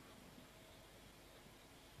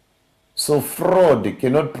 So fraud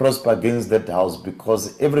cannot prosper against that house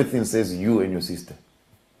because everything says you and your sister.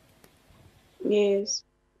 Yes.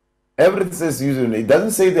 Everything says you. It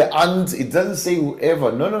doesn't say the aunt. It doesn't say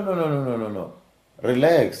whoever. No, no, no, no, no, no, no, no.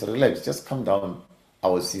 Relax, relax. Just calm down,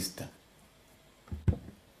 our sister.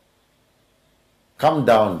 Calm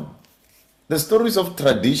down. The stories of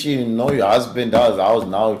tradition, know your husband has a house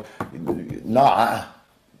now. No,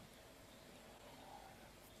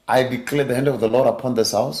 I declare the hand of the Lord upon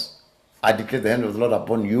this house. I declare the hand of the Lord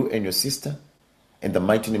upon you and your sister in the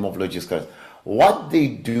mighty name of Lord Jesus Christ. What they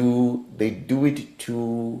do it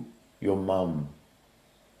to your mom,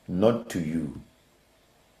 not to you.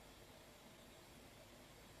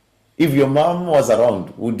 If your mom was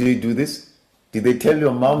around, would they do this? Did they tell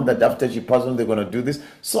your mom that after she passed on they're gonna do this?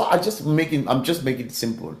 So I'm just making it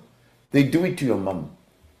simple. They do it to your mom.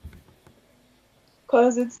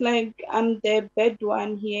 Because it's like I'm the bad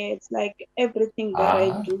one here. It's like everything that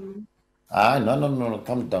I do. No.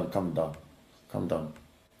 Calm down, calm down. Calm down.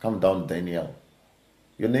 Calm down, Daniel.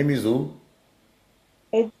 Your name is who?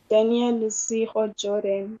 It's Daniel Lucijo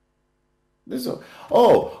Jordan. We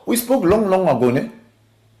spoke long ago, ne?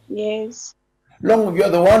 Yes. You are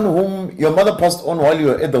the one whom your mother passed on while you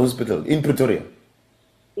were at the hospital in Pretoria.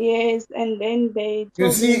 Yes, and then they told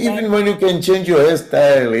You see, me that, even when you can change your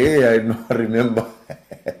hairstyle, I remember.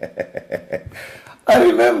 I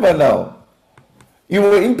remember now. You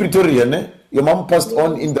were in Pretoria, ne? Your mom passed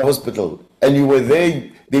on in the hospital, and you were there.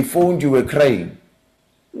 They phoned you were crying.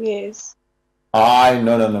 yes. No. I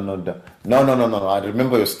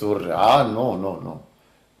remember your story. No.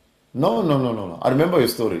 I remember your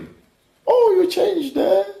story. Oh, you changed,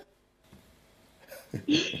 eh?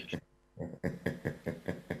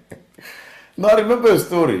 No, I remember your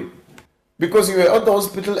story. Because you were at the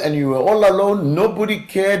hospital and you were all alone, nobody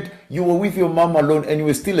cared. You were with your mom alone and you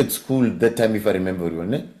were still at school that time, if I remember well,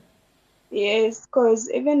 ne? Yes, because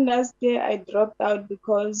even last year I dropped out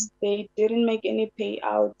because they didn't make any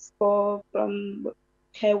payouts from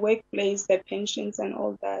her workplace, the pensions and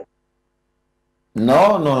all that.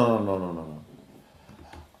 No.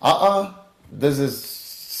 This is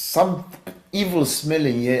some evil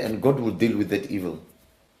smelling here and God will deal with that evil.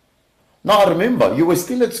 Now remember, you were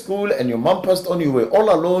still at school and your mom passed on. You were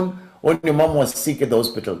all alone when your mom was sick at the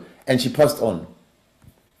hospital and she passed on.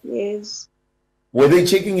 Yes. Were they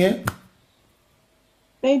checking her?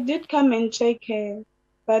 They did come and check her,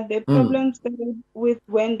 but the problem started with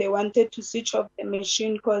when they wanted to switch off the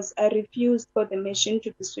machine because I refused for the machine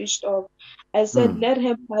to be switched off. I said, let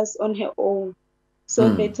her pass on her own.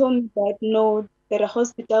 So they told me that no, there are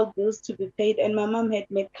hospital bills to be paid, and my mom had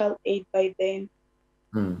medical aid by then.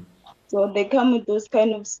 So they come with those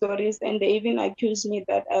kind of stories, and they even accuse me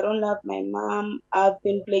that I don't love my mom. I've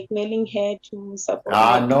been blackmailing her to support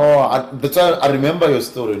my That's why I remember your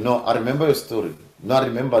story. No, I remember your story. No, I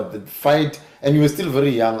remember the fight, and you were still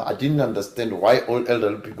very young. I didn't understand why all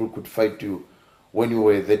elderly people could fight you when you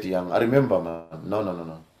were that young. I remember, man.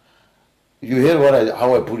 No. You hear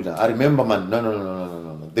how I put it? I remember, man.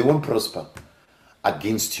 No. They won't prosper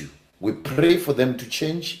against you. We pray for them to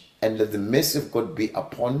change and let the mercy of God be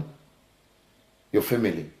upon your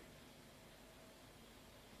family.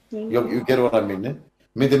 You get what I mean? Eh?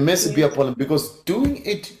 May the mercy be upon them, because doing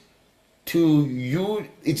it to you,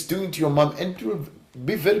 it's doing it to your mom, and it will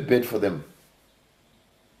be very bad for them.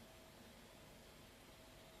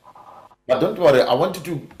 But don't worry, I want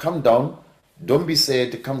you to calm down. Don't be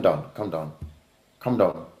sad. Calm down.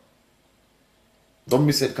 Don't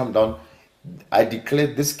be sad. Calm down. I declare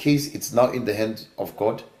this case, it's now in the hands of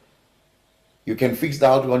God. You can fix the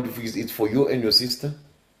how you want to fix it for you and your sister.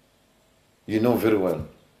 You know very well.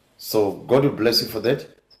 So God will bless you for that,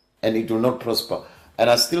 and it will not prosper. And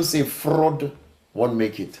I still say fraud won't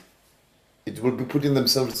make it. It will be putting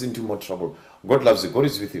themselves into more trouble. God loves you. God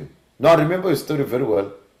is with you. Now remember your story very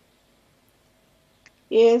well.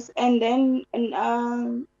 Yes, and then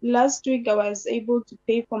last week I was able to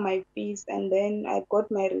pay for my fees, and then I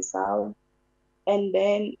got my result, and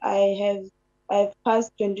then I've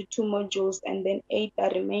passed 22 modules, and then 8 are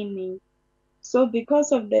remaining. So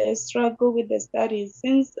because of the struggle with the studies,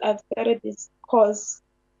 since I've started this course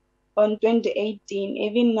on 2018,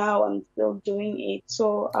 even now I'm still doing it.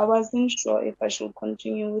 So I wasn't sure if I should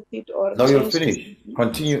continue with it or No, you'll change to finish.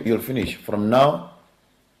 Continue, you'll finish. From now,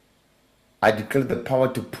 I declare the power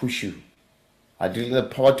to push you. I declare the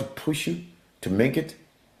power to push you to make it.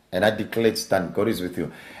 And I declare it's done. God is with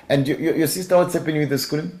you. And your sister, what's happening with the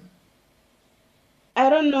schooling? I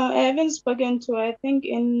don't know. I haven't spoken to her, I think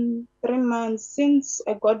in 3 months since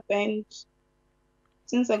I got banned,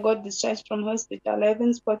 since I got discharged from hospital. I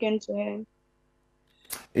haven't spoken to her.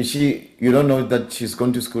 Is she, you don't know that she's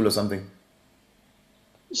going to school or something?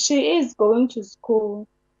 She is going to school.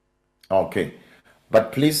 Okay.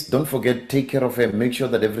 But please don't forget, take care of her. Make sure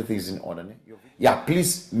that everything is in order. Ne? Yeah,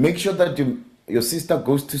 please make sure that your sister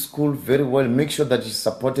goes to school very well. Make sure that she's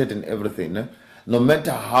supported in everything. Ne? No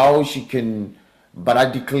matter how she can, but I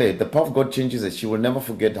declare the power of God changes her. She will never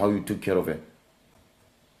forget how you took care of her.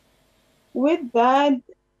 With that,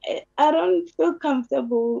 I don't feel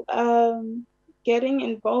comfortable getting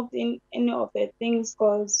involved in any of the things,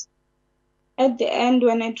 because at the end,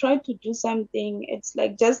 when I try to do something, it's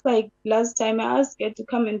like, just like last time I asked her to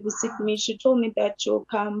come and visit me. She told me that she'll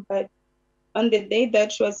come, but on the day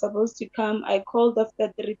that she was supposed to come, I called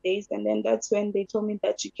after 3 days, and then that's when they told me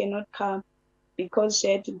that she cannot come because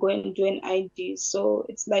she had to go and do an ID. So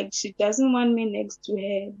it's like she doesn't want me next to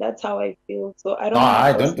her. That's how I feel. So I No, don't know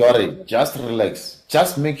I how don't worry. Just relax.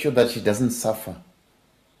 Just make sure that she doesn't suffer.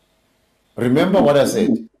 Remember what I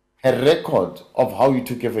said. Her record of how you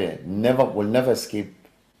took care of her will never escape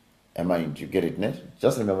her mind. You get it, ne?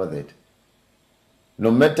 Just remember that.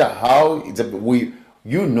 No matter how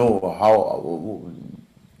you know how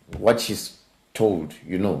what she's told.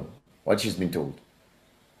 You know what she's been told.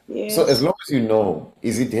 Yes. So as long as you know,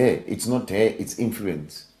 is it her? It's not her. It's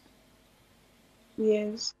influence.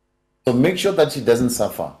 Yes. So make sure that she doesn't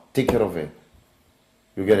suffer. Take care of her.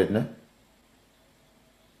 You get it, ne?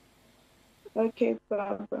 Okay,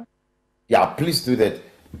 Papa. Yeah, please do that.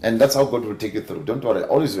 And that's how God will take you through. Don't worry.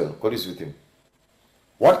 All is well. God is with you.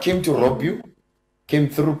 What came to rob you came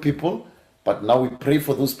through people, but now we pray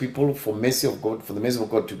for those people for mercy of God, for the mercy of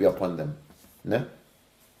God to be upon them. Ne?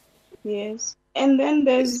 Yes. And then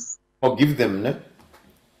there's, Forgive them, ne?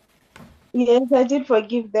 yes, I did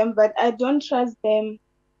forgive them, but I don't trust them.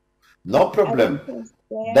 No I problem. don't trust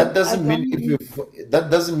them. That I doesn't mean don't. that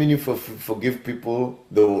doesn't mean if you forgive people,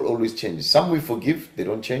 they will always change. Some we forgive, they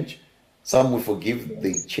don't change. Some we forgive,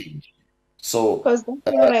 they change. So Because that's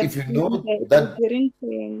what I've if you seen. know They that didn't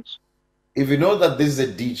change. if you know that this is a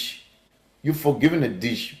ditch, you've forgiven a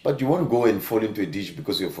ditch, but you won't go and fall into a ditch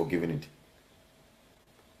because you're forgiven it.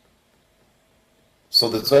 So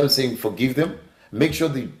that's why I'm saying forgive them. Make sure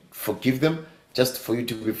that you forgive them just for you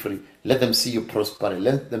to be free. Let them see you prospering.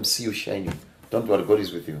 Let them see you shining. Don't worry, God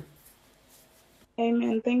is with you.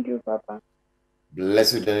 Amen. Thank you, Papa.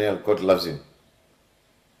 Bless you, Daniel. God loves you.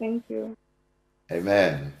 Thank you.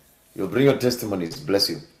 Amen. You'll bring your testimonies. Bless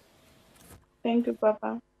you. Thank you,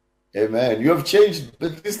 Papa. Amen. You have changed.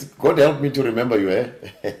 At least God help me to remember you, eh?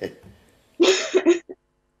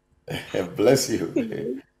 Bless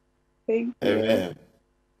you. Thank you. Amen.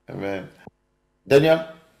 Amen. Daniel,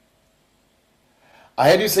 I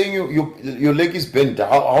heard you saying your leg is bent.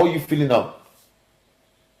 How are you feeling now?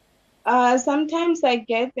 Sometimes I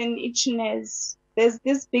get an itchiness. There's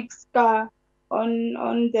this big scar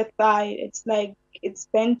on the thigh. It's like it's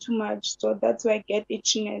bent too much, so that's why I get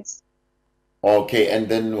itchiness. Okay, and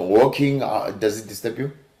then walking, does it disturb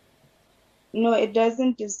you? No, it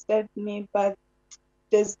doesn't disturb me, but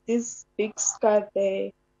there's this big scar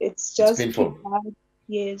there. It's just too painful. bad.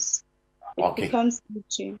 Yes, it Okay. becomes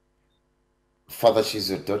itchy. Father, she's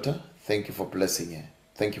your daughter. Thank you for blessing her.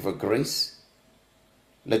 Thank you for grace.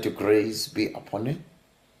 Let your grace be upon her.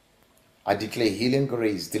 I declare healing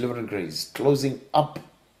grace, delivering grace, closing up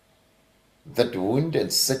that wound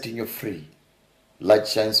and setting you free. Light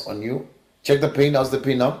shines on you. Check the pain. How's the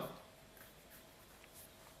pain now?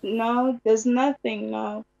 No, there's nothing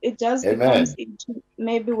now. It just Amen. becomes itchy.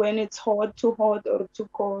 Maybe when it's too hot or too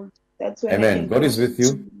cold. That's when I Amen. can God feel is with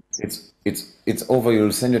you. It's over.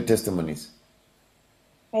 You'll send your testimonies.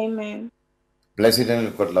 Amen. Bless you,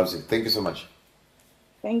 Daniel. God loves you. Thank you so much.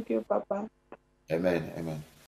 Thank you, Papa. Amen. Amen.